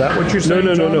hot. Is that what you're saying?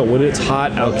 No. John? When it's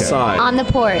hot outside. On the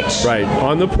porch. Right,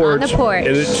 on the porch. On the porch.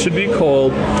 And it should be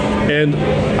cold. And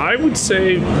I would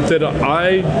say that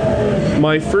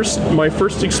my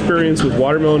first experience with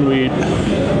watermelon wheat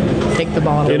Take the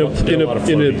bottle. in a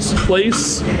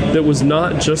place that was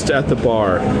not just at the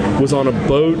bar, was on a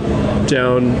boat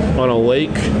down on a lake,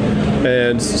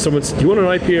 and someone said, "Do you want an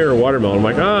IPA or a watermelon?" I'm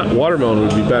like, watermelon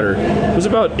would be better. It was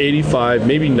about 85,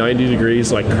 maybe 90 degrees.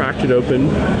 So I cracked it open.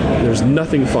 There's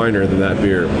nothing finer than that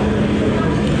beer.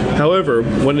 However,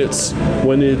 when it's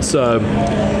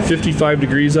 55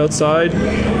 degrees outside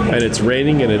and it's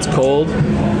raining and it's cold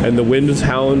and the wind is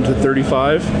howling to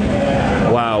 35,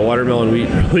 wow, watermelon wheat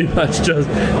pretty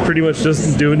much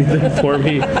doesn't do anything for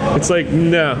me. It's like,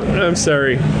 no, I'm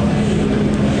sorry.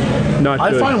 Not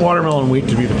I good. find watermelon wheat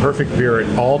to be the perfect beer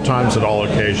at all times, at all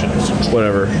occasions.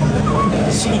 Whatever.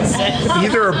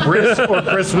 Either a bris or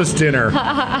Christmas dinner.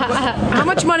 How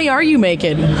much money are you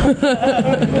making?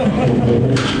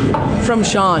 From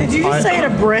Sean. Did you just say it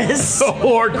a bris?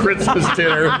 Or Christmas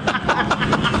dinner.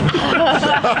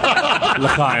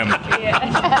 L'chaim.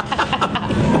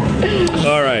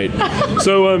 All right.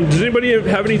 So, does anybody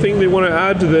have anything they want to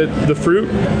add to the fruit?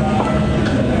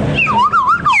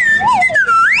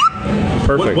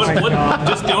 Perfect.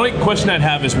 Just the only question I'd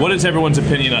have is, what is everyone's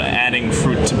opinion on adding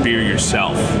fruit to beer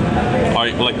yourself?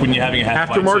 Like when you're having a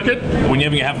Aftermarket? When you're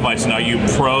having a Hefeweizen, are you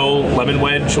pro lemon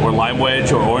wedge or lime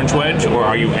wedge or orange wedge, or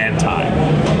are you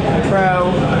anti?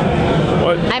 Pro.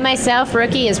 I myself,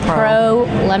 Rookie, is pro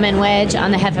lemon wedge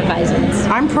on the Hefeweizens.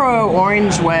 I'm pro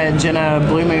orange wedge and a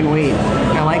Blue Moon wheat.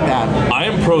 I like that. I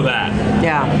am pro that.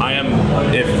 Yeah. I am,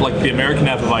 if like the American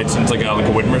Hefeweizen's like a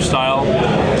Widmer style,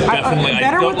 definitely.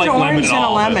 Better I don't with like an lemon orange at and a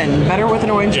all. lemon. Better with an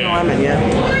orange and a lemon,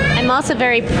 yeah. I'm also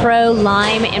very pro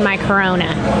lime in my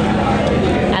Corona.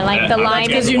 I like the lime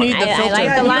because you need the I filter. like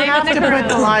the You lime have in to the put the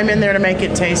Corona. lime in there to make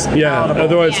it taste Yeah, palatable.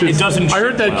 otherwise It it's... doesn't. I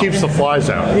heard that keeps the flies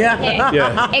out. Yeah.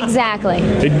 Yeah. Exactly.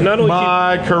 It not only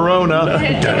My Corona.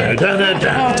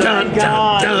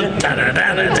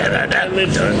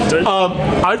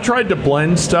 I've tried to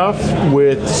blend stuff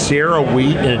with Sierra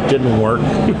wheat and it didn't work.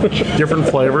 Different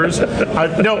flavors.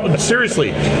 No,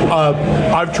 seriously.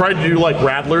 I've tried to do like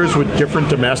rattlers with different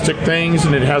domestic things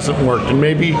and it hasn't worked. And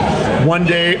maybe one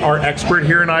day our expert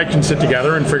here and I can sit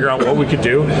together and figure out what we could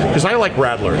do because I like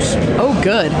rattlers. Oh,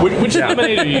 good. Which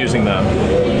lemonade are you using though?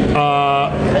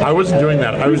 I wasn't doing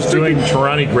that. I was doing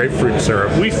Torani grapefruit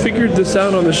syrup. we figured this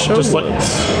out on the show. Just like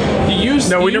You use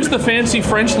the fancy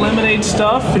French lemonade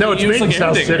stuff? no, it's You use, made in like,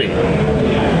 South everything. City.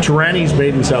 Tarani's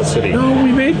made in South City. No,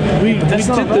 we did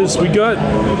this. We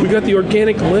got the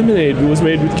organic lemonade. It was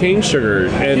made with cane sugar,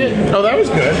 and Oh, that was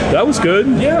good. that was good.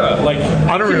 Yeah, like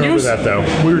I don't remember that though.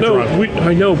 We were drunk.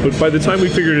 I know, but by the time we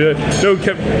figured it out,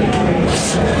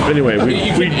 anyway,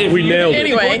 we nailed it.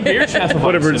 Anyway.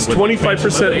 Whatever, it's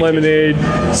 25% lemonade,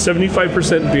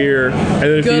 75% beer, and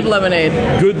then if Good you,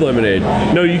 lemonade. Good lemonade.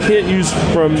 No, you can't use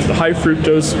from high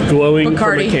fructose glowing Bacardi.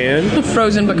 from a can.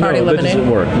 Frozen Bacardi No, that lemonade. doesn't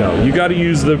work. No, you got to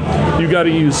use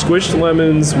squished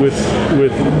lemons with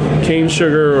cane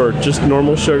sugar or just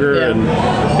normal sugar, Yeah.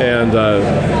 and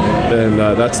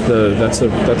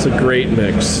that's a great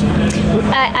mix.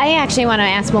 I actually want to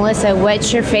ask Melissa,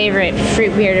 what's your favorite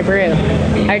fruit beer to brew?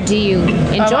 Or do you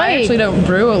enjoy? I actually don't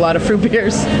brew a lot of fruit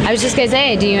beers. I was just gonna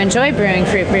say, do you enjoy brewing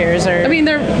fruit beers? Or I mean,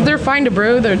 they're fine to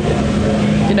brew.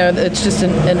 It's just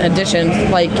an addition.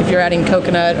 Like if you're adding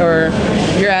coconut or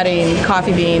you're adding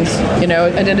coffee beans,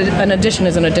 an addition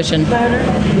is an addition,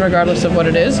 regardless of what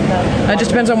it is. It just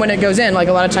depends on when it goes in. Like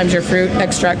a lot of times your fruit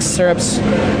extracts, syrups,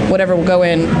 whatever will go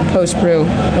in post brew.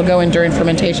 It'll go in during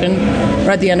fermentation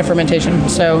or at the end of fermentation.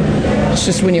 So it's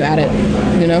just when you add it,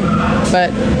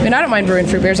 But I don't mind brewing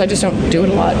fruit beers. I just don't do it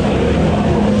a lot.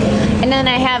 and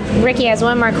then Ricky has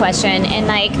one more question, and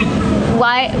like,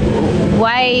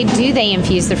 why do they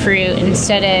infuse the fruit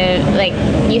instead of like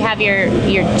you have your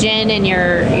gin and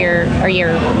your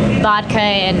vodka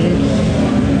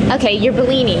and your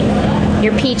Bellini,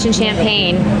 your peach and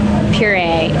champagne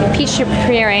puree, peach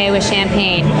puree with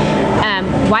champagne.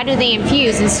 Why do they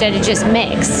infuse instead of just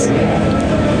mix?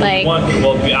 Like,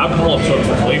 the alcohol absorbs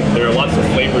the flavor. There are lots of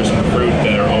flavors in fruit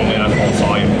that are only alcohol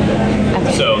soluble.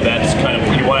 okay. So that's kind of,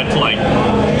 you want it to like,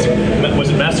 was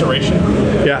it maceration?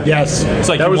 Yeah. Yes, It's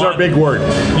like that you was our want- big word.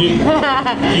 You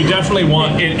definitely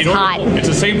want in order. hot. It's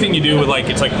the same thing you do with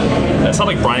it's not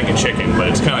like brining a chicken, but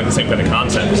it's kind of like the same kind of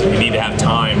concept. You need to have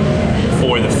time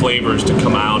for the flavors to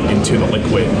come out into the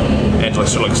liquid and to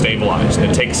sort of stabilize.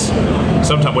 And it takes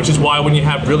some time, which is why when you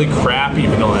have really crappy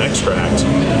vanilla extract,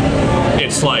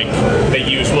 it's like they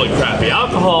use really crappy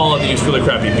alcohol and they use really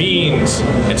crappy beans,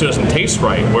 and so it doesn't taste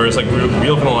right. Whereas like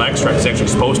real vanilla extract is actually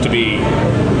supposed to be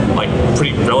like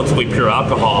pretty relatively pure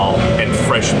alcohol and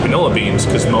fresh vanilla beans,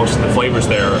 because most of the flavors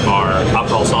there are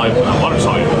alcohol soluble, not water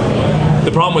soluble.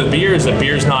 The problem with beer is that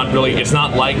beer's not really, it's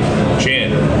not like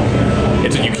gin.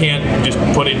 You can't just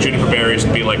put in juniper berries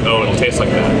and be like, oh, it'll taste like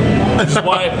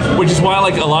that. Which is why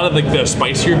like a lot of the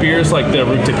spicier beers, like the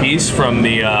Root de Peace from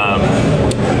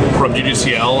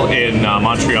GGCL in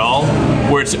Montreal,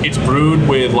 where it's brewed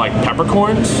with like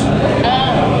peppercorns.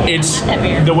 It's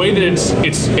the way that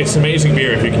it's amazing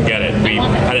beer if you can get it. We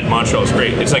had it in Montreal. It's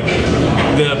great. It's like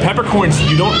the peppercorns,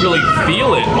 you don't really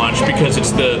feel it much because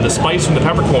it's the spice from the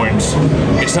peppercorns.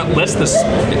 It's not less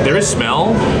there is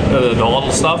smell, the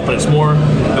volatile stuff, but it's more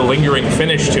the lingering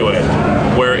finish to it,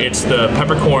 where it's the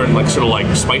peppercorn like sort of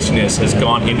like spiciness has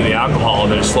gone into the alcohol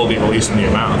and then it's slowly released into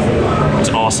your mouth. It's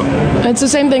awesome. It's the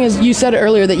same thing as you said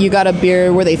earlier that you got a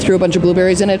beer where they threw a bunch of blueberries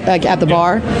blueberries in it, like at the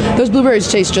bar. Those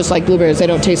blueberries taste just like blueberries. They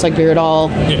don't taste like beer at all.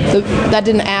 That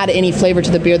didn't add any flavor to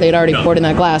the beer they'd already poured in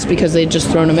that glass because they'd just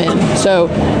thrown them in. So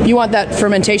you want that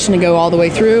fermentation to go all the way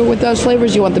through with those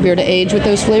flavors. You want the beer to age with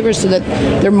those flavors so that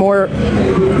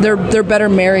they're better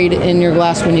married in your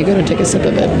glass when you go to take a sip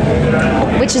of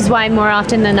it. Which is why more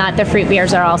often than not, the fruit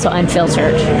beers are also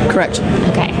unfiltered. Correct.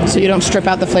 Okay. So you don't strip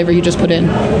out the flavor you just put in.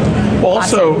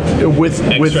 Also, with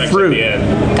fruit,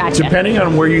 Gotcha. depending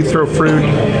on where you throw fruit,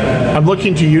 I'm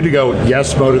looking to you to go,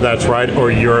 yes, Moda, that's right,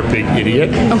 or you're a big idiot.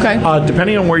 Okay.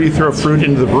 Depending on where you throw fruit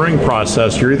into the brewing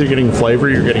process, you're either getting flavor or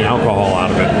you're getting alcohol out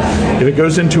of it. If it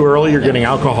goes in too early, you're getting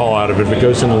alcohol out of it. If it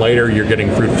goes in later, you're getting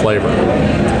fruit flavor.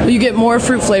 You get more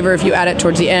fruit flavor if you add it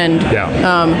towards the end.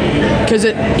 Yeah. Because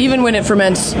even when it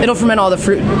ferments, it'll ferment all the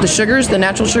fruit, the sugars, the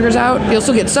natural sugars out. You'll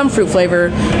still get some fruit flavor,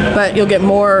 but you'll get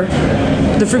more.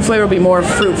 The fruit flavor will be more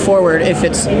fruit forward if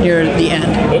it's near the end.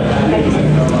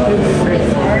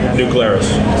 New Glarus.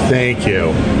 Thank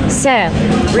you. So,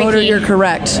 Motor, Ricky, you're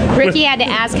correct. Ricky had to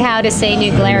ask how to say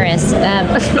New Glarus.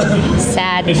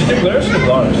 Sad. Is it New Glarus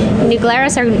or New Glarus? New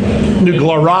Glarus or New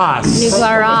Glarus. New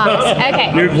Glarus?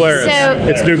 Okay. New Glarus. So,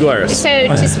 It's New Glarus. So,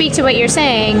 to speak to what you're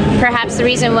saying, perhaps the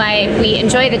reason why we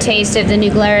enjoy the taste of the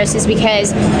New Glarus is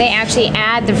because they actually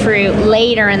add the fruit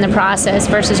later in the process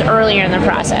versus earlier in the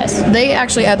process. They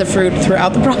actually add the fruit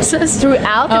throughout the process.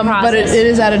 Throughout the But it process.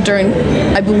 is added during,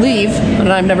 I believe,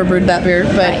 and I've never brewed that beer,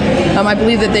 but I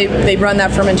believe that they run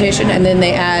that fermentation and then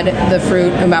they add the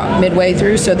fruit about midway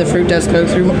through, so the fruit does go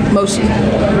through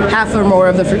half or more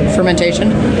of the fermentation.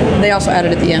 They also add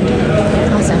it at the end.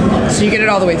 Awesome. So you get it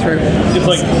all the way through.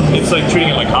 It's like treating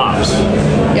it like hops.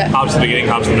 Yeah. Hops at the beginning,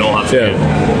 hops in the middle, hops at the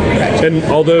end. And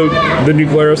although the New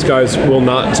Glarus guys will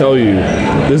not tell you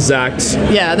the exact,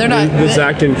 Yeah, they're not. the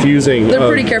exact infusing. They're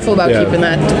pretty careful about keeping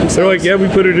that to themselves. They're like, yeah, we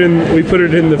put it in the. We put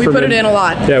it in a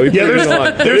lot. Yeah, we put it in a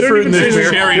lot. There's fruit in this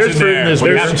beer. Cherries There's in fruit in there. this We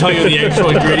beer. have to tell you the actual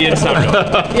ingredients. Not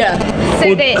really. Yeah.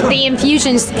 So the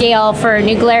infusion scale for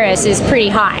New Glarus is pretty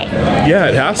high. Yeah,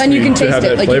 it has to. And you be can to taste have it.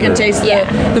 that Like flavor. you can taste Yeah.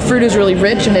 the fruit is really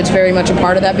rich and it's very much a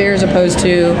part of that beer as opposed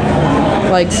to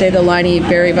like say the Liney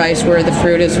Berry Weiss where the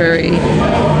fruit is very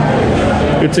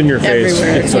It's in your face.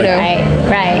 everywhere. It's You like know?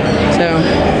 Right. So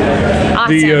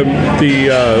Awesome.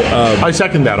 I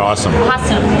second that. Awesome.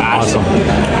 Awesome.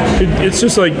 It's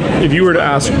just like if you were to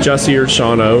ask Jesse or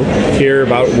Shano here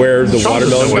about where the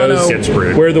watermelon the way goes, it gets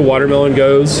brewed. where the watermelon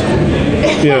goes,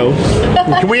 you know,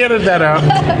 Can we edit that out?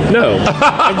 no.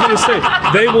 I'm gonna say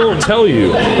they won't tell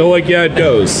you. They're like, yeah, it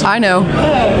goes. I know.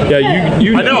 Yeah,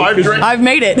 you. I know. I've 'cause- drank. I've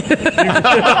made it.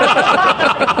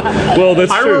 Well,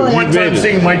 that's I true. remember one You've time made it.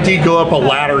 seeing Mike D go up a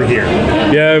ladder here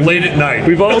Yeah, late at night.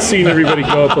 we've all seen everybody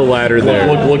go up a ladder there.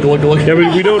 Look. Yeah,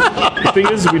 but we don't. The thing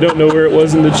is, we don't know where it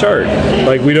was in the chart.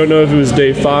 Like, we don't know if it was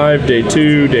day 5, day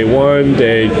 2, day 1,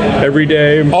 day every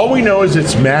day. All we know is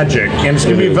it's magic, and it's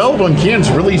going to be available in cans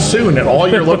really soon at all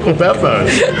your local Bethos.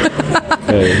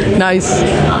 Hey, Nice.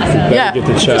 Yeah. get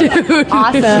the chat.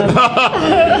 Awesome.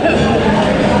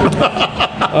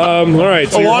 All right.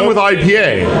 So Along with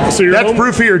IPA. So your That's home-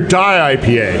 Brew for Your Die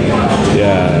IPA.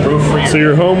 yeah. So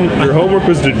your homework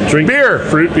was to drink Beer.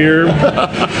 fruit beer.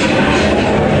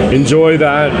 Enjoy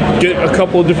that. Get a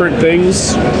couple of different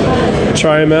things.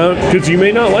 Try them out because you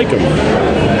may not like them.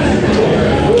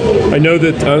 I know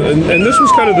that, and this was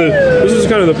kind of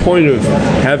the point of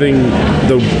having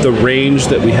the range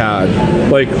that we had.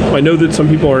 Like, I know that some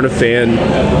people aren't a fan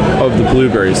of the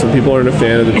blueberry, some people aren't a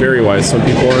fan of the berry wise, some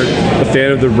people aren't a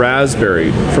fan of the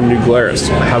raspberry from New Glarus.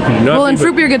 How could you not? Well, and be?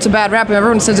 fruit beer gets a bad rap.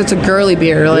 Everyone says it's a girly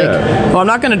beer. Like, Yeah. well, I'm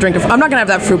not going to drink it. I'm not going to have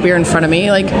that fruit beer in front of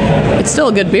me. Like, it's still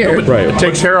a good beer. Right. It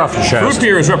takes hair off your Fruit chest.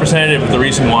 beer is representative of the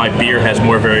reason why beer has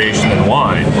more variation than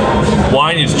wine.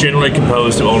 Wine is generally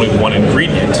composed of only one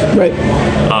ingredient. Right.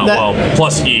 That-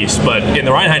 Plus yeast, but in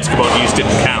the Reinheitsgebot, yeast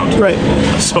didn't count. Right.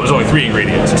 So it was only 3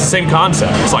 ingredients. It's the same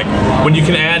concept. It's like when you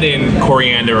can add in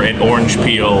coriander and orange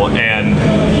peel and,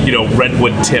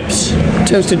 redwood tips,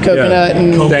 Toasted coconut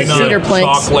and coconut, cedar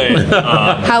planks, chocolate,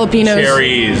 jalapenos.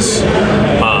 cherries.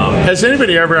 Has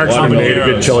anybody ever actually made a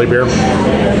good chili beer?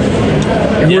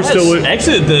 Yes, still-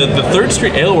 actually, the Third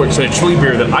Street Ale Works had a chili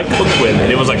beer that I cooked with,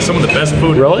 and it was like some of the best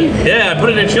food. Really? Yeah, I put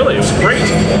it in chili. It was great.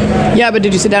 Yeah, but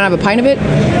did you sit down and have a pint of it?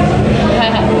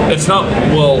 It's not,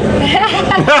 well,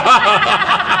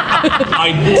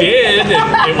 I did,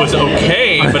 and it was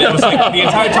okay, but it was like the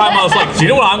entire time I was like, do you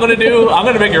know what I'm going to do? I'm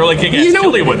going to make a really kick-ass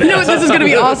chili with it. You know what this is going to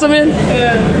be awesome in?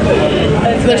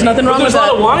 There's nothing wrong with There's a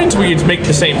lot that. of wines where you make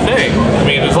the same thing. I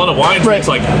mean, there's a lot of wines where it's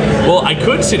like, well, I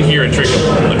could sit here and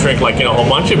drink like a whole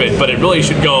bunch of it, but it really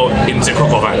should go in the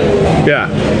cocoa vine. Yeah.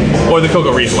 Or the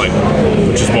cocoa Riesling,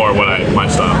 which is more my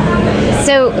style.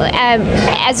 So,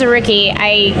 as a rookie,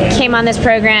 I came on this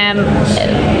program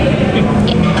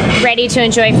ready to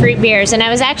enjoy fruit beers, and I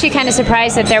was actually kind of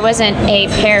surprised that there wasn't a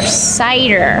pear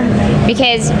cider,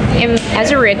 because as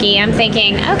a rookie, I'm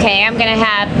thinking, okay, I'm going to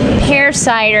have pear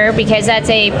cider because that's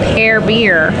a pear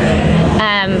beer.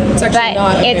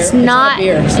 But it's not a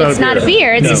beer. It's not a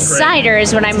beer. It's a cider,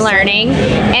 is what I'm learning.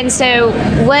 And so,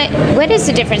 what is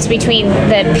the difference between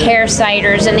the pear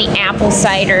ciders and the apple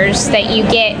ciders that you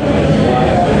get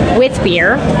with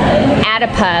beer at a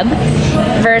pub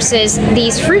versus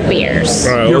these fruit beers?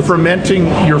 You're fermenting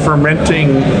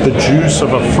the juice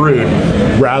of a fruit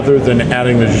rather than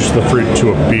adding the juice of the fruit to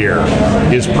a beer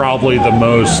is probably the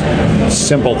most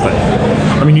simple thing.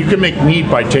 I mean, you can make mead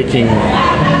by taking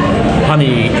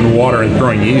honey and water and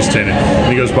throwing yeast in it,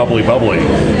 and it goes bubbly.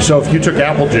 So if you took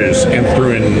apple juice and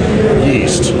threw in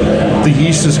yeast, the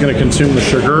yeast is going to consume the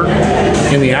sugar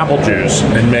in the apple juice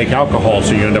and make alcohol,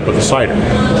 so you end up with a cider.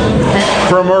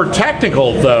 For a more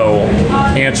technical, though,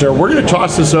 answer, we're going to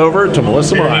toss this over to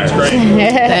Melissa Meyer.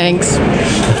 Thanks.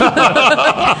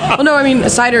 Well, no, I mean,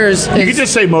 cider is... You could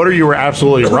just say, Motor, you were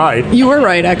absolutely right. You were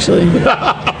right, actually.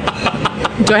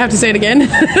 Do I have to say it again?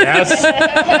 Yes.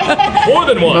 More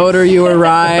than one. Motor, you were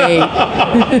right.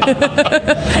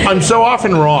 I'm so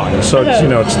often wrong, so it's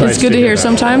nice. It's good to hear that.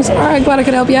 sometimes. All right, glad I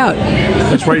could help you out.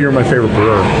 That's why you're my favorite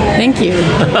brewer. Thank you.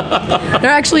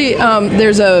 There actually,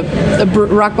 there's a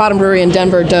Rock Bottom Brewery in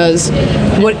Denver does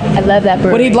what I love that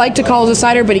brewery. What he'd like to call as a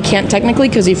cider, but he can't technically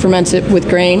because he ferments it with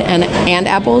grain and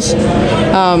apples.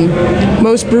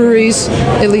 Most breweries,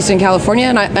 at least in California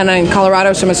and in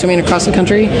Colorado, so I'm assuming across the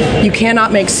country, you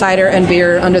cannot make cider and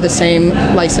beer under the same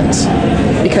license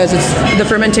because the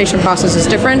fermentation process is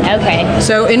different. Okay.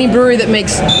 So any brewery that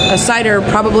makes a cider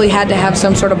probably had to have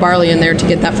some sort of barley in there to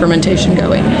get that fermentation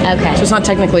going. Okay. So it's not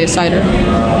technically a cider.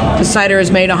 The cider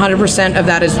is made 100% of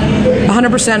that is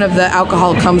 100% of the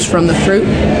alcohol comes from the fruit,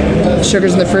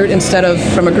 sugars in the fruit, instead of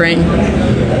from a grain.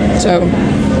 So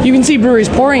you can see breweries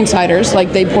pouring ciders,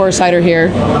 like they pour cider here,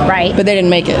 right? But they didn't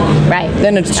make it, right?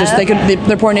 Then it's just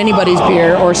they're pouring anybody's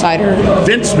beer or cider.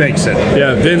 Vince makes it.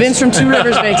 Yeah, Vince from Two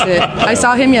Rivers makes it. I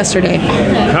saw him yesterday.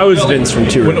 How is Vince from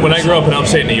Two Rivers? When I grew up in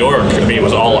upstate New York, I mean, it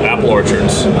was all apple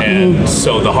orchards, and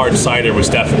so the hard cider was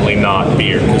definitely not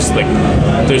beer. Because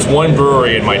there's one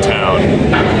brewery in my town,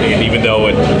 and even though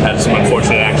it had some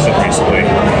unfortunate accident recently,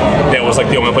 that was like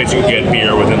the only place you could get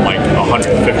beer within like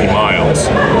 150 miles.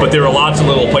 But there were lots of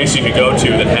little places you could go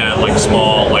to that had like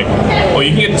small, like, well,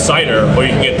 you can get the cider or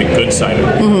you can get the good cider.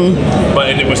 Mm-hmm. But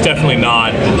it was definitely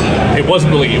not. It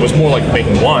wasn't really. It was more like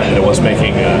making wine than it was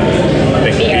making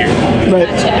beer. Right.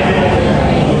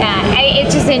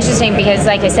 It's just interesting because,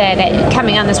 like I said,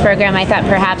 coming on this program, I thought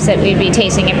perhaps that we'd be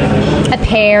tasting a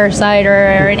pear cider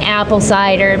or an apple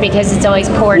cider because it's always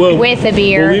poured with a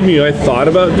beer. Believe me, I thought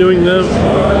about doing that,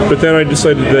 but then I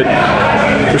decided that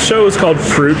the show is called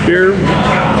Fruit Beer.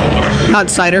 Not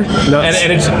cider.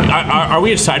 And it's, are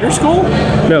we a cider school?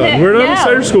 No, we're not a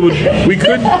cider school, but we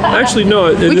could actually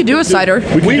no. We could do a cider.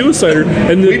 We could do a cider,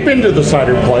 and we've been to the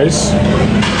cider place.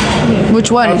 Which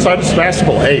one? Outside of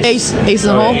Sebastopol, Ace. Ace in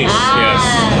the hole.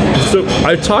 Yes. So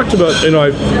I talked about,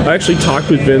 I actually talked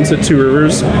with Vince at Two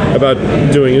Rivers about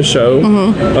doing a show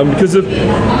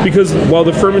because while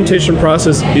the fermentation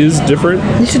process is different,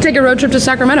 you should take a road trip to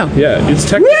Sacramento. Yeah, it's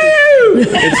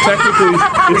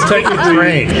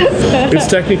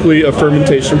technically a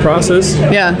fermentation process.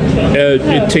 Yeah,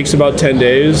 it takes about 10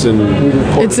 days, and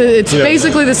it's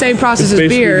basically the same process as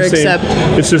beer, except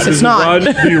it's just it's not.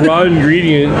 The raw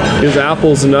ingredient is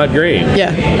apples and not grain.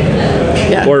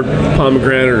 Yeah. Or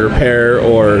pomegranate or pear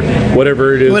or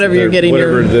whatever it is. Whatever you're getting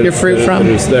your fruit from.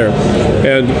 Is there.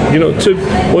 And,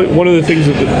 one of the things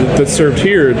that's served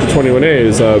here at the 21A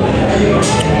is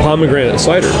pomegranate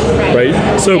cider, right?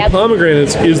 So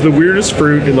pomegranates is the weirdest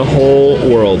fruit in the whole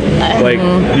world. Like,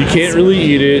 you can't really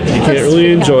eat it. You can't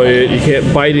really enjoy it. You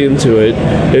can't bite into it.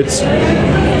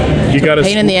 You got to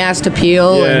Pain in the ass to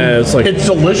peel. Yeah, it's like It's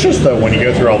delicious though when you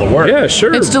go through all the work. yeah,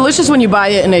 sure. It's delicious when you buy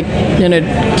it in a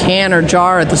can or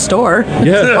jar at the store.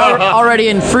 Yeah. Already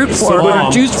in fruit form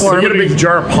or juice So form. you get a big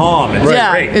jar of palm. It's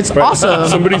yeah, great. it's But awesome.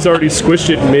 Somebody's already squished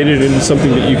it and made it into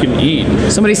something that you can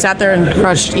eat. Somebody sat there and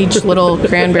crushed each little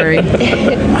cranberry.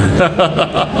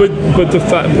 But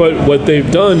what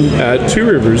they've done at Two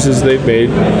Rivers is they've made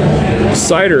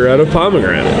cider out of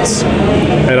pomegranates,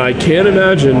 and I can't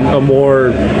imagine a more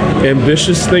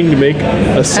ambitious thing to make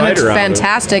a cider And it's out of.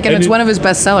 fantastic, and it's one of his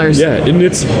best sellers. Yeah, and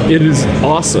it is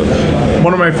awesome.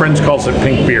 One of my friends calls it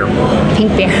pink beer.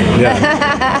 Pink beer.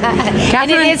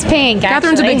 Catherine, And it is pink,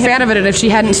 Catherine's a big actually. fan of it, and if she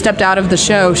hadn't stepped out of the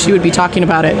show, she would be talking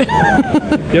about it.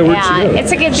 Yeah, where'd Yeah, she go?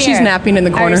 it's a good beer. She's napping in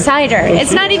the corner. Or cider.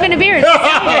 It's not even a beer. It's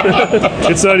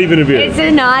cider. It's not even a beer. It's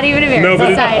not even a beer. No, it's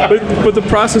but, a cider. but the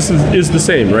process is the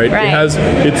same, right? Right. It has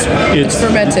it's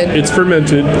fermented. It's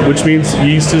fermented, which means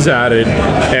yeast is added,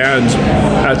 and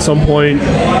at some point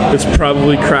it's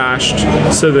probably crashed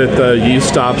so that the yeast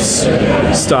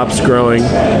stops growing,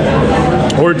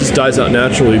 or it just dies out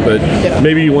naturally. But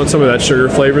maybe you want some of that sugar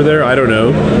flavor there. I don't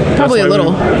know. Probably That's a why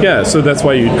little. Yeah, so that's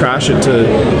why you crash it to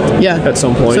at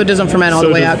some point, So it doesn't ferment all the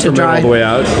So it way doesn't out to ferment dry. all the way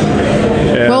out.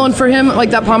 Well, and for him, like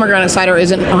that pomegranate cider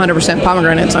isn't 100%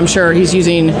 pomegranates. I'm sure he's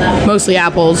using mostly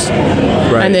apples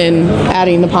and then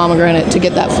adding the pomegranate to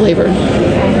get that flavor.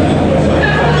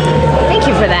 Thank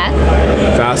you for that.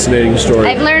 Fascinating story.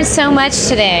 I've learned so much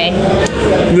today.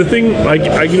 The thing,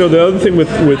 the other thing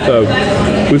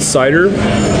with cider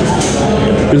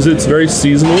is it's very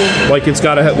seasonal. Like it's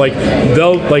got to have,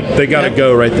 they got to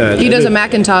go right then. He does a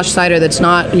Macintosh cider that's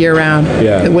not year round.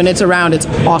 Yeah. When it's around, it's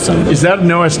awesome. Is that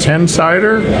an OS 10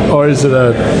 cider or is it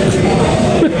a?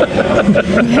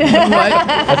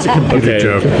 That's a computer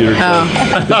joke. Computer joke.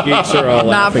 The geeks are all Not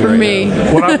laughing for right me.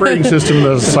 now. What operating system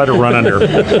does cider run under?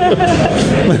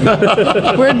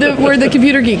 Where'd the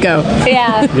computer geek go?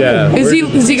 Yeah. Yeah. Is he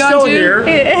gone Still too? here.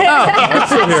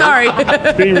 Sorry.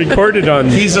 Being recorded on.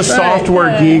 He's a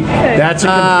software geek. That's a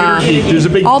computer geek. There's a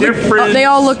big difference. They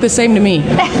all look the same to me.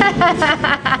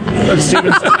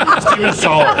 Steven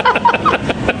Solid.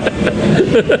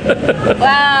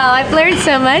 Wow, I've learned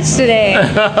so much today.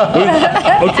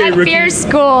 Okay, At Ricky. beer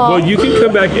school. Well, you can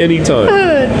come back anytime.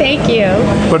 Thank you.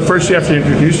 But first you have to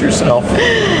introduce yourself.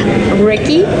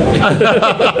 Ricky.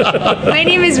 My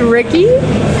name is Ricky,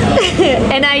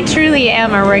 and I truly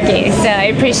am a rookie, so I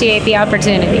appreciate the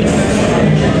opportunity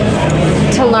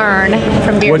to learn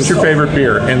from beer What's your school. favorite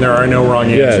beer? And there are no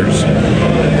wrong answers.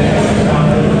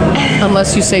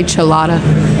 Unless you say chelada.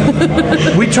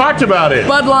 We talked about it.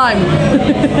 Bud Lime.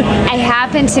 I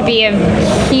happen to be a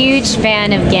huge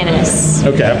fan of Guinness.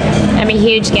 Okay. I'm a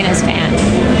huge Guinness fan.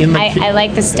 I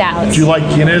like the stouts. Do you like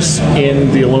Guinness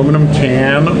in the aluminum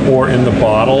can or in the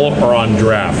bottle or on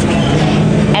draft?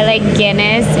 I like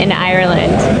Guinness in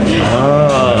Ireland.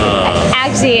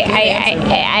 Actually,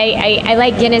 I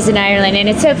like Guinness in Ireland, and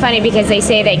it's so funny because they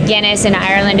say that Guinness in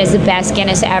Ireland is the best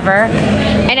Guinness ever,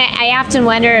 and I often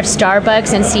wonder if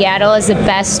Starbucks in Seattle is the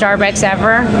best Starbucks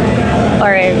ever,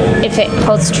 or if it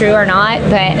holds true or not.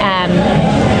 But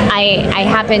I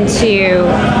happen to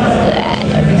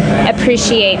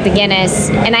appreciate the Guinness,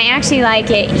 and I actually like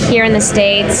it here in the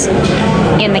States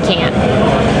in the can,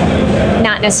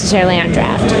 not necessarily on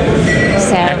draft.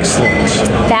 So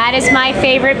that is my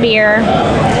favorite beer.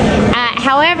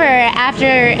 However,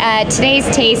 after today's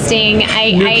tasting,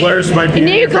 New Glarus might be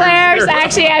New your favorite Glarus. beer.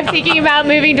 Actually, I'm thinking about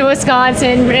moving to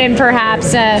Wisconsin and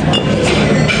perhaps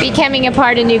becoming a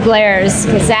part of New Glarus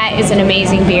because that is an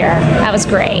amazing beer. That was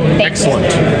great. Thank Excellent. You.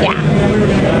 Yeah.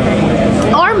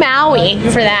 Or Maui,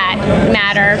 for that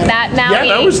matter. That Maui.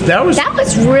 Yeah, that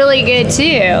was really good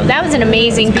too. That was an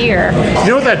amazing beer. You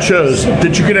know what that shows?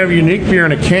 That you can have unique beer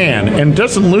in a can and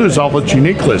doesn't lose all its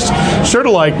uniqueness. Sort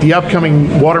of like the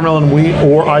upcoming watermelon wheat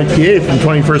or IPA from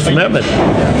 21st Amendment.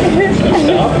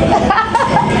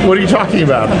 What are you talking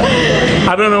about?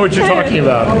 I don't know what you're talking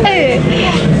about.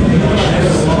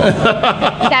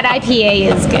 That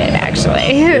IPA is good,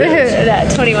 actually.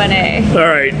 That 21A. All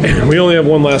right, we only have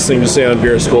one last thing to say on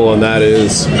beer school, and that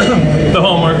is The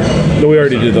homework. no. We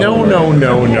already did the No.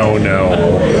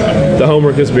 The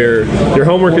homework is beer. Your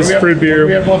homework is fruit beer.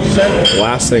 We have left to say?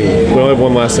 Last thing. We only have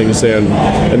one last thing to say,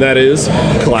 and that is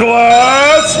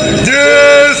Class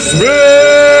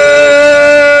dismissed!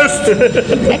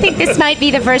 I think this might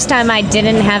be the first time I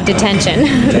didn't have detention.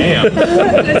 Damn.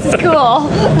 This is cool.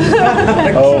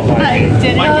 Oh, my. I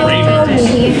didn't have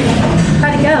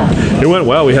detention. go? It went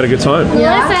well. We had a good time.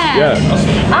 Melissa. Yeah.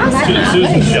 Awesome.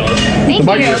 Susan's jealous. Thank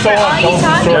mic you is for still on. all you Tell us the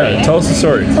taught story. me. Tell us the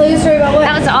story. Tell you a story about what?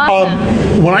 That was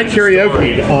awesome. When I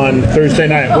karaoke'd on Thursday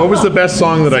night, what was the best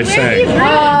song that I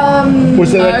sang?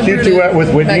 Was it that cute duet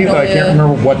with Whitney? I can't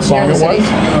remember what song it was.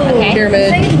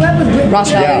 Pyramid, What was with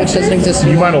Ross Valley, which doesn't exist You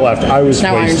anymore. might have left. I was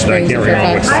Now Iron wasted. I Springs can't in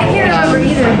remember Fairfax. what I song. can't remember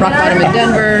either. Rock Bottom in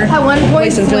Denver. At one point,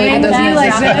 Place in Philly that swaying doesn't me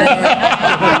like exist. this.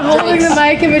 I'm holding the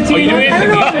mic in between. you us. I don't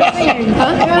know what I'm singing. It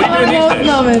was one of those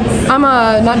moments. I'm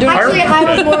not doing Actually, I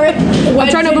was more. I'm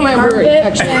trying to open my brewery,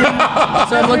 actually.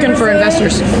 So I'm looking for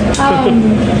investors.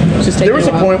 Just There was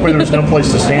a point where there was no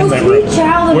place to stand that Sweet room.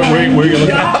 child of mine. Where are you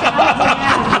looking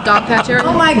at? Dog patch area.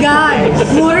 Oh my God!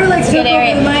 Water like took Good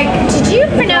area. over the mic. Did you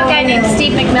ever know a guy named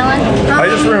Steve McMillan? I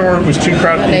just remember it was too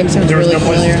crowded. name sounds There was no really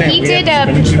place to familiar. stand. He We had did as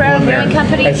a many people Patron in there Brewing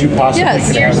Company as you possibly Yes.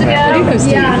 could years have in that ago. room.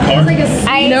 Yeah, it was like a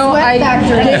I No, sweat I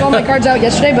factory. gave all my cards out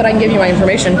yesterday, but I can give you my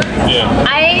information.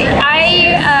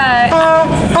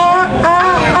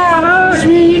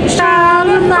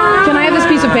 Can I have this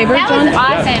piece of paper, That John? was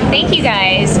awesome. Thank you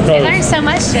guys. I learned so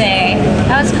much today.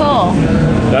 That was cool.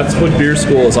 That's what beer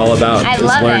school is all about. I is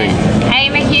love learning. it. I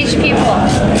am a huge pupil.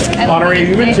 I love Honorary, it.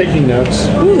 you've been taking notes.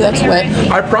 Ooh, that's wet.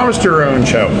 I promised her own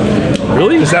show.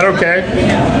 Really? Is that okay?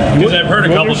 Because I've heard a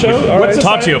You couple want your show? All people right.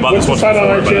 talk to you about What's this the once side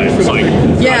on before, but iTunes it's for like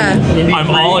the- Yeah. I'm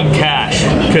all in cash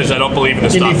because I don't believe in the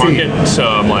stock Indie feed. market. So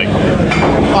I'm like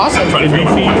Awesome. trying to figure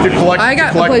my feet. To collect, I got to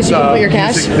a collect, place you can put your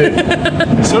cash. music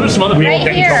that So does some other people. Right get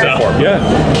in here. trouble for. Yeah.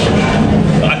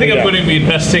 I think I'm going to be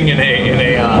investing in a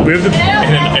We have the. in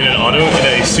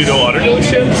a pseudo auto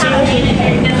dealership.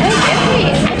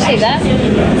 Actually, that.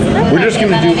 We're just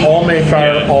going to do all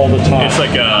Mayflower all the time. It's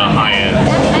like a high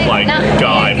end like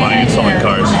guy buying and selling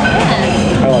cars.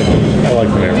 I like it. I like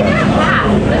the Mayflower.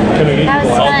 That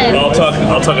was fun.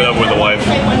 I'll talk it up with the wife.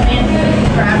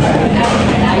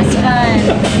 That was fun.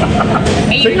 Are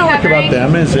The you thing I like about recovering?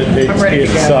 them is Are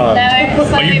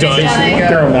you done?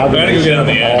 they're amalgamated. I gotta go get on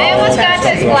the end. I almost got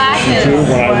those glasses.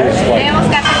 When I was I like,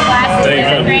 almost got those glasses. There you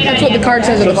go. Great That's what the card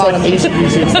says at the it's like bottom.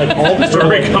 ACDC. It's like all the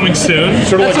Story coming soon.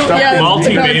 sort of like stuff yeah, that Multi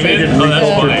the card David. says- Oh, that's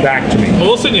filtered funny. back to me. Well,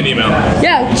 we'll send you an email.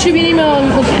 Yeah, shoot me an email and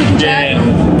we can chat. Yeah.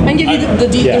 I can give you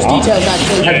there's details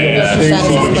actually. Yeah. The status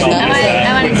and stuff like that.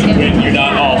 I wanted to. You're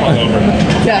not all hungover.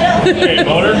 Yeah. Okay,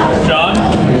 Motor, John,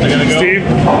 I gotta go. Steve.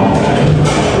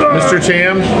 Mr.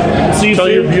 Tam, tell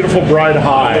your beautiful bride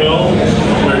hi. Bill,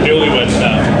 we're newlyweds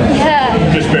now.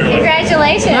 Yeah. Just barely.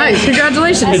 Congratulations. Nice.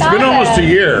 Congratulations. It's been almost a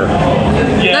year.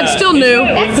 Yeah, That's still new.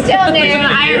 It's still new.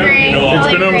 I agree. You know, It's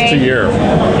Totally been almost a agree. year.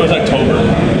 It was October.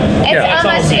 It's Yeah, it's almost.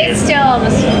 almost a year. It's still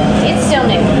almost. It's still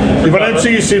new. If I don't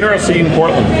see you sooner, I'll see you in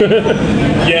Portland.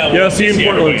 Yeah, Yeah, see you in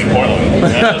everybody in Portland.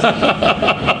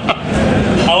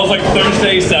 I was like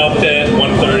Thursday, South 10,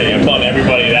 1:30. I'm telling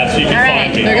everybody that's you can All find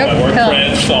right. me. There you All go. my work Cool.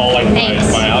 friends, all like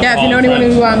Thanks. my Yeah, if you know anyone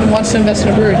who wants to invest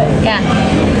in a brewery. Yeah.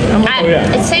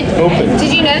 It's so,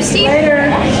 did you know Steve?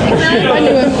 I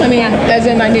knew him. I mean, as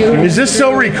in I knew. Is this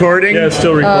still recording? Yeah, it's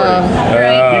still recording.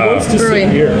 Right. He wants to brewing.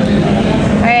 sit here.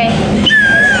 All right.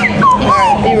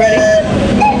 Are you ready?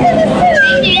 Thank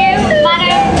you,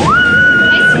 Mono.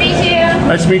 Nice to meet you.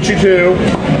 Nice to meet you too.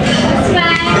 It's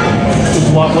fun.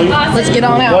 It's lovely. Awesome. Let's get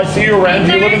on Will I out. see you around?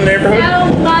 Do you live in the neighborhood? So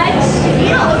much.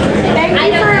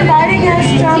 Thank you for inviting us,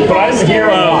 John. But I'm here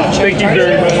a lot. Thank you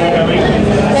very much for coming.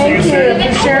 Thank you.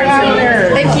 Share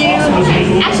Thank you.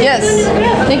 Yes.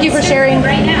 Thank you for sharing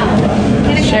right now.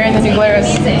 sharing the new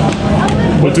Glarus.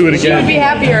 We'll do it She would be again.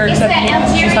 happier except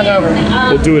she's hungover.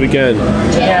 We'll do it again.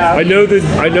 Yeah. I know that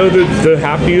the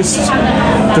happiest,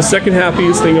 the second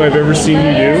happiest thing I've ever seen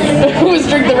you do Was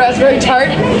drink the raspberry tart.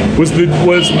 was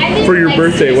for your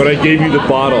birthday when I gave you the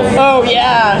bottle. Oh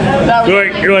yeah. That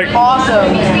was You're like,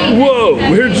 awesome. whoa,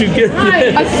 where'd you get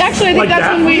that? Actually, I think Like that's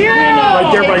that? when we Right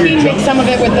there by your King mixed some of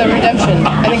it with the redemption.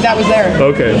 I think that was there.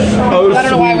 Okay, Oh, I don't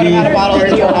know why I would have had a bottle of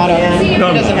the Tornado. He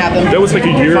doesn't have them. that was like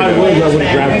a year I ago. would have It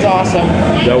grabbed was it. awesome.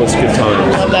 That was good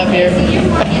times. Love that beer.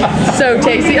 So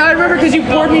tasty. I remember because you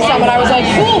poured me some and I was like,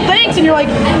 cool, thanks. And you're like,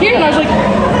 here. And I was like,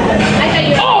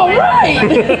 all right.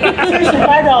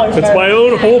 It's my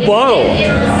own whole bottle.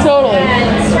 Totally.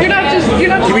 You're not just.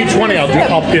 Give me 20.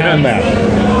 I'll pin that.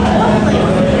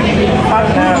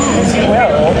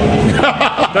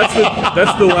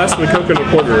 That's the last of the coconut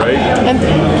porter, right?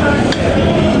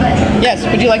 Yes.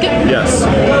 Would you like it? Yes.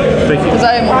 Thank you. Because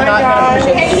I am not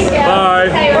going to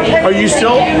Bye. Are you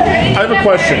still? I have a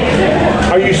question.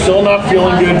 Are you still not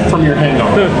feeling good from your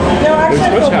hangover? No, actually,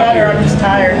 I What's feel better. happening? I'm just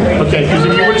tired. Okay, because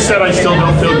if you would have said I still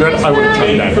don't feel good, I would have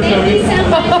turned that.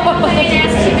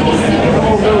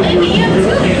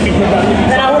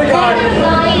 And I would have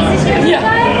gone. Yeah.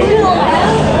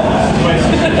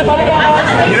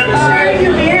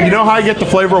 I get the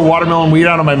flavor of watermelon weed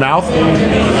out of my mouth,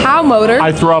 How motor?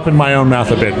 I throw up in my own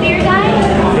mouth a bit.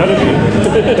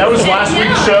 That was last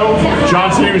week's show.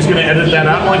 John said he was going to edit that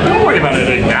out. I'm like, don't worry about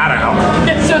editing that out.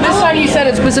 So this time you said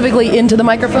it specifically into the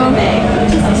microphone?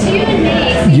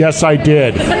 Yes, I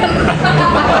did. Okay,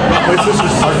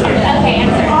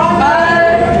 answer.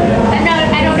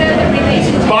 I don't know the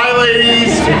relationship. Bye,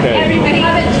 ladies. Everybody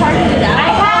haven't charted it out.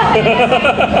 I have.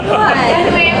 By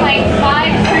the way, I'm like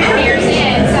 5 fruit beers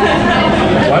in, so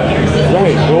What?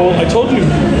 Right. Well, I told you.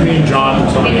 Me and John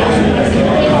and somebody else.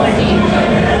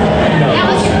 that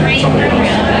was a great program.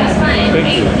 That was fun.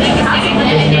 Thank you.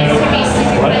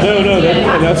 No,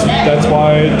 that's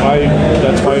why I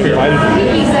invited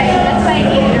you.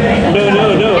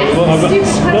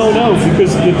 No,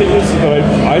 because the thing is,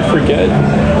 I forget,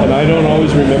 and I don't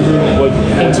always remember what's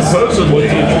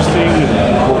interesting, and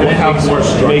what have more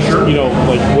structure.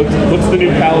 Like what's the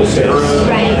new Palisades.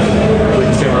 Right.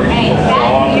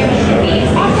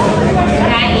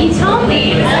 You told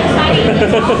me. I was finding you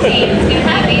told me. It's going to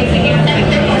happen.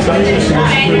 It's going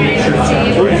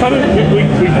to We kind of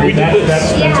we did this.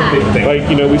 That's a big thing. Like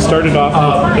we started off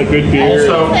with a good beer,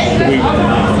 we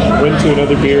went to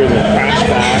another beer, and then crashed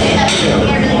back.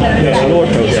 It's a roller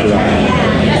coaster ride.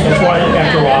 That's why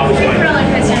after a while, it's like, roller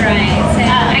coaster ride. So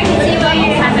I can see why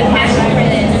you have a passion for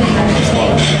this.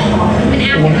 And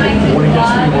after going through the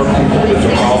vlogs, listening to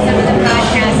some of the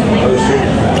podcasts, I'm like,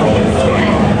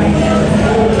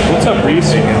 What's up,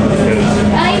 Reese?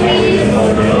 bye, Reese.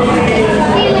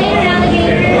 See you later,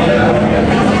 alligator.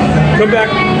 Come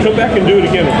back and do it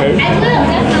again, okay? I will,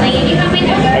 definitely. And you have my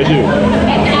number? I do.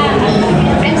 And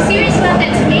I'm serious about that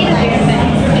tomato beer thing.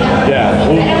 Yeah. I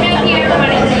don't know if you ever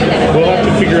want to do that. We'll have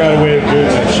to figure out a way of doing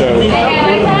that show. I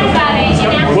thought about it,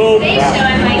 and after Well, today's show,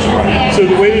 I'm like, okay. So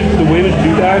the way to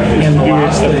do that is to do a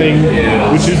thing,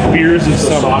 which is beers of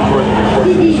summer.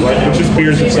 Which is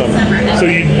beers of summer. So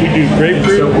we do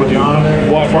grapefruit, we do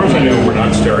as far as I know, we're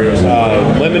not stereos.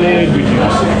 lemonade, we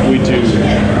do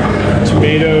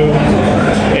tomato,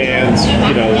 and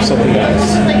something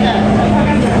else.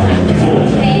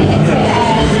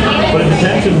 But it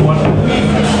depends on what.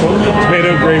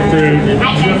 Tomato, grapefruit,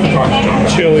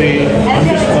 chili,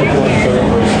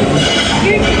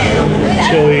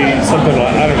 chili, something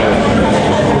like I don't know.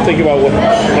 Think about what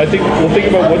we'll think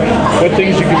about what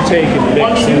things you can take and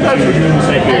mix into beer. I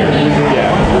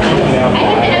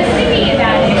was thinking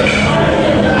about it.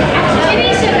 After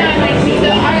today's show, I'm like, we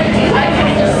go hard. I kind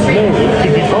of just No, it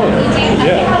could be fun.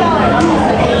 Yeah.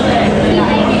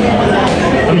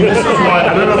 I mean, this is why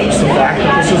I don't know if it's the fact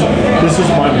that this is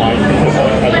my mic because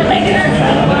one of the things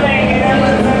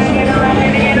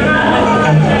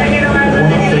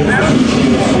that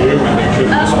you do when they took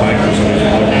this mic was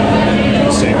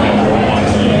the same number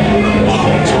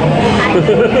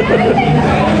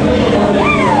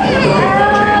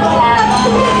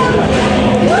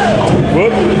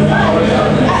Whoop.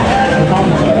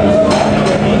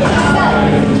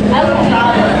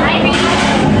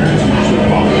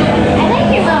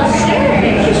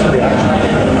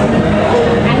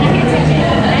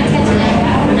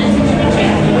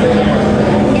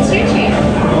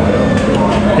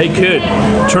 Hey kid,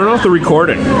 turn off the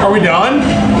recording. Are we done?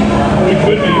 We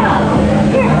could be.